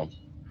right now.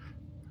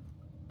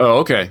 Oh,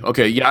 okay.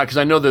 Yeah, because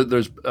I know that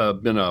there's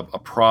been a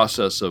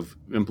process of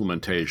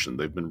implementation.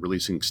 They've been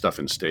releasing stuff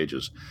in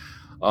stages.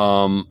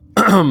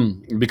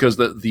 Because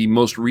the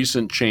most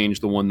recent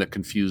change, the one that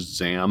confused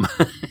Zam,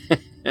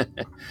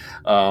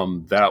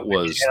 that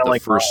was the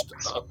first.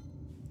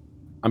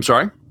 I'm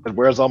sorry?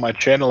 Where's all my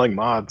channeling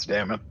mods,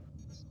 damn it?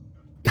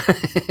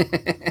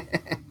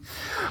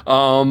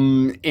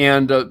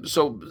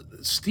 So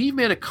Steve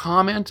made a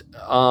comment,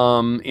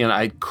 and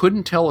I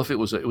couldn't tell if it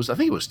was. I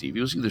think it was Steve.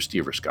 It was either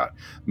Steve or Scott.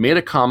 Made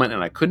a comment,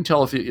 and I couldn't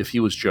tell if he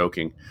was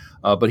joking.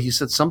 But he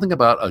said something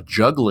about a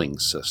juggling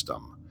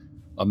system,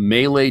 a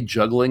melee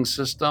juggling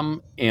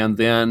system, and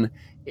then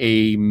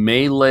a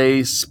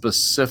melee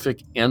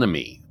specific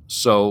enemy.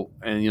 So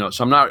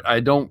I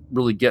don't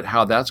really get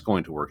how that's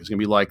going to work. It's going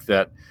to be like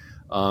that.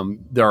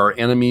 There are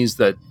enemies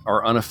that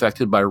are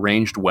unaffected by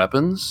ranged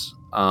weapons.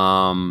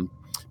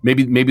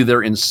 Maybe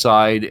they're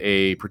inside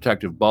a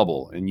protective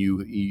bubble, and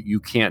you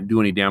can't do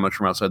any damage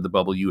from outside the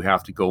bubble. You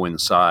have to go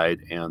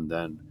inside and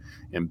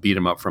beat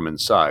them up from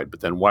inside. But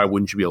then why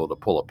wouldn't you be able to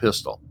pull a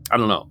pistol? I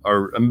don't know.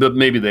 Or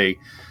maybe they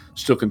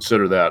still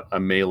consider that a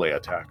melee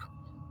attack.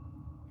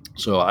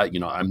 So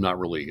I'm not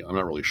really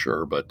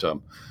sure. But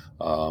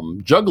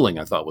juggling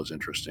I thought was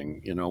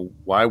interesting.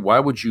 Why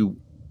would you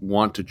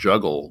want to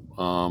juggle?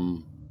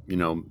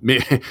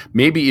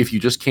 Maybe if you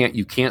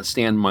can't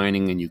stand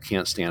mining and you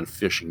can't stand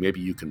fishing, maybe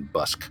you can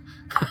busk.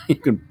 You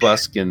can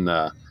busk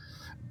inside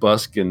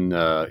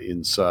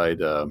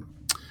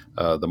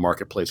the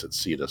marketplace at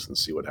Cetus and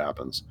see what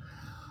happens.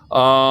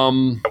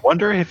 I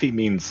wonder if he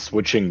means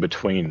switching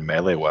between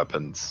melee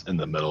weapons in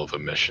the middle of a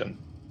mission.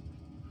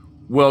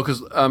 Well,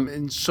 because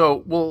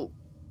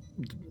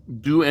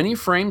do any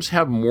frames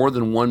have more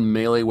than one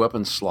melee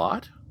weapon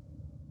slot?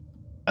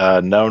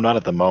 No, not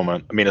at the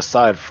moment. I mean,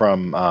 aside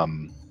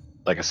from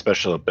like a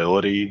special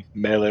ability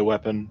melee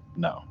weapon,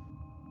 no.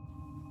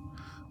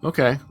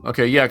 Okay,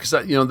 yeah, because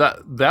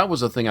that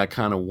was a thing I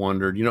kind of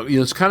wondered.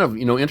 It's kind of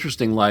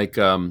interesting, like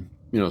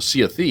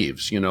Sea of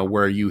Thieves,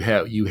 where you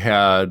had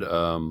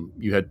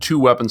two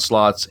weapon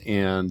slots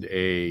and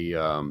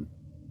a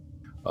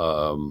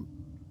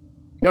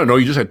no,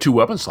 you just had two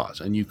weapon slots,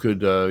 and you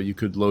could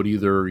load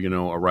either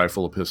a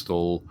rifle, a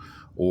pistol,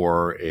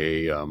 or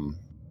a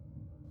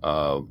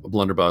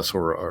blunderbuss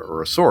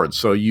or a sword.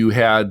 So you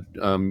had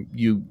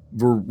you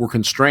were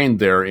constrained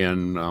there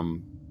in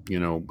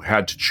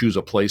had to choose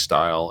a play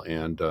style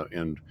and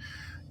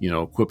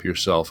equip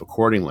yourself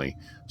accordingly.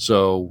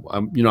 So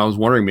I was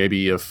wondering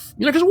maybe if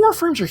because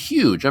warframes are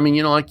huge. I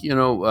mean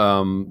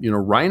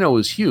Rhino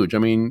is huge. I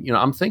mean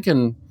I'm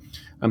thinking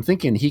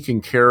he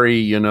can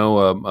carry a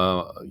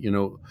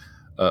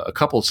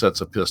couple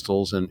sets of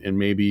pistols and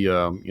maybe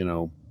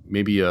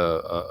maybe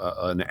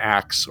an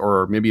axe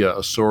or maybe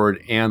a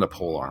sword and a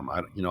polearm.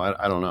 I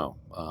don't know,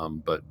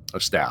 but a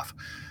staff.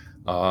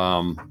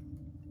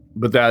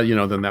 But that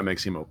then that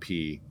makes him OP.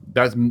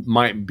 That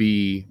might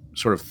be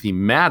sort of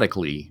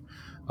thematically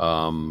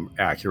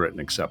accurate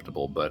and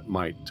acceptable, but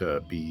might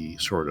be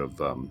sort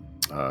of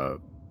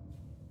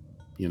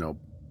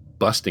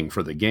busting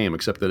for the game,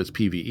 except that it's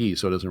PvE,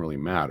 so it doesn't really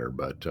matter.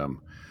 But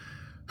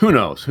who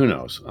knows? Who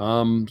knows?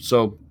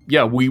 So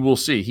yeah, we will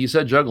see. He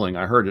said juggling.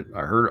 I heard it.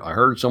 I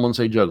heard someone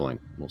say juggling.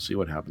 We'll see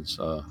what happens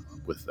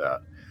with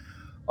that.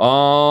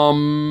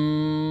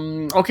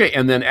 Okay,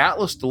 and then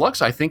Atlas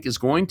Deluxe, I think, is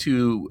going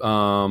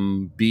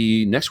to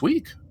be next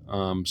week.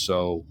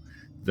 So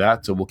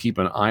that we'll keep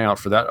an eye out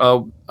for that.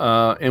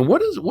 And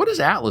what is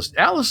Atlas?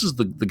 Atlas is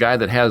the guy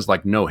that has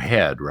like no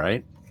head,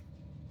 right?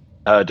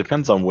 It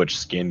depends on which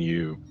skin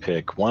you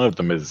pick. One of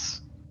them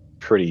is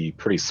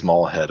pretty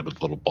small head with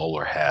a little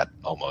bowler hat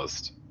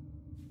almost.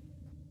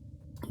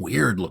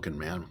 Weird looking,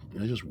 man.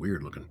 He's just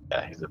weird looking.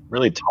 Yeah, he's a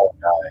really tall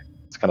guy.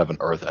 It's kind of an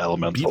earth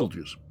elemental.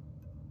 Beetlejuice.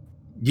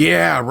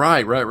 Yeah,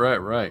 right.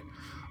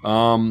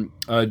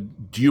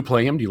 Do you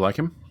play him? Do you like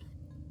him?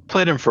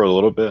 Played him for a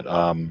little bit.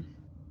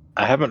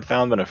 I haven't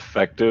found an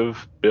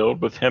effective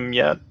build with him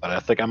yet, but I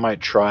think I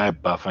might try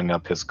buffing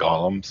up his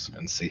golems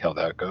and see how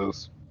that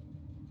goes.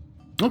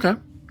 Okay.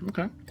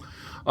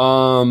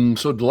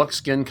 So deluxe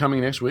skin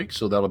coming next week,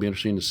 so that'll be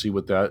interesting to see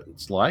what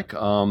that's like.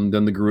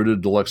 Then the Garuda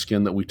deluxe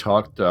skin that we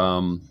talked.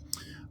 In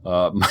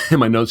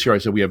my notes here, I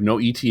said we have no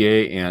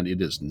ETA, and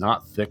it is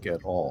not thick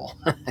at all.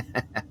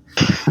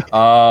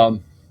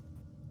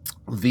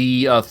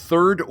 The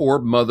third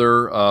Orb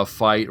Mother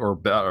fight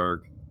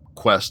or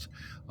quest,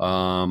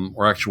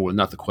 or actually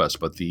not the quest,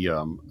 but the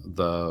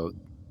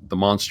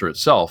monster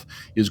itself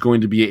is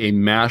going to be a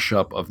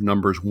mashup of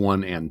numbers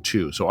 1 and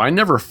 2. So I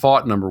never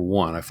fought number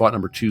 1. I fought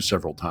number 2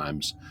 several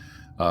times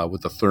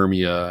with the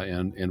Thermia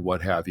and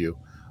what have you.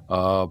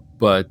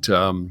 But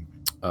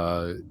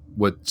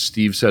what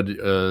Steve said,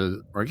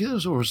 or I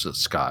guess it was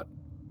Scott.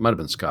 Might have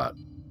been Scott.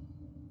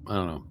 I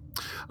don't know.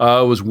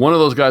 It was one of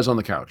those guys on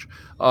the couch.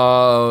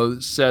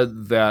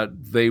 Said that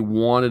they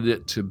wanted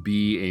it to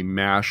be a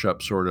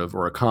mashup, sort of,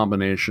 or a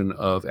combination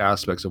of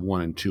aspects of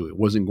 1 and 2. It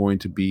wasn't going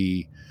to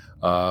be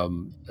a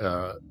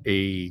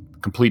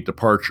complete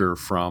departure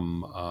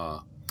from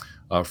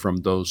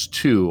those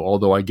two.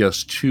 Although I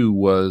guess 2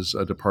 was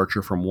a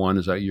departure from 1.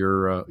 Is that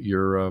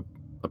your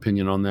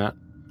opinion on that?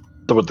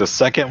 So would the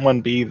second one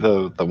be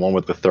the one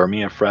with the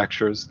Thermia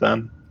fractures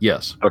then?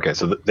 Yes. Okay,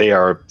 so they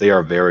are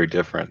very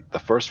different. The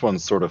first one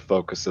sort of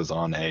focuses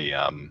on a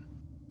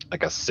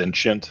like a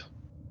sentient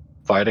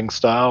fighting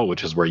style,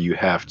 which is where you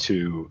have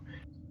to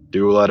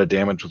do a lot of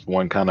damage with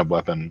one kind of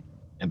weapon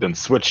and then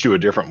switch to a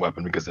different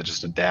weapon because it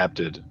just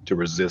adapted to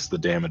resist the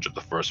damage of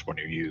the first one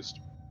you used.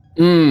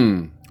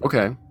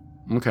 Okay.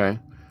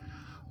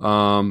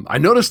 I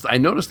noticed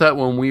that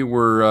when we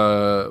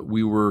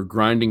were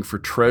grinding for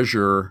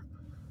treasure.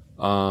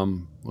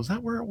 Was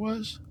that where it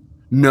was?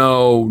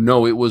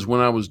 No, it was when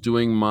I was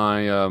doing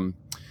my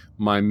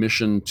my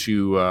mission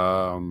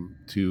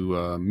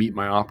to meet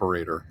my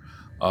operator,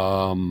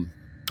 or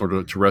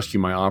to rescue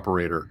my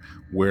operator,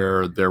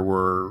 where there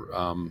were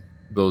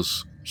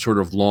those sort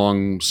of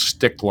long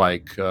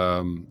stick-like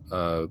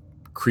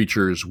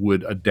creatures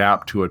would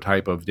adapt to a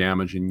type of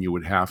damage, and you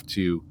would have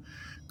to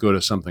go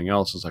to something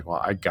else. It's like,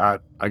 well, I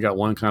got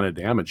one kind of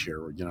damage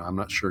here. I'm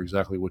not sure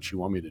exactly what you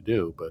want me to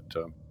do, but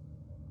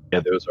yeah,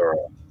 those are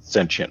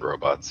sentient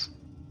robots.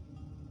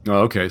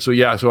 Oh, okay. So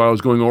yeah, so I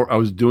was going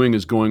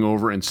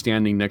over and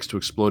standing next to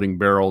exploding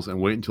barrels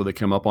and wait until they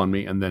came up on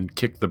me and then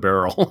kick the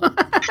barrel.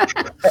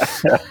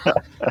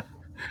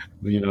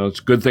 It's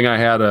a good thing I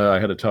had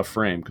a tough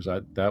frame,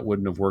 because that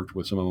wouldn't have worked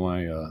with some of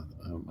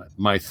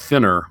my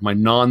thinner, my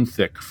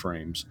non-thick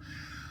frames.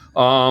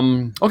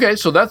 Okay,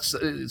 so there's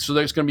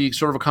going to be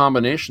sort of a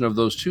combination of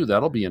those two.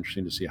 That'll be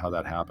interesting to see how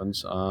that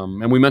happens.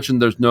 And we mentioned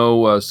there's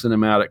no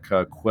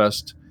cinematic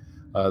quest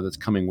that's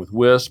coming with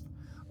Wisp.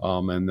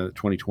 And that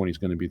 2020 is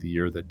going to be the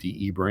year that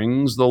DE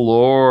brings the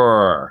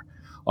lore.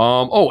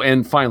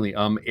 And finally,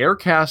 air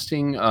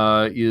casting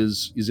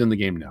is in the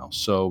game now,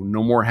 so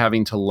no more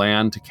having to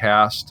land to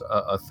cast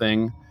a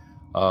thing,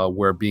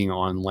 where being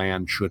on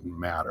land shouldn't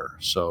matter.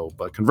 So,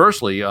 but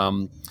conversely,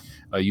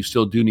 you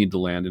still do need to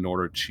land in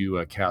order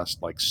to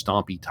cast like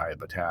stompy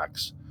type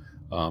attacks,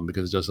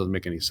 because it just doesn't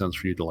make any sense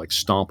for you to like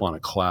stomp on a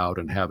cloud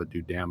and have it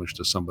do damage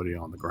to somebody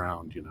on the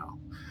ground,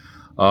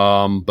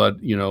 But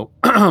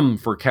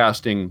for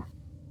casting,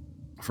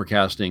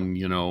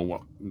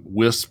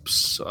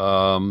 Wisp's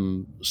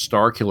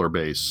Star Killer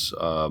base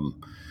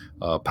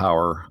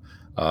power,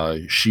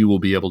 she will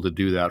be able to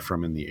do that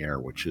from in the air,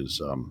 which is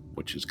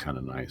kind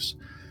of nice.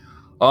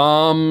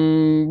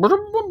 And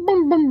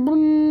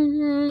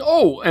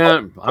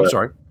I'm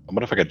sorry.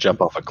 What if I could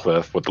jump off a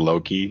cliff with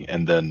Loki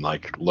and then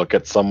like look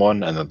at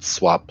someone and then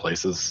swap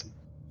places?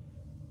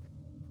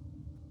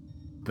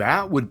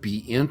 That would be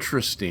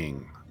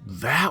interesting.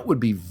 That would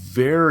be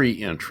very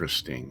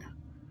interesting.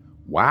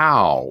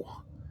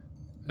 Wow.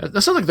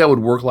 That sounds like that would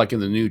work like in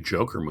the new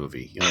Joker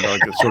movie,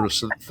 like the sort of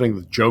thing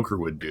the Joker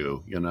would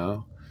do,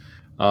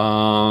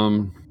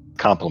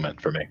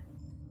 Compliment for me.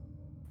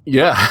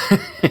 Yeah.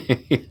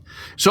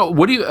 So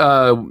what do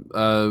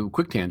you,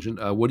 quick tangent,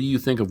 what do you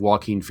think of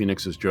Joaquin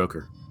Phoenix's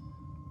Joker?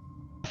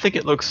 I think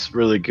it looks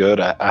really good.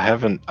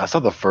 I saw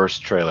the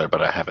first trailer,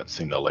 but I haven't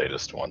seen the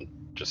latest one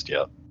just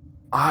yet.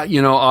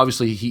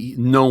 Obviously,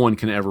 no one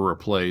can ever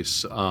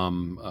replace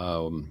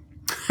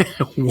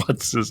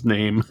what's his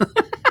name?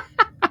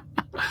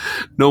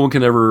 No one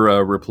can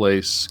ever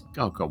replace.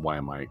 Oh God, why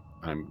am I?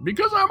 I'm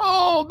because I'm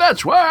old.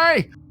 That's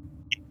why.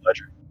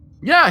 Ledger.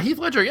 Yeah, Heath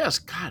Ledger. Yes,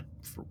 God,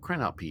 for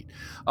crying out, Pete.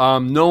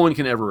 No one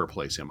can ever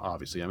replace him.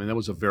 Obviously, I mean that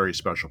was a very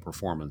special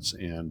performance,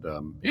 and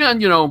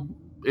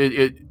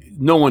it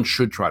no one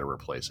should try to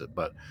replace it.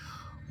 But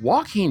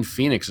Joaquin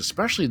Phoenix,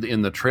 especially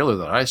in the trailer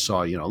that I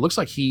saw, it looks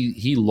like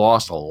he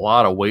lost a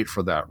lot of weight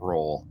for that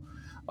role.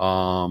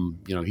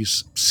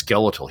 He's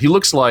skeletal. He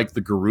looks like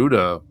the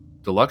Garuda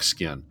deluxe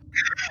skin,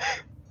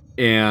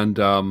 and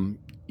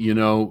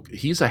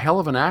he's a hell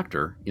of an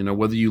actor.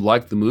 Whether you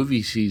like the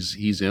movies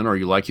he's in or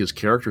you like his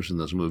characters in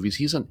those movies,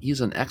 he's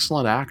an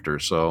excellent actor.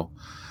 So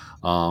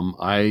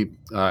I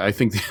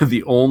think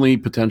the only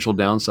potential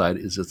downside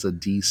is it's a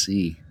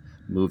DC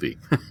movie.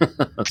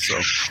 So,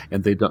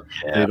 and they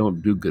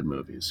don't do good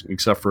movies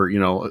except for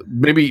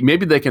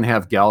maybe they can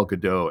have Gal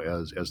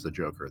Gadot as the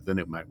Joker, then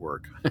it might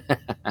work. No,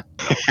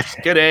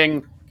 just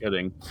kidding.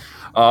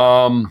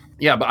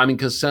 Yeah, but I mean,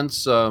 because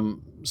since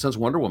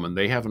Wonder Woman,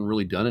 they haven't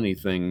really done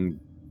anything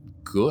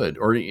good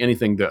or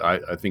anything that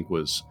I think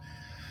was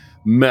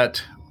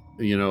met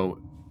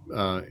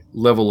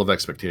level of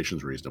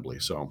expectations reasonably.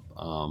 So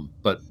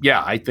but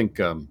yeah, I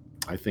think I'm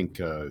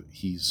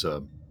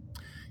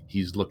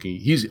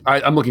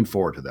looking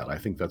forward to that. I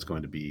think that's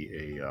going to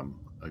be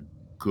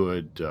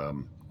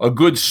a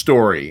good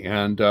story.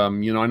 And I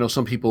know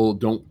some people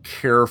don't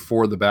care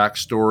for the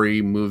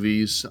backstory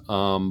movies,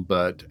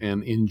 but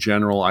in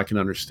general, I can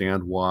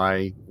understand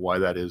why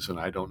that is. And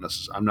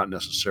I'm not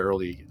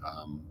necessarily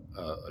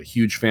a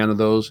huge fan of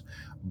those,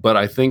 but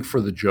I think for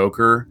the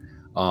Joker,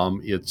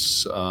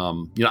 it's I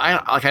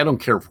don't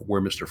care where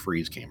Mr.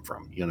 Freeze came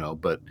from,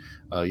 but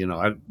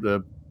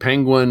the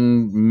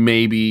Penguin,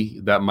 maybe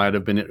that might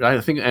have been it.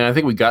 I think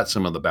we got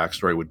some of the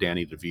backstory with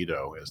Danny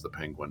DeVito as the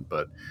Penguin,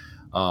 but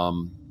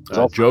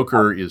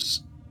Joker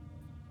is.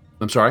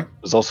 I'm sorry.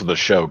 There's also the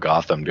show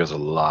Gotham. There's a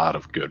lot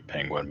of good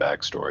Penguin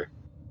backstory.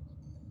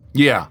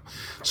 Yeah,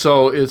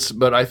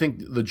 but I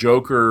think the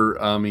Joker.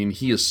 I mean,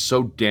 he is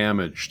so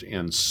damaged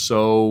and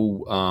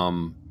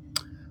so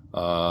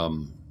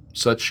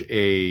such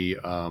a.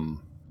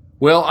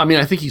 Well, I mean,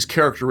 I think he's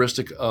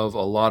characteristic of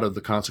a lot of the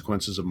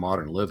consequences of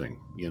modern living.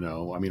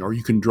 I mean, or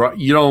you can draw.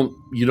 You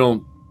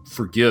don't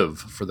forgive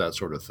for that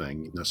sort of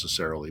thing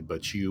necessarily,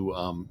 but you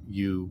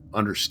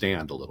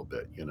understand a little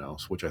bit.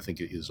 Which I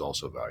think is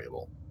also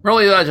valuable.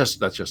 Really, that's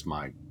just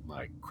my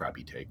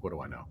crappy take. What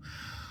do I know?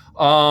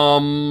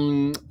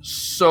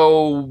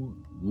 So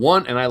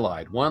and I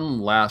lied. One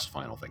last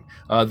final thing.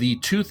 The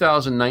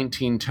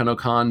 2019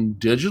 TennoCon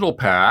digital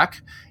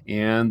pack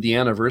and the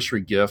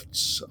anniversary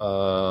gifts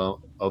of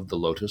the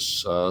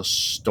Lotus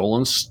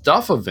Stolen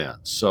Stuff event.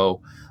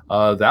 So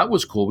that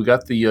was cool. We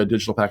got the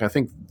digital pack. I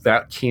think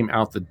that came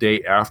out the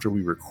day after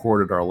we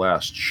recorded our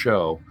last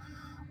show,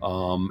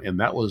 and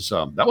that was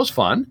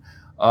fun.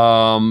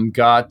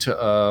 Got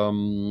a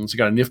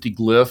nifty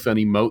glyph and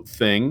emote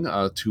thing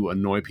to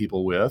annoy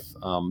people with.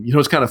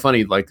 It's kind of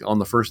funny. Like on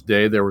the first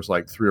day, there was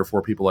like 3 or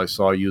 4 people I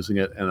saw using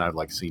it, and I've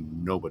like seen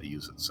nobody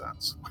use it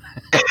since.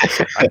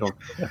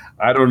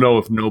 I don't know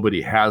if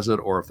nobody has it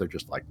or if they're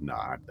just like,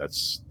 nah.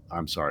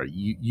 I'm sorry.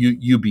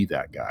 You be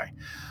that guy.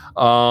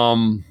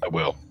 I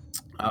will.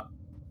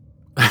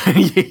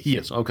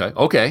 Yes.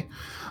 Okay.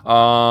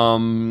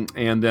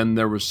 And then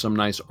there was some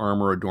nice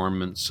armor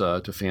adornments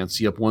to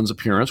fancy up one's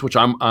appearance, which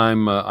I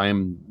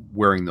am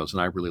wearing those,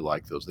 and I really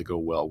like those. They go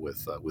well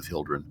with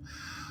Hildren.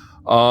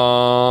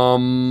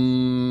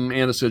 And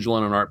a sigil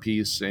and an art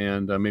piece,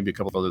 and maybe a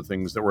couple of other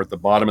things that were at the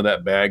bottom of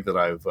that bag that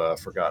I've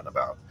forgotten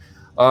about.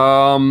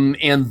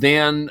 And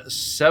then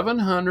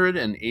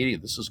 780.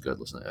 This is good.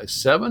 Listen,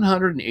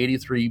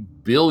 783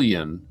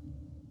 billion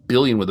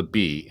with a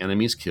B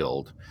enemies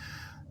killed.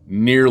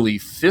 Nearly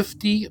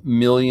 50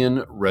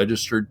 million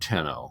registered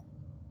Tenno.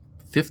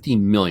 50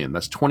 million.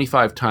 That's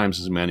 25 times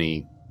as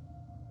many,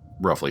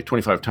 roughly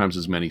 25 times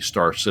as many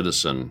Star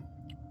Citizen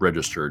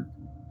registered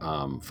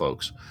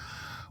folks.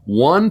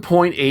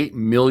 1.8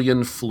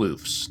 million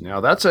floofs. Now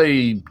that's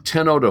a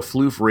Tenno to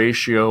floof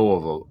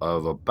ratio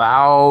of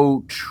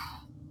about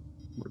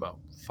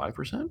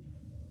 5%?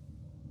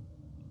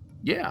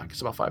 Yeah, I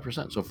guess about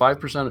 5%. So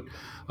 5%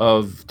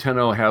 of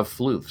Tenno have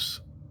floofs.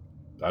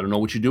 I don't know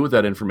what you do with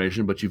that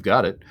information, but you've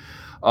got it.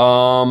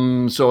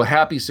 So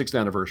happy 6th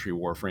anniversary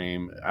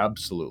Warframe,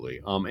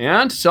 absolutely.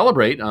 And to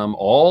celebrate,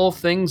 all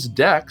things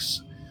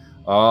Dex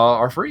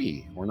are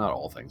free, or not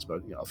all things,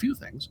 but a few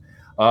things.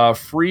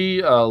 Free,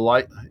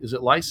 is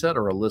it Lyset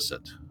or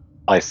Illicit?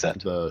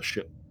 Lyset. The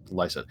ship,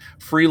 Lyset.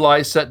 Free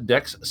Lyset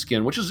Dex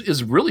skin, which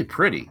is really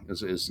pretty.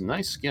 It's a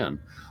nice skin.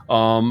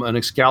 An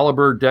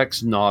Excalibur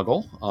Dex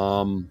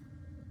Noggle.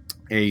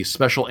 A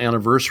special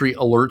anniversary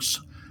alerts.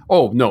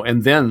 Oh, no,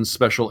 and then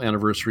special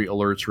anniversary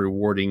alerts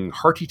rewarding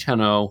Hearty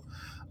Tenno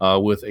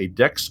with a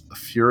Dex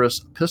Furus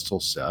pistol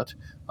set,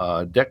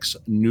 Dex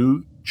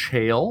New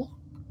Shale,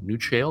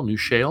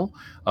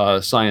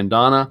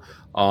 Syandana,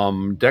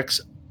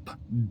 Dex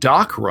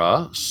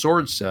Dakra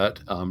sword set,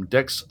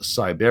 Dex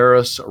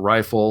Cyberus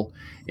rifle,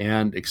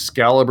 and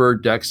Excalibur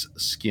Dex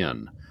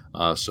skin.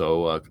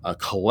 So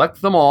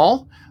collect them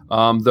all.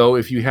 Though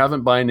if you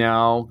haven't by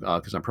now,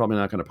 because I'm probably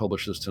not going to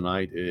publish this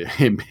tonight,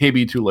 it may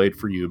be too late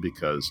for you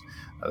because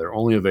they're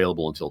only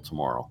available until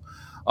tomorrow.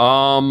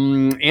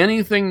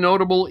 Anything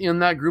notable in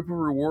that group of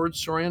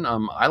rewards,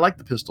 Sorrien? I like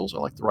the pistols, I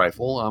like the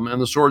rifle,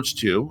 and the swords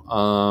too.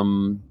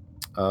 So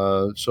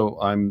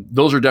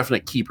those are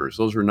definite keepers.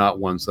 Those are not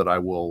ones that I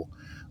will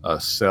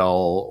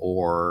sell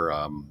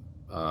or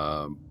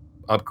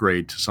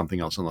upgrade to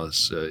something else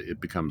unless it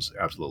becomes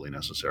absolutely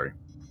necessary.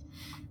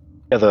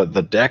 Yeah,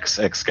 the Dex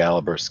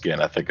Excalibur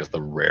skin, I think, is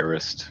the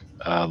rarest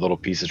little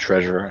piece of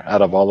treasure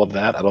out of all of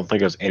that. I don't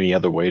think there's any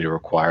other way to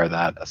acquire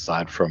that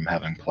aside from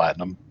having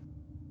platinum.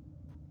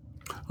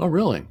 Oh,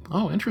 really?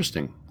 Oh,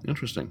 interesting.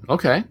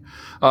 Okay.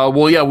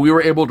 Well, yeah, we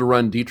were able to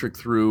run Dietrich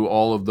through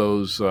all of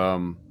those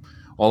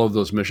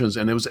missions,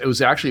 and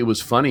it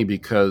was funny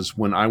because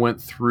when I went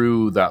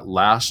through that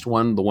last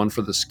one, the one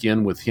for the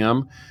skin with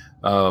him,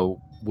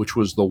 which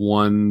was the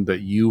one that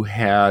you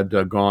had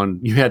to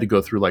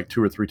go through like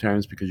 2 or 3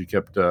 times because you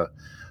kept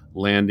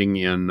landing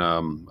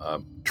in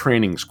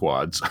training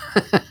squads.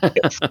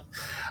 Yes.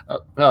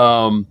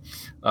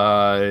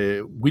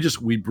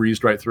 We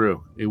breezed right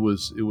through. It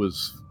was.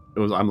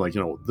 I'm like,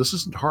 this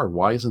isn't hard.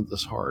 Why isn't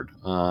this hard?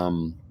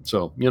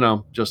 So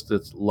just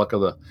it's luck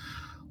of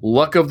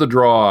the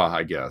draw,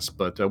 I guess.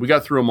 But we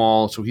got through them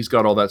all. So he's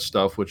got all that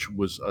stuff, which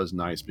was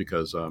nice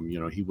because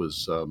he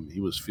was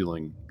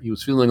feeling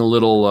a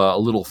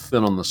little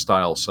thin on the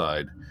style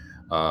side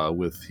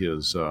with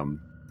his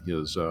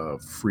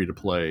free to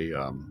play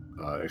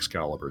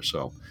Excalibur.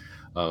 So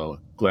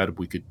glad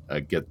we could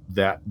get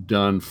that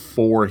done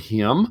for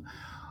him.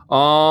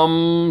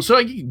 So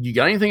you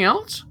got anything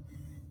else?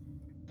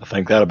 I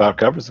think that about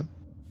covers it.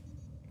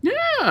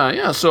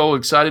 Yeah. So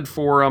excited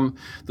for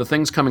the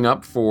things coming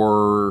up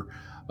for.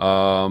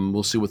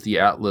 We'll see what the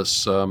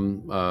Atlas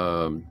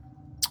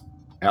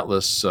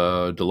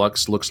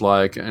Deluxe looks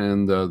like,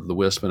 and the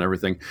Wisp and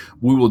everything.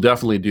 We will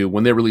definitely do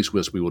when they release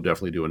Wisp. We will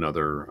definitely do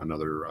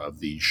another of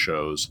these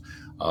shows.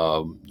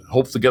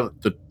 Hope to get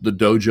the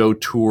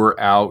dojo tour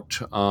out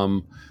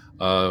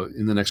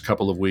in the next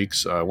couple of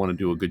weeks. I want to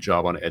do a good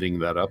job on editing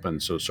that up,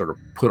 and so sort of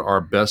put our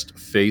best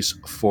face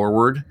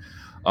forward.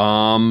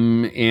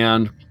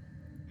 And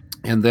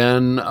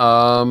then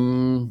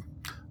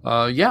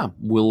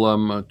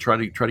we'll try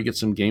to get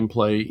some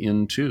gameplay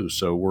in too.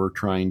 So we're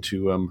trying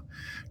to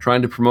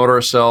promote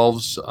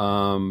ourselves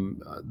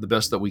the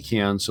best that we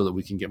can, so that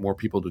we can get more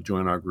people to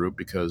join our group,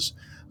 because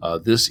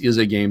this is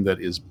a game that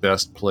is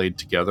best played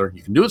together.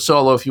 You can do it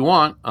solo if you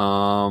want.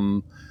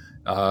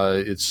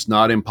 It's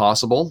not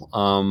impossible,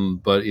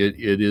 but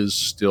it is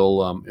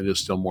still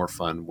more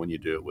fun when you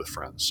do it with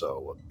friends.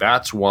 So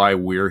that's why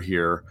we're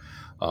here.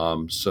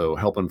 So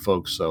helping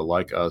folks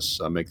like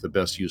us make the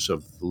best use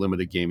of the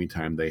limited gaming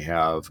time they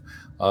have,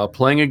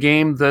 playing a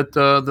game that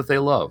they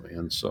love,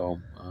 and so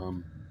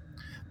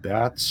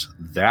that's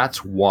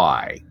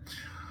why.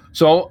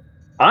 So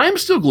I'm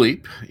still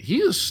Gleep. He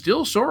is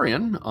still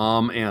Sorrien,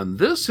 and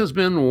this has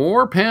been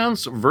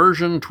Warpants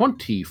version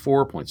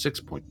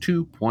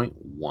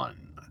 24.6.2.1.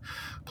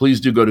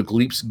 Please do go to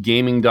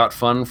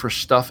gleepsgaming.fun for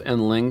stuff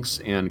and links,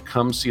 and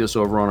come see us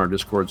over on our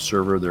Discord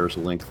server. There's a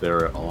link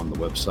there on the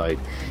website.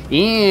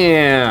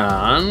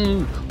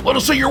 And let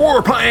us see your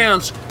war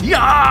plans! Yeah!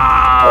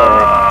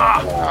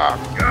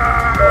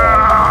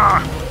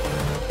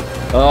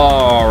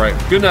 All right.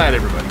 Good night,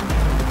 everybody.